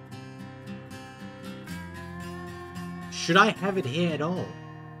 Should I have it here at all?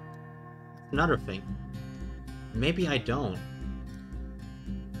 Another thing. Maybe I don't.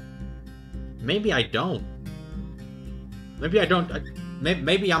 Maybe I don't. Maybe I don't.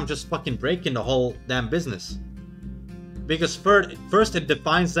 Maybe I'm just fucking breaking the whole damn business. Because first it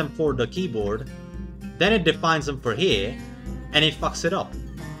defines them for the keyboard, then it defines them for here, and it fucks it up.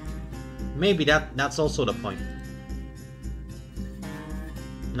 Maybe that's also the point.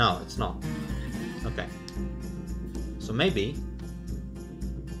 No, it's not. Okay. So maybe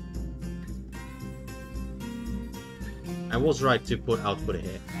I was right to put output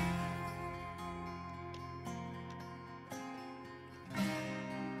here.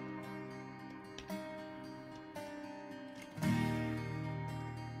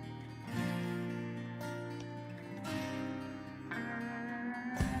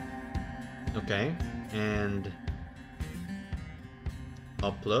 Okay, and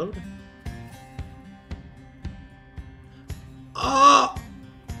upload. Oh!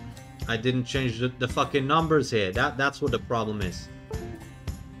 I didn't change the fucking numbers here. That's what the problem is.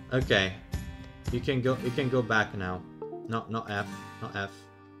 Okay, you can go back now. No, not F, not F.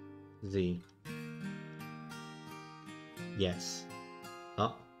 Z. Yes.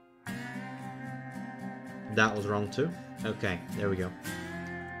 Oh. That was wrong too. Okay, there we go.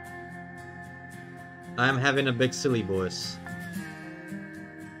 I'm having a big silly, boys.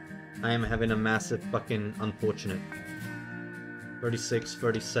 I am having a massive fucking unfortunate. 36,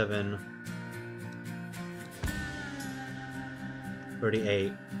 37,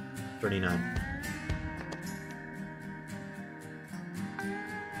 38, 39.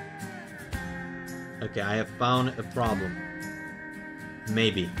 Okay, I have found a problem.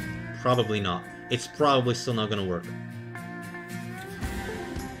 Maybe. Probably not. It's probably still not gonna work.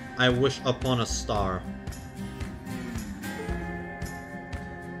 I wish upon a star.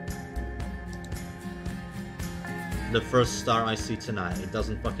 The first star I see tonight. It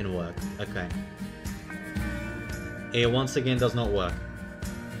doesn't fucking work. Okay. It once again does not work.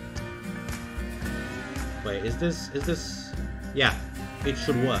 Wait, is this... Yeah, it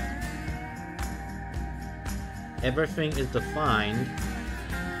should work. Everything is defined.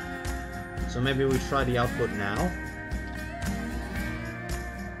 So maybe we try the output now.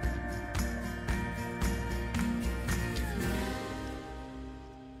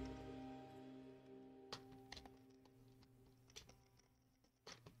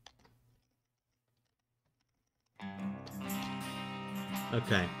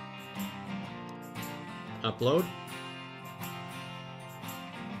 Okay.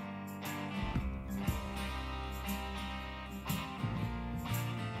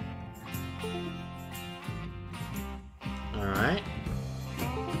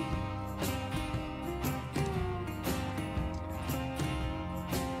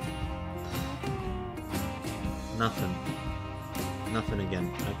 Nothing. Nothing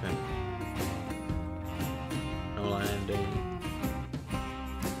again. Okay. No landing.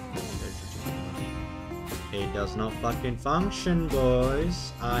 It does not fucking function,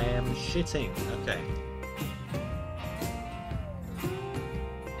 boys. I am shitting. Okay.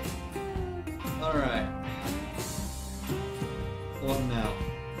 Alright. What now?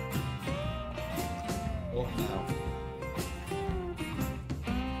 What now?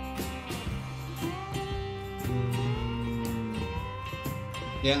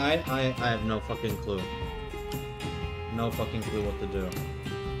 Yeah, I have no fucking clue. No fucking clue what to do.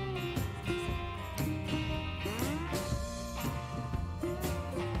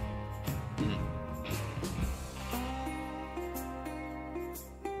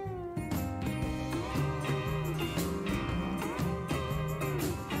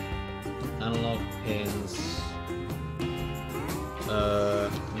 Analog pins.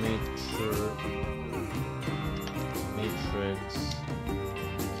 Matrix.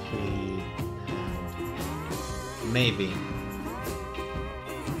 Key. Maybe.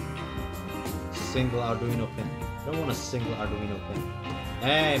 Single Arduino pin. I don't want a single Arduino pin.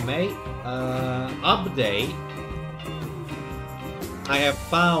 Hey, mate. Update. I have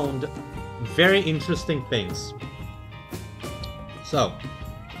found very interesting things. So,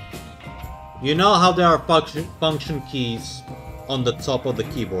 you know how there are function keys on the top of the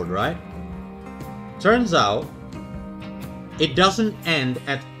keyboard, right? Turns out, it doesn't end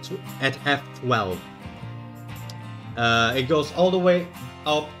at F12. It goes all the way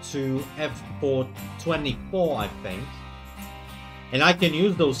up to F424, I think. And I can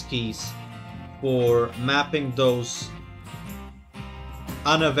use those keys for mapping those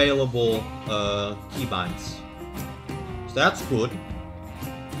unavailable keybinds. So that's good.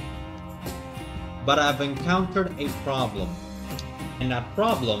 But I've encountered a problem. And that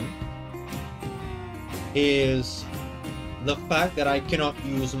problem is the fact that I cannot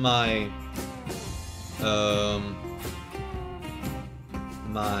use my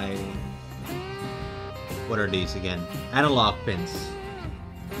what are these again? Analog pins.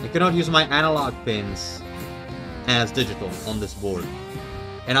 I cannot use my analog pins as digital on this board.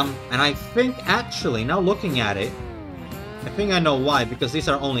 And I think actually, now looking at it, I think I know why, because these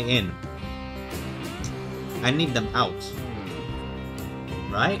are only in. I need them out.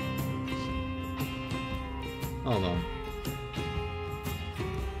 Right? Hold on.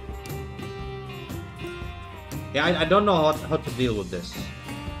 Yeah, I don't know how to deal with this.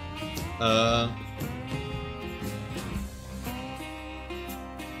 I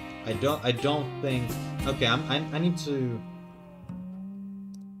don't think. Okay, I need to.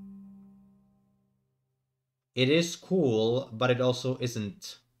 It is cool, but it also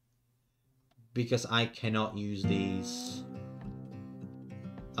isn't, because I cannot use these.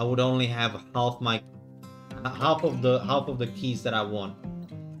 I would only have half of the keys that I want,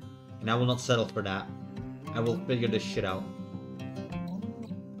 and I will not settle for that. I will figure this shit out.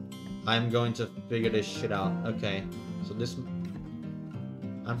 I'm going to figure this shit out. Okay, so this.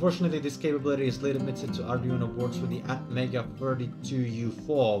 Unfortunately, this capability is limited to Arduino boards with the Atmega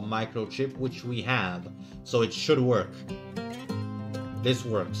 32U4 microchip, which we have. So it should work. This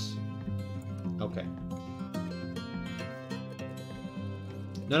works. Okay.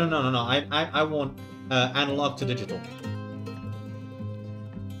 No. I want analog to digital.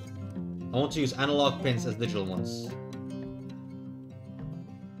 I want to use analog pins as digital ones.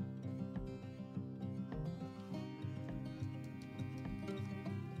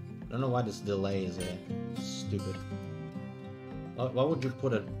 I don't know why this delay is stupid. Why would you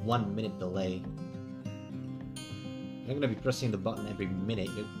put a 1 minute delay? You're gonna be pressing the button every minute.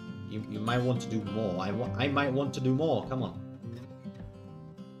 You might want to do more. I might want to do more. Come on.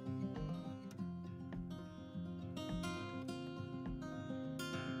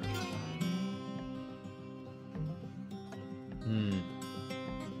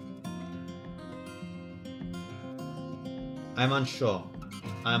 I'm unsure.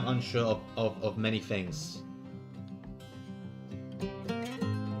 I'm unsure of many things.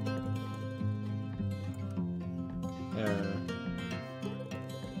 Error.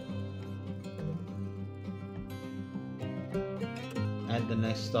 At the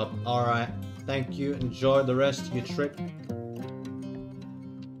next stop. Alright. Thank you. Enjoy the rest of your trip.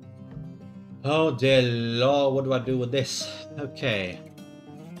 Oh dear Lord, what do I do with this? Okay.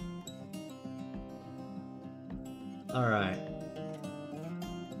 Alright.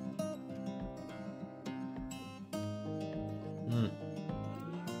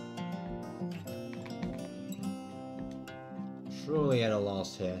 Truly at a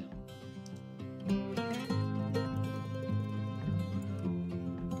loss here.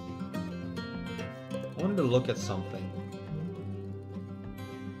 I wonder to look at something.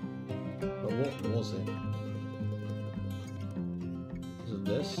 But what was it? Is it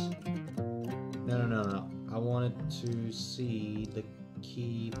this? No. I wanted to see the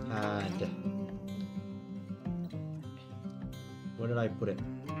keypad. Where did I put it?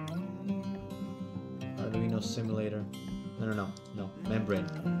 Arduino simulator. No. Membrane.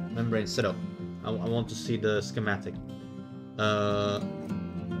 Membrane setup. I want to see the schematic.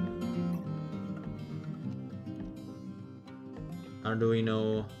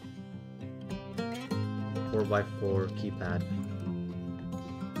 Arduino 4x4 keypad.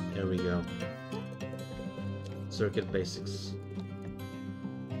 There we go. Circuit basics.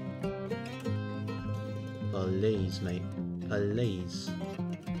 Please, mate. Please.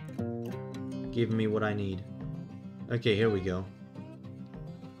 Give me what I need. Okay, here we go.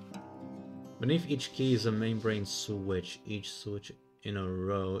 Beneath each key is a membrane switch. Each switch in a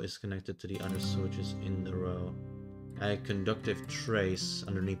row is connected to the other switches in the row. A conductive trace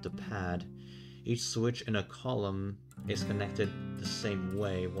underneath the pad. Each switch in a column is connected the same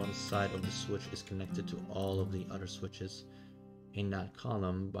way. One side of the switch is connected to all of the other switches in that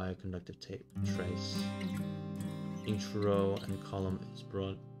column by a conductive trace. Each row and column is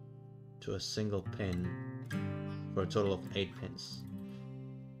brought to a single pin for a total of 8 pins.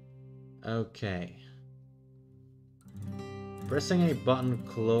 Okay. Pressing a button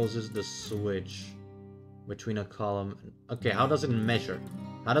closes the switch between a column and... Okay, how does it measure?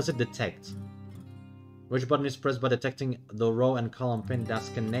 How does it detect? Which button is pressed by detecting the row and column pin that's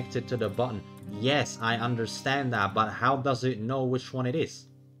connected to the button? Yes, I understand that, but how does it know which one it is?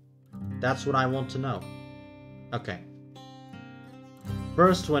 That's what I want to know. Okay.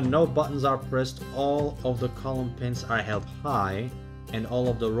 First, when no buttons are pressed, all of the column pins are held high and all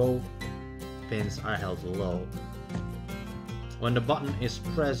of the row pins are held low. When the button is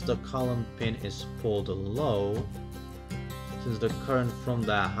pressed, the column pin is pulled low, since the current from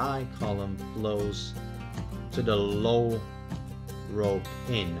the high column flows to the low row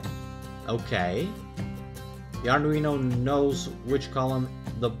pin. Okay. The Arduino knows which column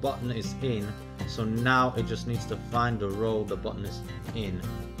the button is in, so now it just needs to find the row the button is in.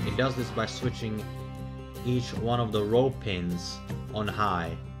 It does this by switching each one of the row pins on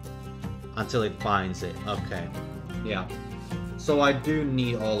high until it finds it. Okay. Yeah. So I do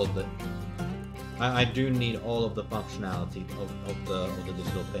need all of the... I do need all of the functionality of the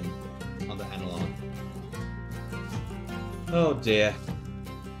digital pin on the analog. Oh dear.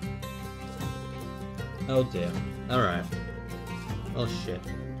 Oh dear. Alright. Oh shit.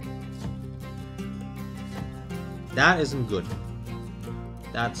 That isn't good.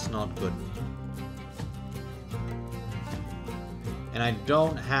 That's not good. And I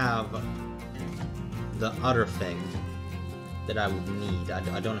don't have the other thing that I would need.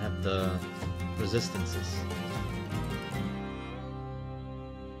 I don't have the resistances.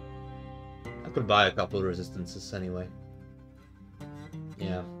 I could buy a couple of resistances anyway.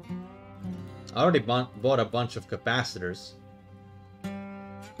 Yeah. I already bought a bunch of capacitors.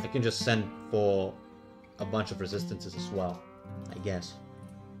 I can just send for a bunch of resistances as well, I guess.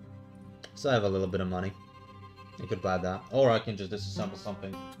 So I have a little bit of money. I could buy that. Or I can just disassemble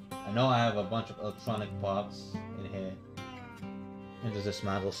something. I know I have a bunch of electronic parts in here. And just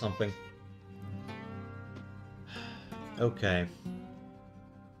dismantle something. Okay.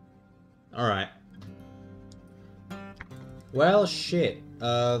 Alright. Well, shit.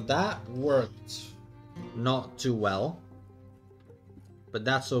 That worked not too well. But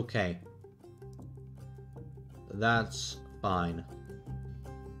that's okay. That's fine.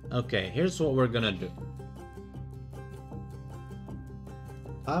 Okay, here's what we're gonna do.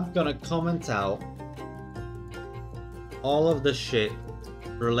 I'm gonna comment out all of the shit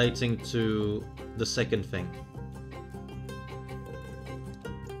relating to the second thing.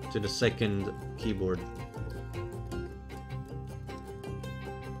 To the second keyboard.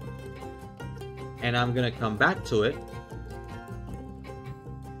 And I'm gonna come back to it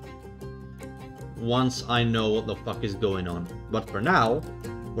once I know what the fuck is going on. But for now,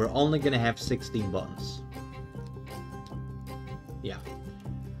 we're only gonna have 16 buttons. Yeah.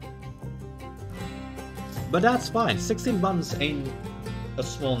 But that's fine. 16 buttons ain't a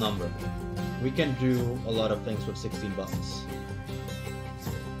small number. We can do a lot of things with 16 buttons.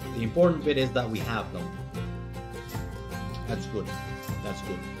 The important bit is that we have them. That's good. That's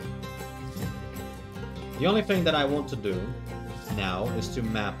good. The only thing that I want to do now is to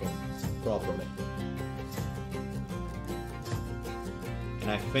map them properly. And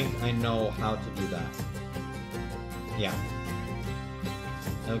I think I know how to do that. Yeah.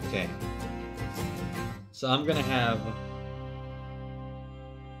 Okay. So I'm gonna have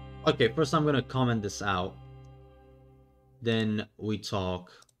Okay, first I'm gonna comment this out. Then we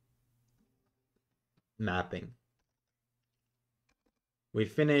talk mapping. We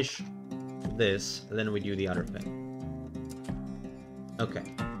finish this, and then we do the other thing.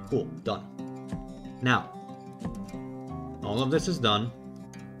 Okay, cool, done. Now, all of this is done.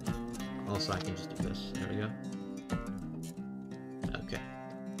 Also, I can just do this. There we go. Okay.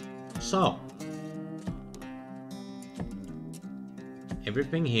 So,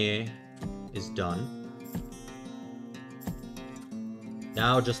 everything here is done.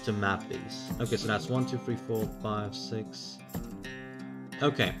 Now just to map these. Okay, so that's 1, 2, 3, 4, 5, 6.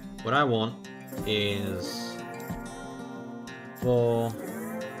 Okay, what I want is 4,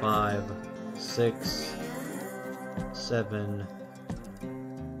 5, 6, 7,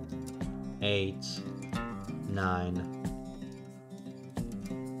 8, 9,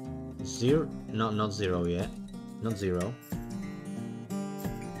 0. No, not 0 yet. Not 0.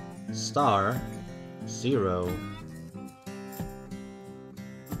 Star, 0,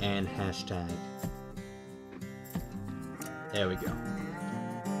 and hashtag. There we go.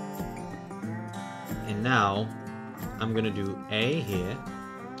 And now I'm gonna do A here.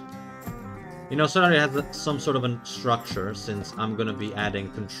 You know, so that it has some sort of a structure, since I'm gonna be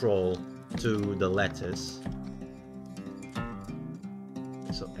adding control to the lettuce.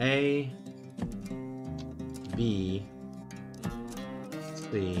 So A, B,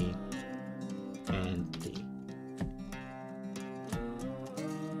 C, and D.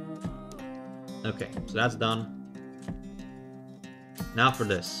 Okay, so that's done. Now for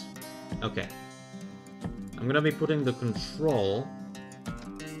this. Okay. I'm gonna be putting the control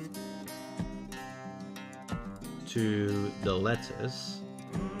to the lettuce.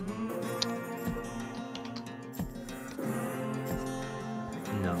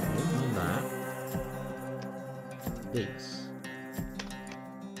 No, not that. These.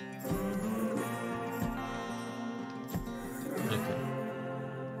 Okay.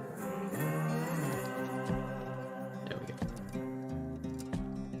 There we go.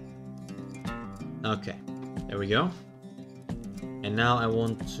 Okay. There we go. And now I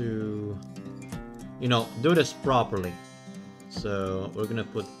want to, you know, do this properly. So we're gonna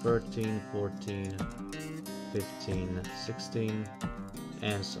put 13, 14, 15, 16,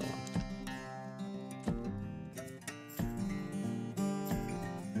 and so on.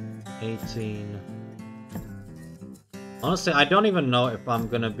 Honestly, I don't even know if I'm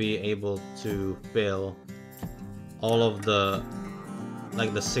gonna be able to fill all of the,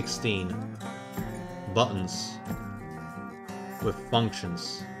 like the 16 buttons with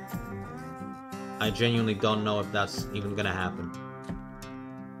functions. I genuinely don't know if that's even gonna happen.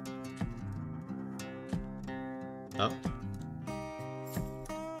 Oh.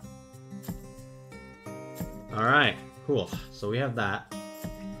 Alright, cool. So we have that.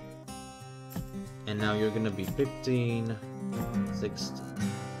 And now you're gonna be 15,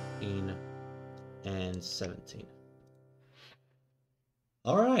 16, and 17.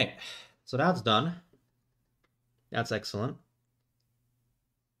 Alright, so that's done. That's excellent.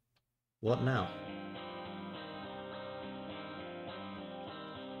 What now?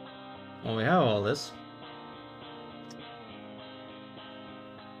 Well, we have all this.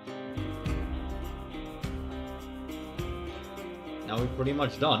 Now we're pretty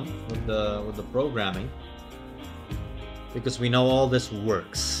much done with the programming, because we know all this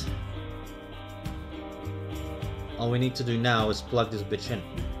works. All we need to do now is plug this bitch in.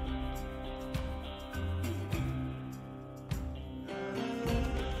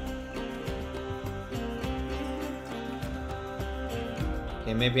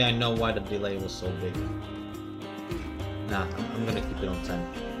 Okay, maybe I know why the delay was so big. Nah, I'm gonna keep it on 10.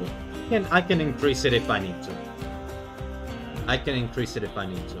 And I can increase it if I need to. I can increase it if I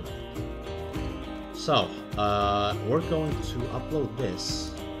need to. So, we're going to upload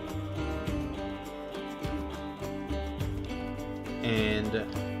this. And...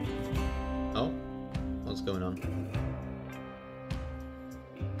 oh, what's going on?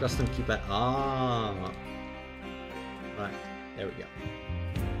 Custom keypad. Ah! Right, there we go.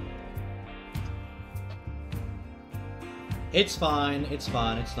 It's fine, it's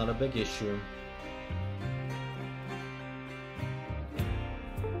fine, it's not a big issue.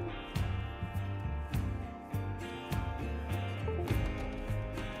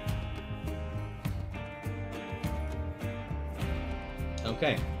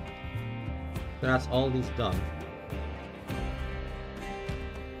 Okay, so that's all these done.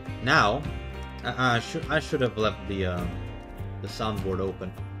 Now, I should have left the soundboard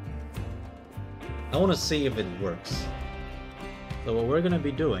open. I want to see if it works. So what we're gonna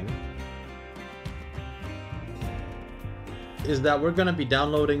be doing is that we're gonna be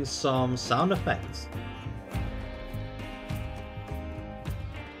downloading some sound effects.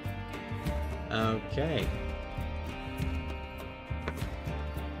 Okay.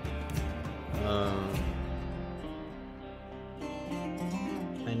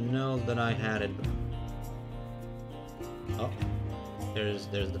 I know that I had it. Oh, there's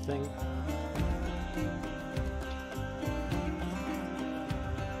the thing.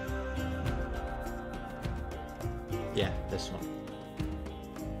 Yeah, this one.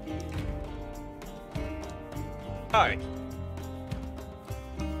 Alright.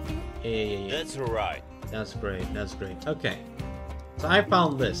 Yeah. That's right. That's great. That's great. Okay. So I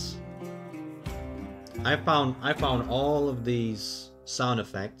found this. I found all of these sound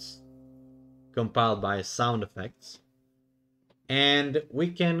effects compiled by sound effects. And we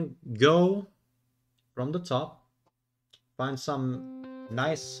can go from the top, find some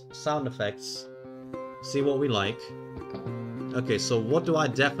nice sound effects, see what we like. Okay, so what do I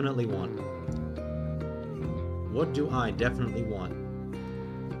definitely want? What do I definitely want?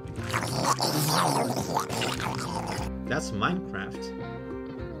 That's Minecraft.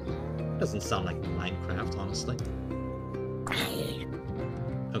 Doesn't sound like Minecraft, honestly.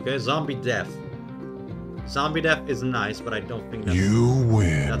 Okay, zombie death. Zombie death is nice, but I don't think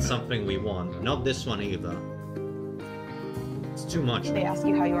that's something we want. Not this one either. It's too much. They ask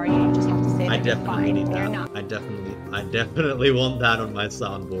you how you are, you just have to say that you're fine. Need that. You're not. I definitely want that on my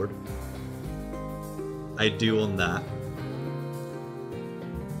soundboard. I do want that.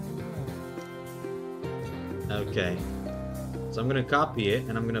 Okay. So I'm gonna copy it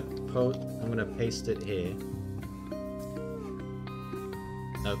and I'm gonna paste it here.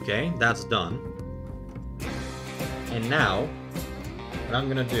 Okay, that's done. And now, what I'm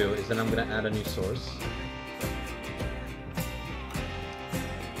gonna do is that I'm gonna add a new source.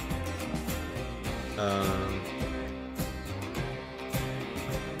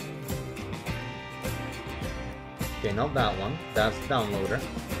 Okay, not that one. That's downloader.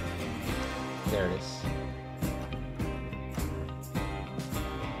 There it is.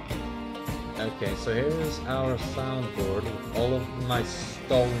 Okay, so here's our soundboard with all of my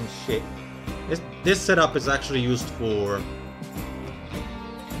stolen shit. This setup is actually used for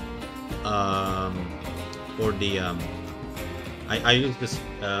the I use this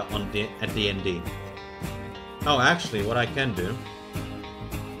at D&D. Oh, actually, what I can do.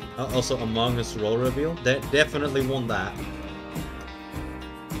 Also, Among Us role reveal. Definitely want that.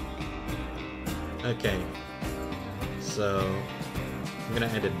 Okay, so I'm gonna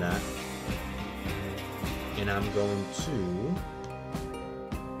edit that. And I'm going to...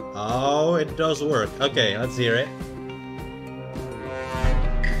 Oh, it does work. Okay, let's hear it.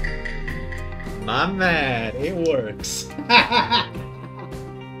 My man, it works.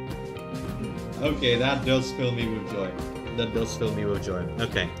 Okay, that does fill me with joy. That does fill me with joy.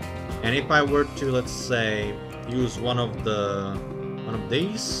 Okay, and if I were to, let's say, use one of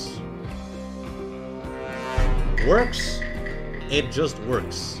these, works. It just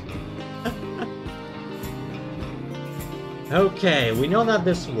works. Okay, we know that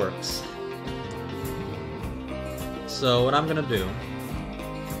this works. So what I'm gonna do,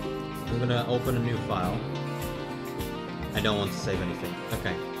 I'm gonna open a new file. I don't want to save anything.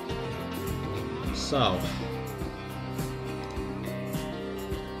 Okay. So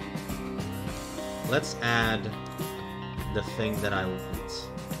let's add the thing that I want.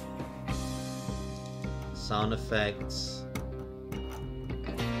 Sound effects.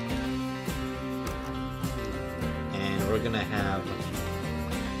 And we're gonna have...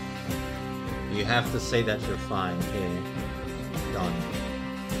 You have to say that you're fine. Okay. Done.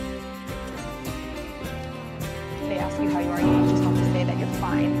 They ask you how you are, you just have to say that you're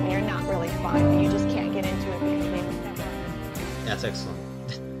fine when you're not really fine. You just can't get into it because they would never. That's excellent.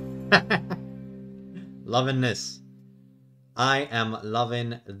 Loving this. I am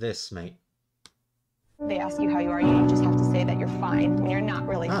loving this, mate. They ask you how you are, you just have to say that you're fine when you're not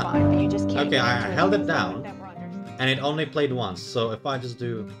really fine. But you just can't Okay, get I into it held it because they down, would never understand. and it only played once. So if I just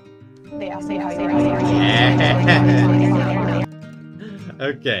do... They ask you how you are.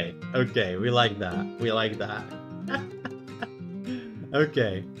 Okay, okay, we like that. We like that.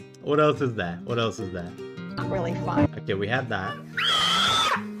 Okay, what else is that? What else is that? Not really fine. Okay, we had that.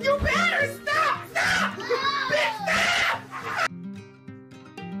 You better stop! Stop! Bitch, stop!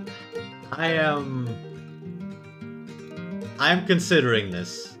 I am considering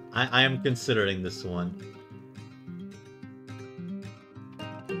this. I am considering this one.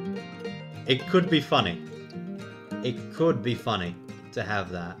 It could be funny. It could be funny to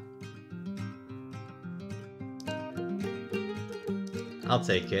have that. I'll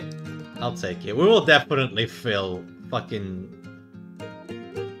take it. I'll take it. We will definitely fill fucking...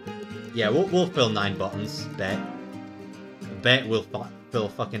 Yeah, we'll fill 9 buttons, bet. Bet we'll fill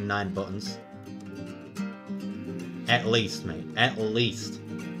fucking 9 buttons. At least, mate. At least.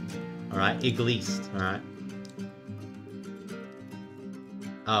 Alright, at least, alright.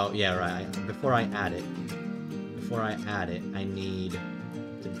 Oh, yeah, right. Before I add it, I need to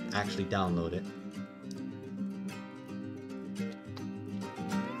actually download it.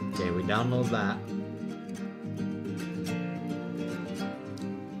 Okay, we download that.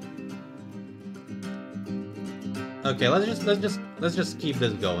 Okay, let's just keep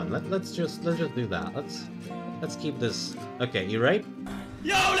this going. Let's just do that. Let's keep this. Okay, you ready?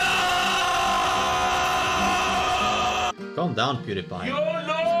 YOLO! Calm down, PewDiePie. YOLO!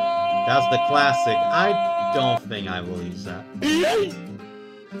 That's the classic. I don't think I will use that.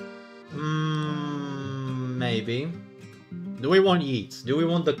 Maybe. Do we want yeets? Do we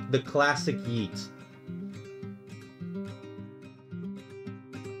want the classic yeet?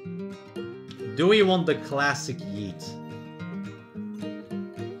 Do we want the classic yeet?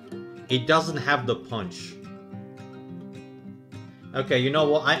 It doesn't have the punch. Okay, you know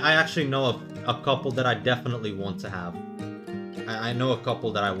what? I actually know a couple that I definitely want to have. I know a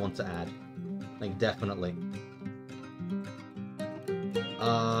couple that I want to add. Like, definitely.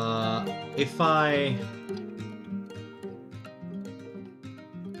 If I...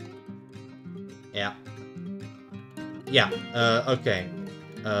 Yeah. Yeah, okay.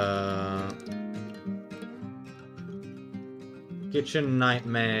 Kitchen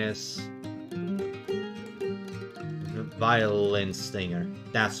Nightmares. Violin Stinger.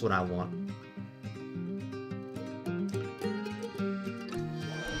 That's what I want.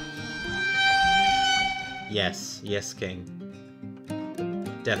 Yes. Yes, King.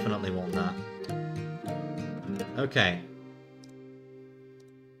 Definitely want that. Okay.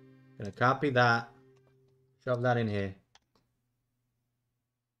 Gonna copy that. Shove that in here.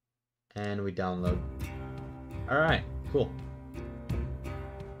 And we download. Alright, cool.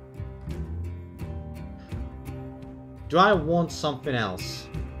 Do I want something else?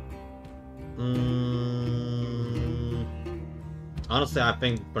 Honestly, I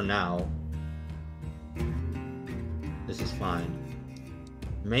think for now, this is fine.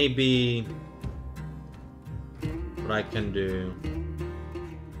 Maybe what I can do...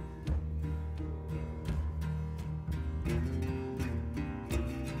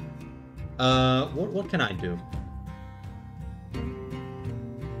 what can I do?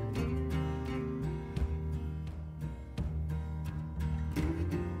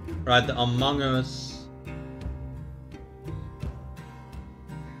 Right, the Among Us.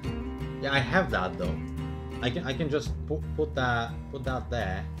 Yeah, I have that though. I can just put that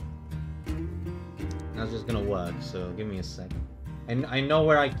there. That's just gonna work. So give me a sec. And I know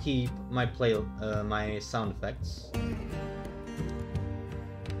where I keep my my sound effects.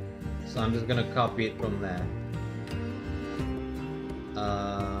 So I'm just gonna copy it from there.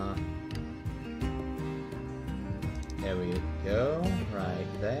 There we go, right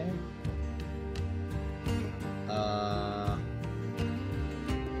there.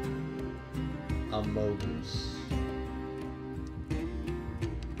 Amogus.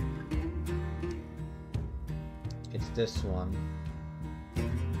 It's this one.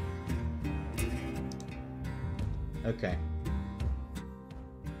 Okay.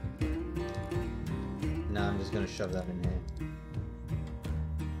 Now I'm just gonna shove that in here.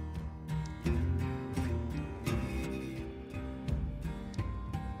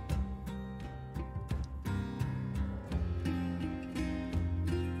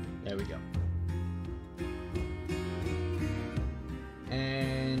 There we go.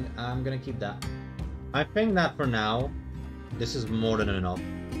 And I'm gonna keep that. I think that for now, this is more than enough.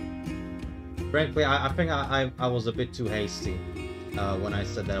 Frankly, I think I was a bit too hasty when I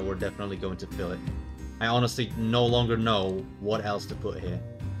said that we're definitely going to fill it. I honestly no longer know what else to put here.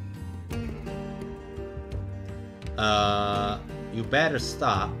 You better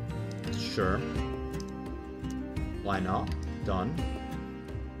stop. Sure. Why not? Done.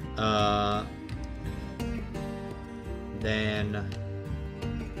 Then...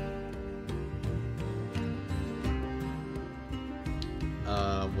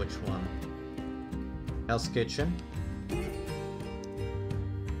 which one? Hell's Kitchen.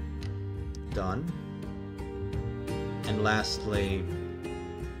 Done. And lastly...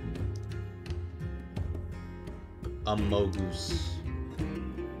 Amogus.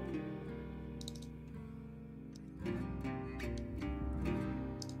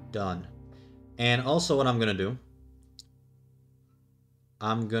 Done. And also what I'm gonna do,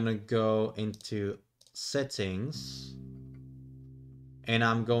 I'm gonna go into settings and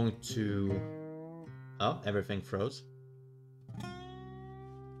I'm going to Oh, everything froze.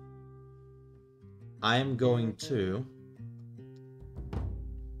 I am going to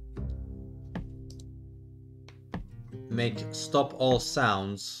make stop all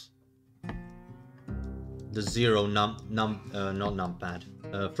sounds the zero not numpad.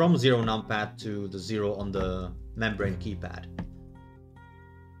 From zero numpad to the zero on the membrane keypad.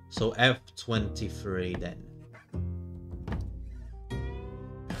 So F23 then.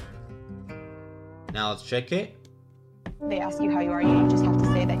 Now let's check it. They ask you how you are, you just have to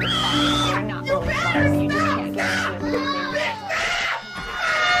say that you're fine. You're not really fine. You just can't get into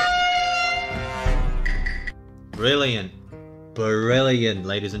it. Brilliant. Brilliant,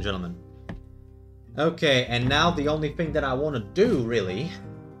 ladies and gentlemen. Okay, and now the only thing that I want to do, really...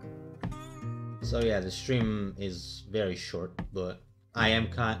 So yeah, the stream is very short, but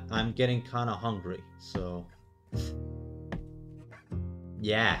I'm getting kind of hungry, so...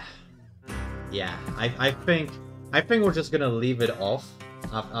 Yeah. Yeah, I think we're just gonna leave it off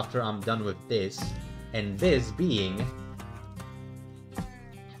after I'm done with this, and this being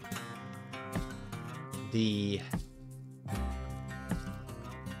the...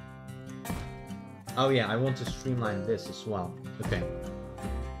 Oh yeah, I want to streamline this as well. Okay,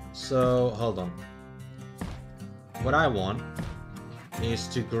 so hold on. What I want is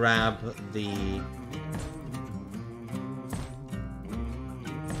to grab the...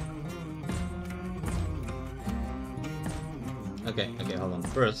 Okay, hold on.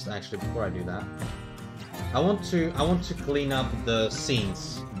 First, actually, before I do that, I want to clean up the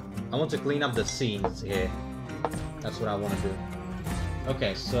scenes. I want to clean up the scenes here. That's what I want to do.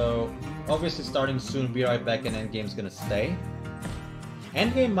 Okay, so obviously starting soon, be right back, and Endgame's gonna stay.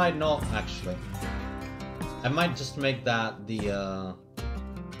 Endgame might not actually. I might just make that the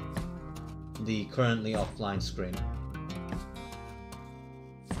currently offline screen.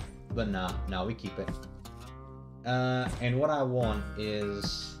 But nah, we keep it. And what I want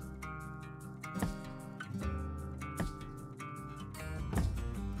is...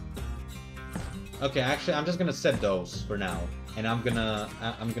 Okay, actually, I'm just gonna set those for now, and I'm gonna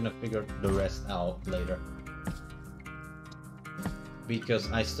figure the rest out later.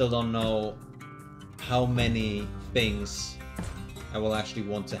 Because I still don't know how many things I will actually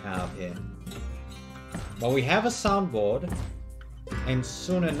want to have here. But we have a soundboard, and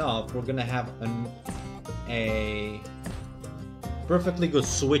soon enough, we're gonna have a perfectly good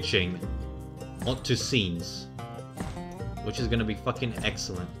switching onto scenes, which is gonna be fucking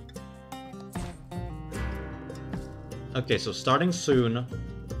excellent. Okay, so starting soon,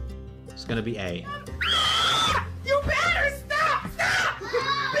 it's gonna be A. You better stop! Stop!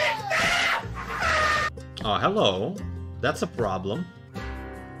 Bitch, stop! Oh, hello. That's a problem.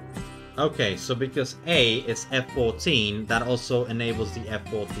 Okay, so because A is F14, that also enables the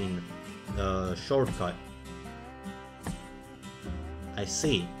F14 shortcut. I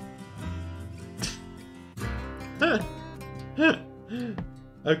see.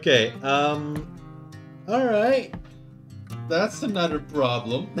 Okay, alright. That's another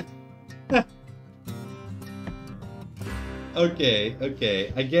problem. Okay.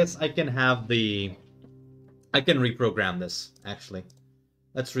 I guess I can have the... I can reprogram this, actually.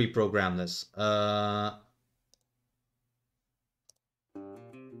 Let's reprogram this.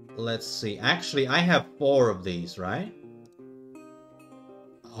 Let's see. Actually, I have 4 of these, right?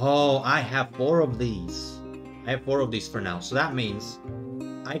 Oh, I have 4 of these. I have 4 of these for now. So that means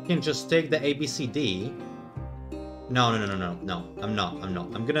I can just take the ABCD. No. I'm not.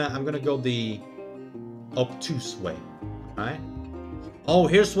 I'm gonna go the obtuse way, right? Oh,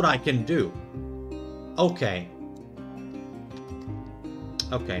 here's what I can do. Okay.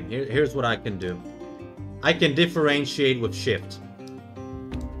 Here's what I can do. I can differentiate with shift.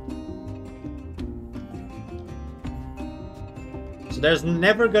 So there's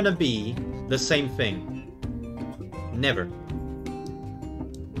never gonna be the same thing. Never.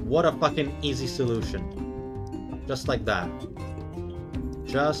 What a fucking easy solution. Just like that.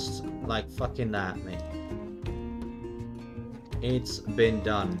 Just like fucking that, mate. It's been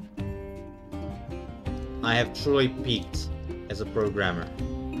done. I have truly peaked as a programmer.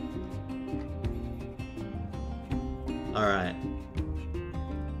 Alright.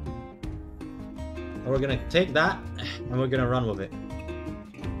 We're gonna take that and we're gonna run with it.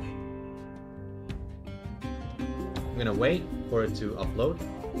 I'm gonna wait for it to upload.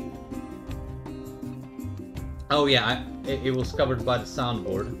 Oh yeah, it was covered by the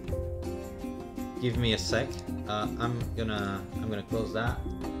soundboard. Give me a sec. I'm gonna close that.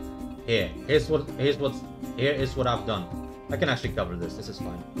 Here is what I've done. I can actually cover this. This is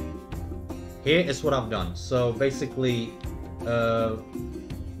fine. Here is what I've done. So basically,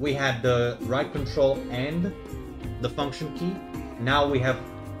 we had the right control and the function key. Now we have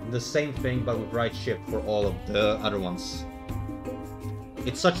the same thing but with right shift for all of the other ones.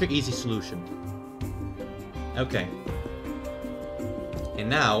 It's such an easy solution. Okay. And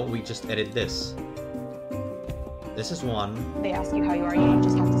now we just edit this. This is one. They ask you how you are, you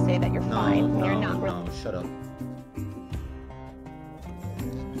just have to say that you're fine when you're not really. No, shut up.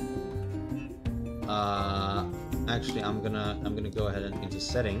 Actually, I'm gonna go ahead and into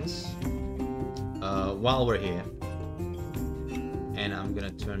settings while we're here, and I'm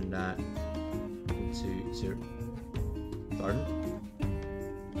gonna turn that into garden.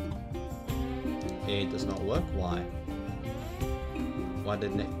 It does not work. Why? Why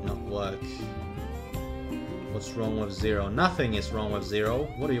did it not work? What's wrong with 0? Nothing is wrong with 0.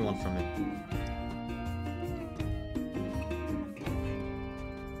 What do you want from it?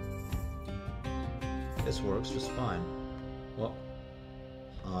 This works just fine. What?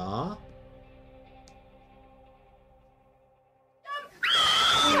 Huh?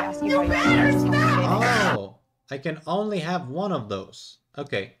 They ask you how you are, you just have to say that. Oh, I can only have one of those.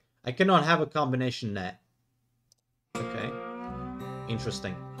 Okay, I cannot have a combination net. Okay,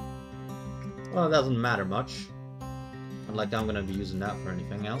 interesting. Well, it doesn't matter much. Not like I'm gonna be using that for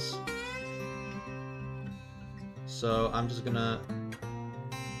anything else. So I'm just gonna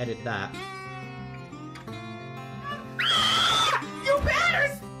edit that. You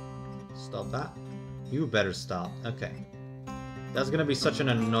better Stop that. You better stop. Okay. That's gonna be such an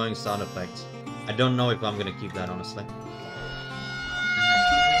annoying sound effect. I don't know if I'm gonna keep that, honestly.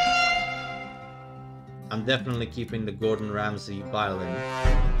 I'm definitely keeping the Gordon Ramsay violin.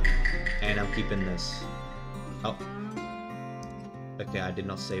 And I'm keeping this. Oh. Okay, I did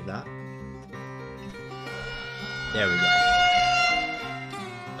not save that. There we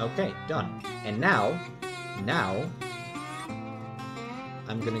go. Okay, done. And now,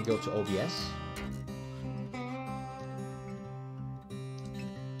 I'm gonna go to OBS.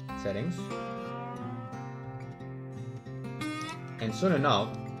 Settings. And soon enough,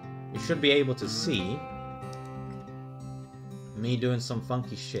 you should be able to see me doing some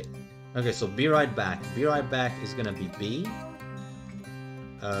funky shit. Okay, so be right back. Be right back is gonna be B.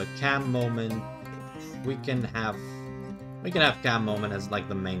 Cam moment. We can have cam moment as like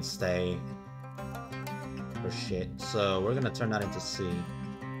the mainstay for shit. So we're gonna turn that into C.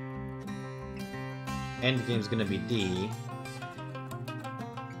 End game's gonna be D.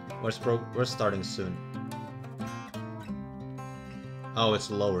 We're starting soon. Oh,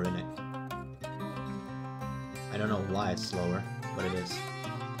 it's lower in it. I don't know why it's slower, but it is.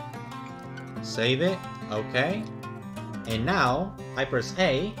 Save it. Okay. And now, I press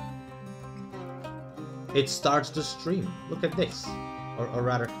A. It starts the stream. Look at this. Or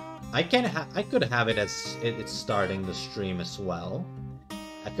rather, I could have it as it's starting the stream as well.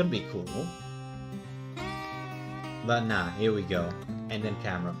 That could be cool. But nah, here we go. And then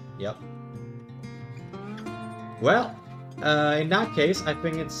camera. Yep. Well, in that case, I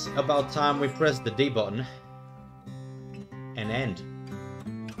think it's about time we press the D button. And end.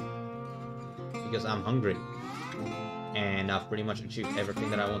 Because I'm hungry. And I've pretty much achieved everything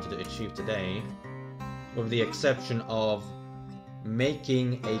that I wanted to achieve today. With the exception of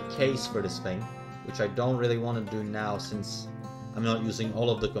making a case for this thing. Which I don't really want to do now since I'm not using all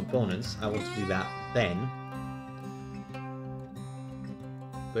of the components. I want to do that then.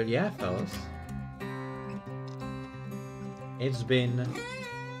 But yeah, fellas. It's been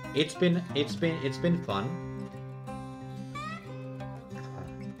fun.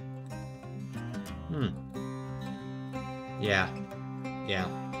 Yeah.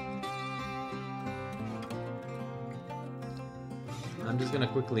 I'm just gonna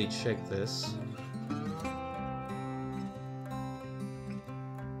quickly check this.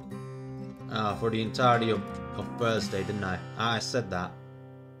 For the entirety of Thursday, didn't I? I said that.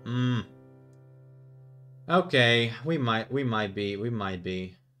 Okay, we might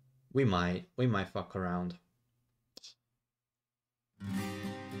fuck around.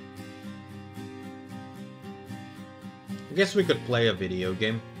 I guess we could play a video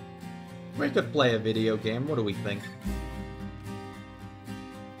game. What do we think?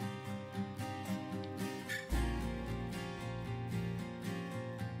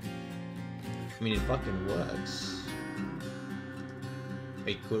 I mean, it fucking works.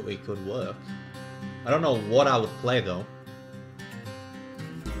 It could work. I don't know what I would play though.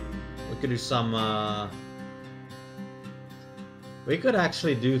 We could do some we could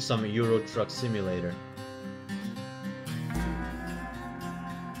actually do some Euro Truck Simulator.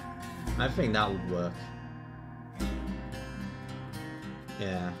 I think that would work.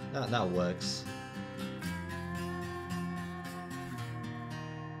 Yeah, that works.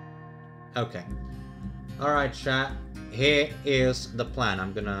 Okay. Alright, chat. Here is the plan.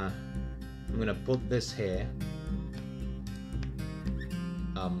 I'm gonna put this here.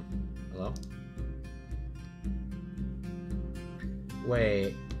 Hello?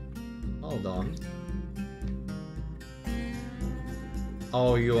 Wait. Hold on.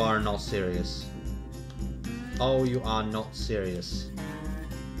 Oh, you are not serious. Oh, you are not serious.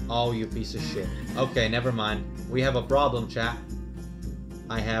 Oh, you piece of shit. Okay, never mind. We have a problem, chat.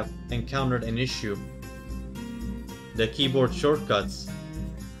 I have encountered an issue. The keyboard shortcuts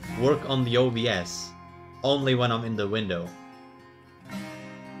work on the OBS only when I'm in the window.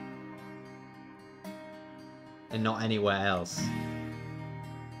 And not anywhere else.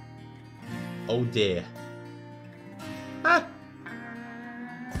 Oh dear. Ah!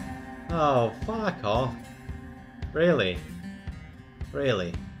 Oh, fuck off. Really?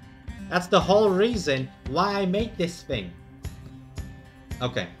 Really? That's the whole reason why I made this thing.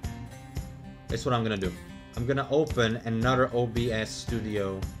 Okay. That's what I'm gonna do. I'm gonna open another OBS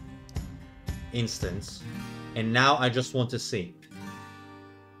Studio instance. And now I just want to see.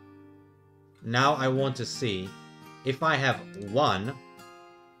 Now I want to see if I have one,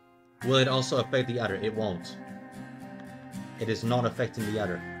 will it also affect the other? It won't. It is not affecting the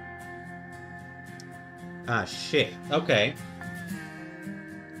other. Ah, shit. Okay.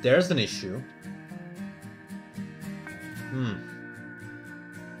 There's an issue.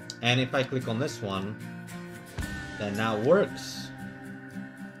 And if I click on this one, then now it works.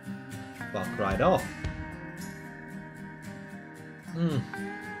 Fuck right off.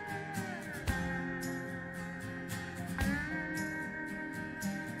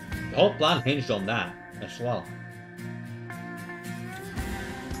 The whole plan hinged on that as well.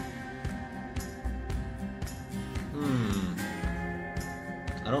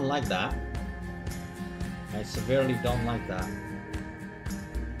 I don't like that. I severely don't like that.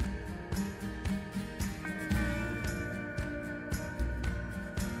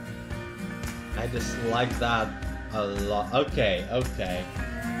 I dislike that a lot. Okay, okay.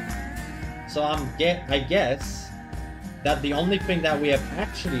 So I guess that the only thing that we have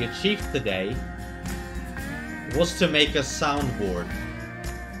actually achieved today was to make a soundboard.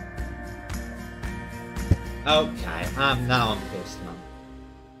 Okay, now I'm pissed now.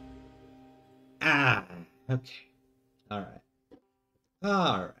 Ah, okay. Alright.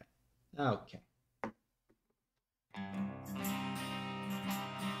 Alright. Okay.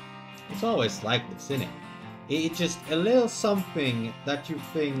 It's always like this, isn't it? It's just a little something that you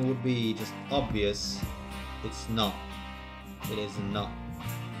think would be just obvious. It's not. It is not.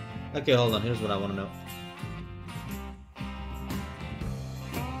 Okay, hold on. Here's what I want to know.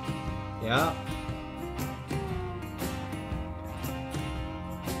 Yeah.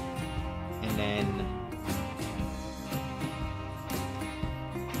 And then...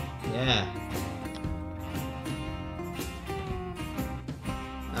 yeah.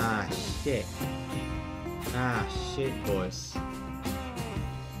 Ah, shit. Ah, shit, boys.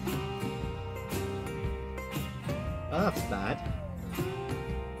 Oh, that's bad.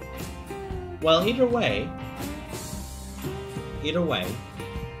 Well, either way,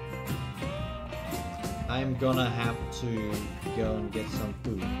 I'm gonna have to go and get some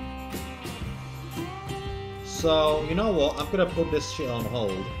food. So, you know what? I'm gonna put this shit on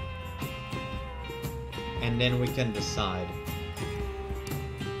hold. And then we can decide.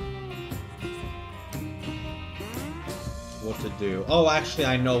 What to do. Oh, actually,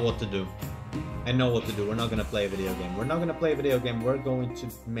 I know what to do. I know what to do. We're not gonna play a video game. We're not gonna play a video game. We're going to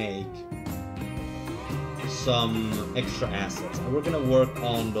make some extra assets. And we're gonna work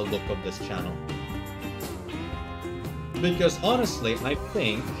on the look of this channel. Because honestly, I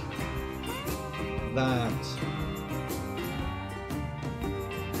think that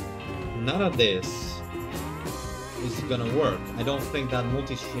none of this is gonna work. I don't think that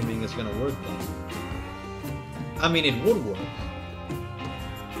multi-streaming is gonna work then. I mean, it would work.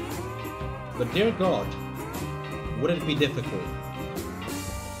 But dear God, would it be difficult?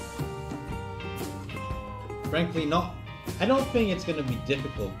 Frankly, not. I don't think it's gonna be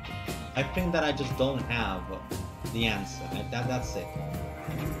difficult. I think that I just don't have the answer. That's it.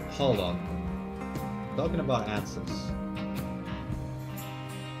 Hold on. Talking about answers.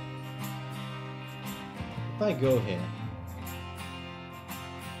 If I go here.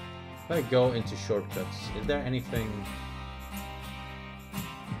 If I go into shortcuts, is there anything?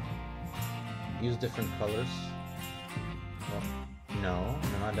 Use different colors? Oh, no,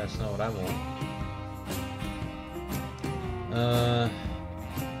 that's not what I want.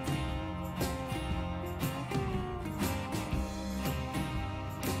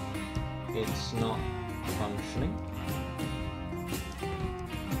 It's not functioning.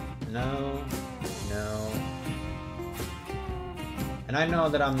 No, no. And I know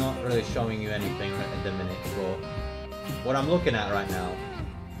that I'm not really showing you anything at the minute, but what I'm looking at right now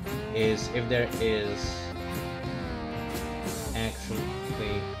is if there is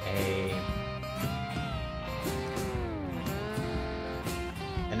actually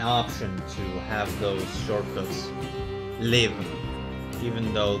an option to have those shortcuts live,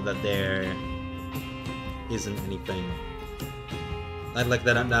 even though that there isn't anything like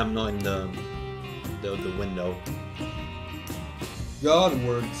that. I'm not in the window. God,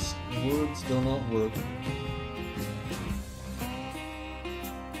 words do not work.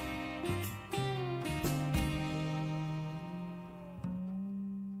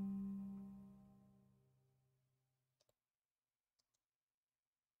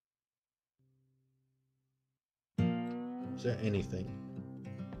 Is there anything?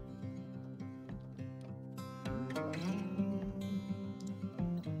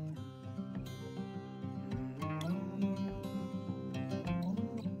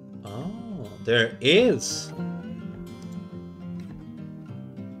 Oh, there is.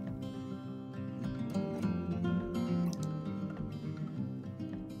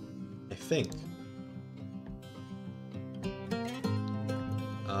 I think.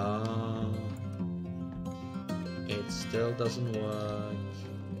 It still doesn't work.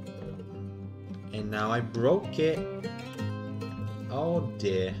 And now I broke it. Oh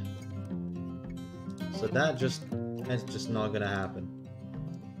dear. So that's just not gonna happen.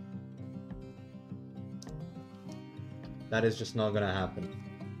 That is just not gonna happen.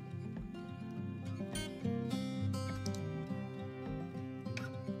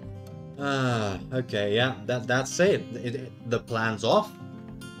 Okay, yeah, that's it. The plan's off.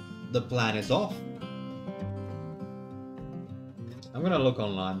 The plan is off. I'm gonna look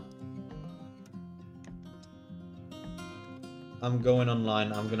online. I'm going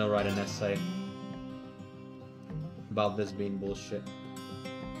online. I'm gonna write an essay about this being bullshit.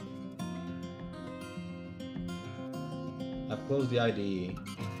 I've closed the IDE.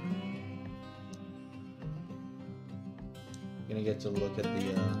 Gonna get to look at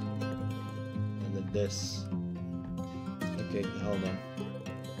this. Okay, hold on.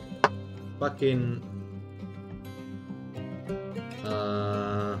 Fucking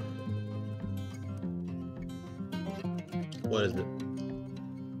what is it?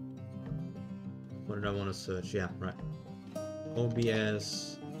 What did I want to search? Yeah, right.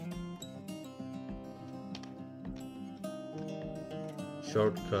 OBS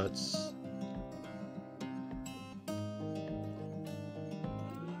shortcuts.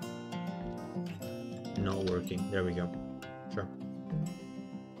 Not working. There we go. Sure.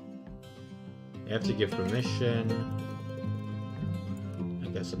 You have to give permission.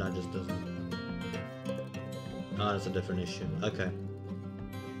 Okay, so that just doesn't. Oh, that's a different issue. Okay.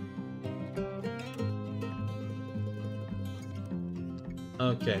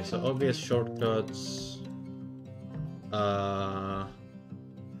 Okay, so obvious shortcuts.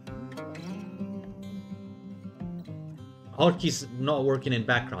 Hotkeys not working in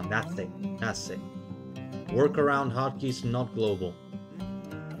background. That's it. That's it. Workaround hotkeys not global.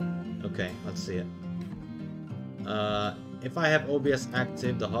 Okay, let's see it. If I have OBS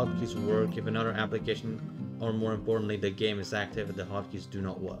active, the hotkeys work. If another application, or more importantly, the game is active, the hotkeys do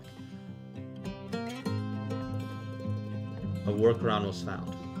not work. A workaround was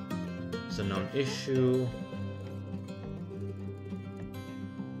found. It's a non-issue.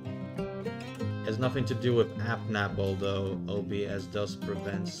 Has nothing to do with app nap, although OBS does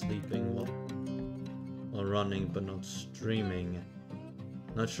prevent sleeping while running, but not streaming.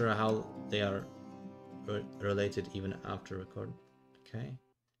 Not sure how they are related even after recording. Okay,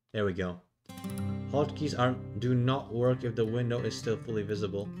 there we go. Hotkeys do not work if the window is still fully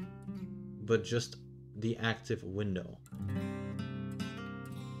visible, but just the active window.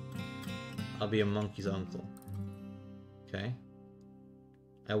 I'll be a monkey's uncle. Okay.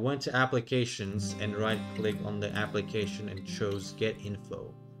 I went to applications and right-click on the application and chose get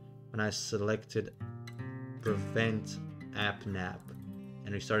info. And I selected prevent app nap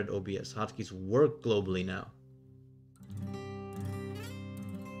and restarted OBS. Hotkeys work globally now.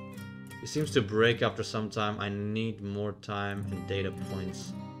 It seems to break after some time. I need more time and data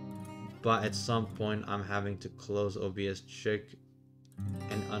points. But at some point I'm having to close OBS, check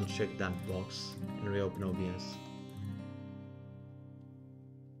and uncheck that box and reopen OBS.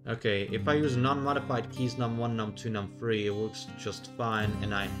 Okay, if I use non-modified keys num1, num2, num3, it works just fine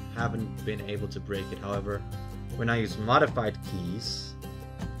and I haven't been able to break it. However, when I use modified keys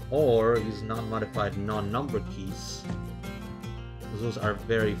or use non-modified non-number keys, those are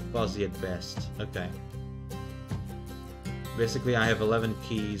very fuzzy at best. Okay. Basically, I have 11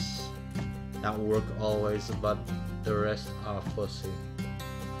 keys that work always, but the rest are fussy.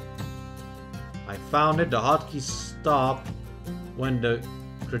 I found it. The hotkeys stop when the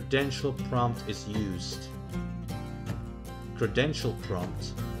credential prompt is used. Credential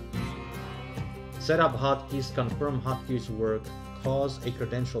prompt. Set up hotkeys, confirm hotkeys work, cause a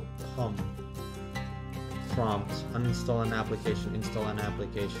credential prompt, uninstall an application, install an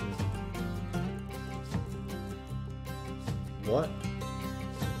application. What?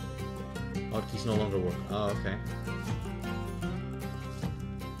 Hotkeys no longer work. Oh, okay.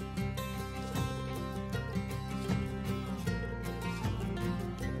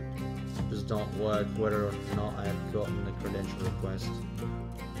 Just don't work whether or not I have gotten the credential request.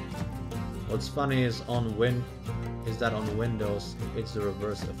 What's funny is that on Windows it's the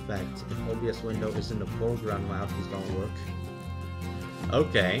reverse effect. If OBS window is in the foreground, my hotkeys don't work.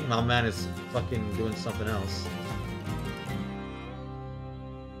 Okay, my man is fucking doing something else.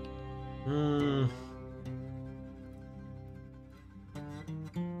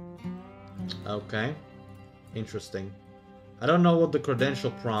 Okay. Interesting. I don't know what the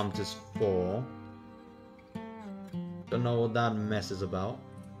credential prompt is for. Don't know what that mess is about.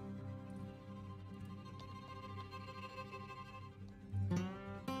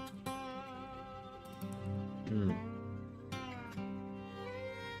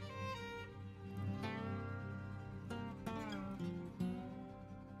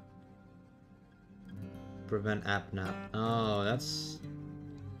 Prevent app nap. Oh, that's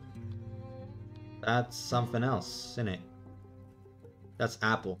something else, isn't it? That's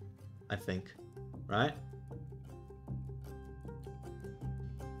Apple, I think, right?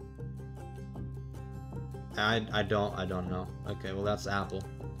 I don't know. Okay, well that's Apple.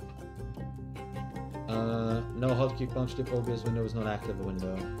 No hotkey function if OBS window is not active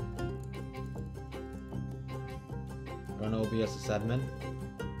window. Run OBS as admin.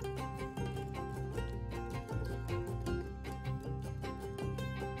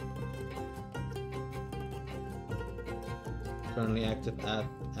 Currently active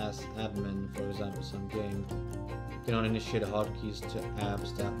as admin, for example, some game. You cannot initiate hotkeys to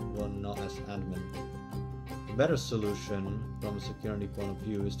apps that run not as admin. A better solution from a security point of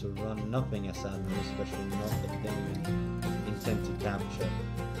view is to run nothing as admin, especially not the thing you intend to capture.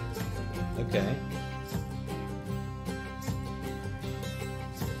 Okay.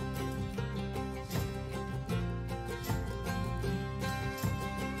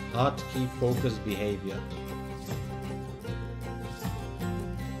 Hotkey focus behavior.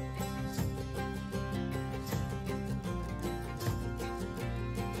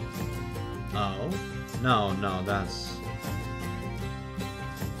 No, that's...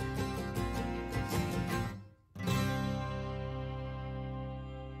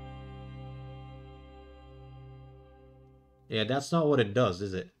 Yeah, that's not what it does,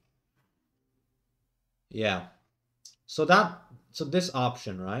 is it? Yeah. So this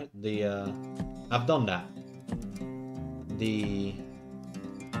option, right? The, I've done that. The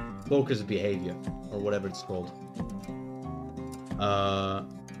focus behavior, or whatever it's called.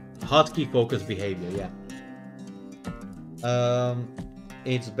 Hotkey focus behavior, yeah.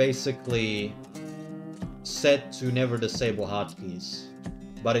 It's basically set to never disable hotkeys,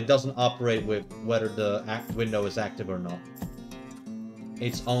 but it doesn't operate with whether the window is active or not.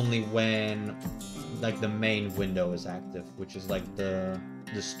 It's only when like the main window is active, which is like the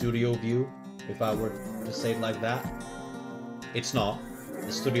studio view, if I were to say it like that. It's not.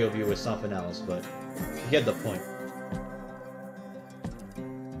 The studio view is something else, but you get the point.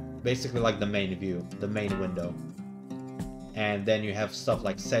 Basically like the main view, the main window. And then you have stuff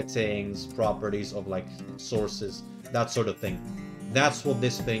like settings, properties of like sources, that sort of thing. That's what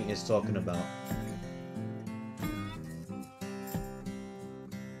this thing is talking about.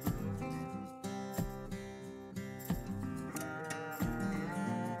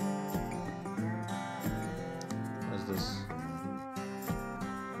 What's this?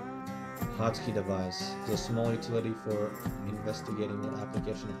 Hotkey device. It's a small utility for investigating what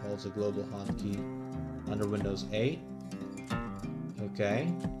application holds a global hotkey under Windows 8.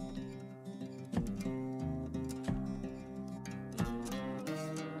 Okay.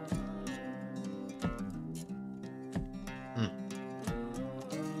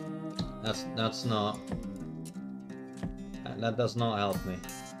 That's not... That does not help me.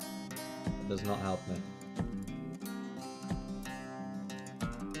 It does not help me.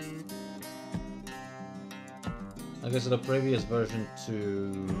 Okay, so the previous version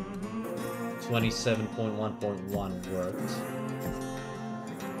to 27.1.1 worked.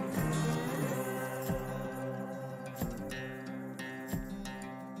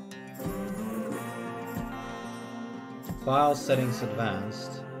 File settings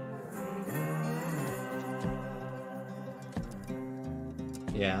advanced.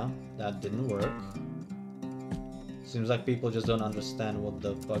 Yeah, that didn't work. Seems like people just don't understand what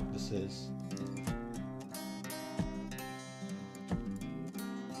the fuck this is.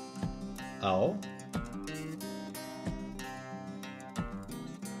 Oh.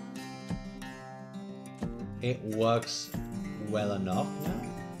 It works well enough now.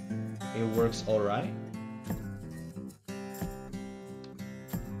 It works alright.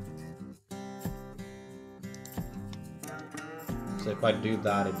 So if I do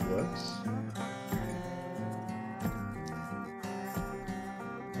that, it works.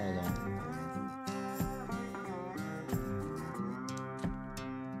 Hold on.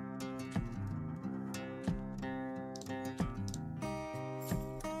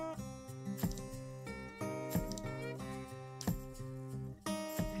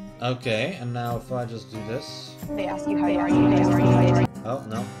 Okay, and now if I just do this. They ask you how you are, you just are. Oh,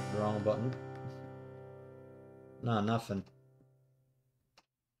 no, wrong button. Nah, nothing.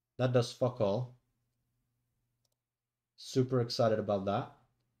 That does fuck all. Super excited about that.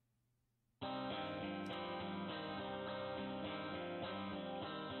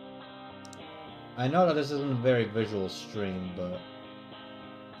 I know that this isn't a very visual stream, but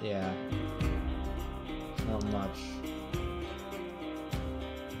yeah, not much.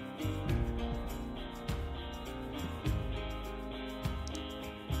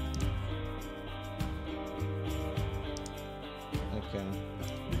 Okay.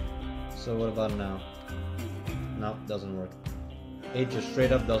 So what about now? Nope, doesn't work. It just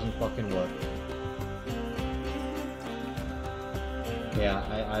straight up doesn't fucking work. Yeah,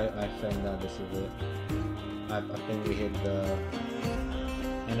 I think that this is it. I think we hit the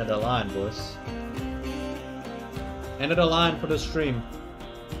end of the line, boys. End of the line for the stream.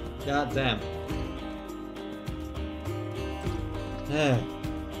 God damn.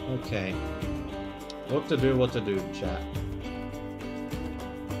 Okay. What to do, chat.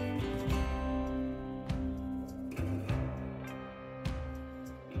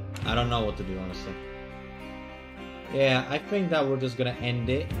 I don't know what to do, honestly. Yeah, I think that we're just gonna end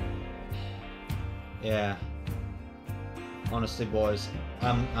it. Yeah. Honestly, boys,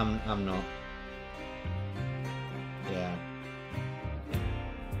 I'm not. Yeah.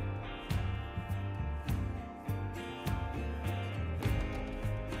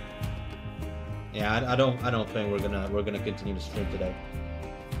 Yeah, I don't think we're gonna continue to stream today.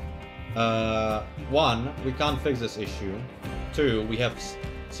 One, we can't fix this issue. Two, we have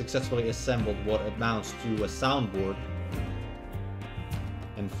successfully assembled what amounts to a soundboard.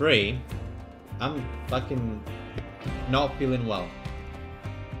 And three, I'm fucking not feeling well.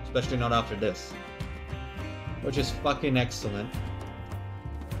 Especially not after this. Which is fucking excellent.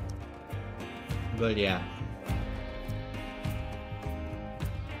 But yeah.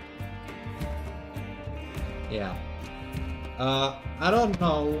 Yeah. I don't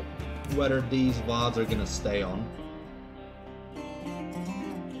know whether these VODs are gonna stay on.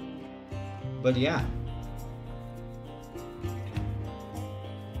 But yeah.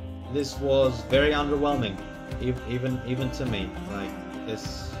 This was very underwhelming. Even to me. Like,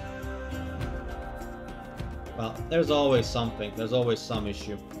 this... Well, there's always something. There's always some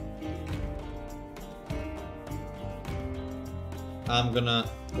issue. I'm gonna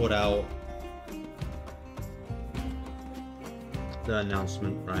put out the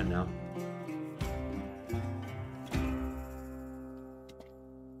announcement right now.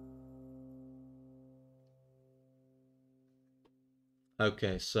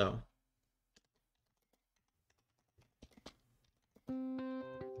 Okay, so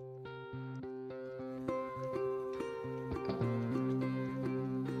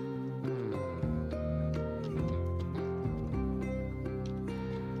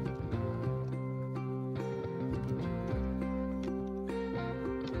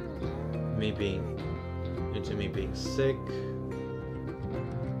due to me being sick,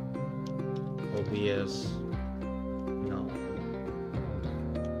 OBS, no,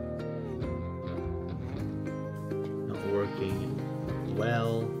 not working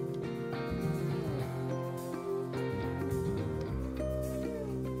well.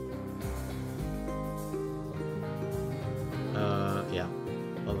 Yeah,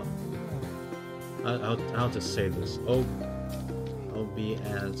 hold on. How to say this?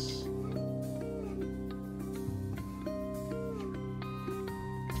 OBS.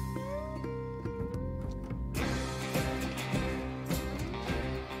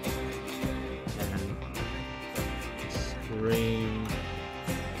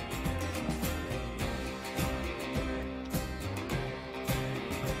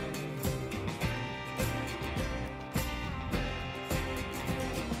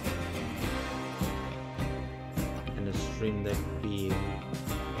 Stream Deck be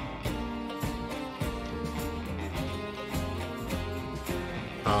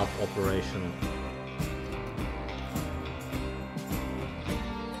half operational.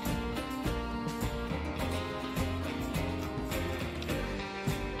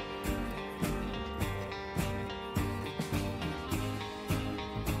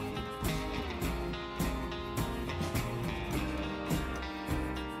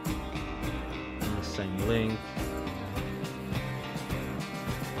 Same link.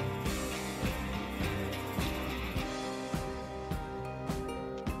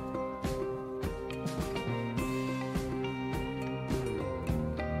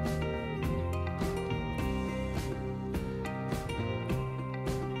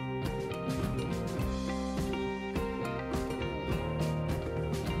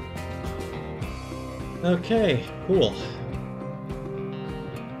 Okay, cool.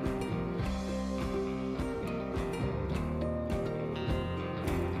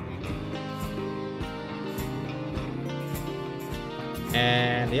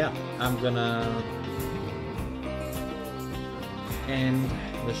 And yeah, I'm gonna end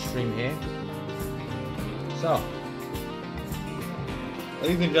the stream here. So,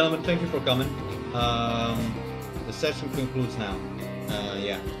 ladies and gentlemen, thank you for coming. The session concludes now.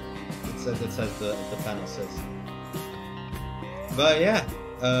 Yeah, it says the panel says. But yeah,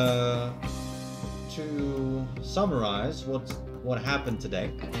 to summarize what happened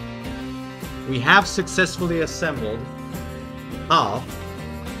today, we have successfully assembled half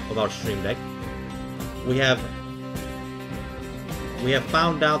of our stream deck. We have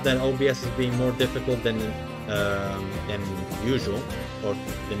found out that OBS is being more difficult than usual or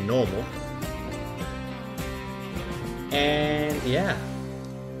than normal, and yeah,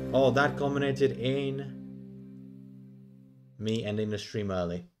 all that culminated in me ending the stream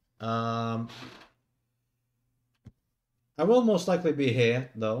early. I will most likely be here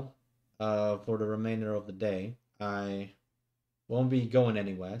though for the remainder of the day. I won't be going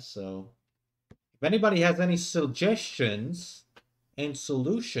anywhere, so if anybody has any suggestions and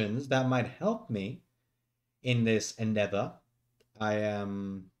solutions that might help me in this endeavor, I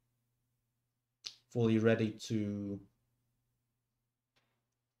am fully ready to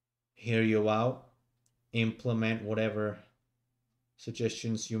hear you out, implement whatever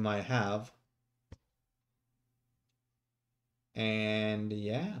suggestions you might have, and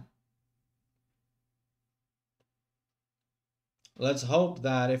yeah. Let's hope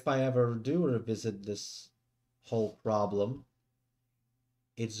that if I ever do revisit this whole problem,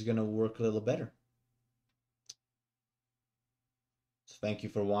 it's gonna work a little better. So thank you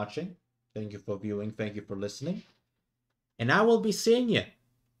for watching. Thank you for viewing. Thank you for listening. And I will be seeing you.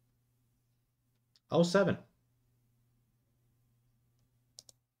 07.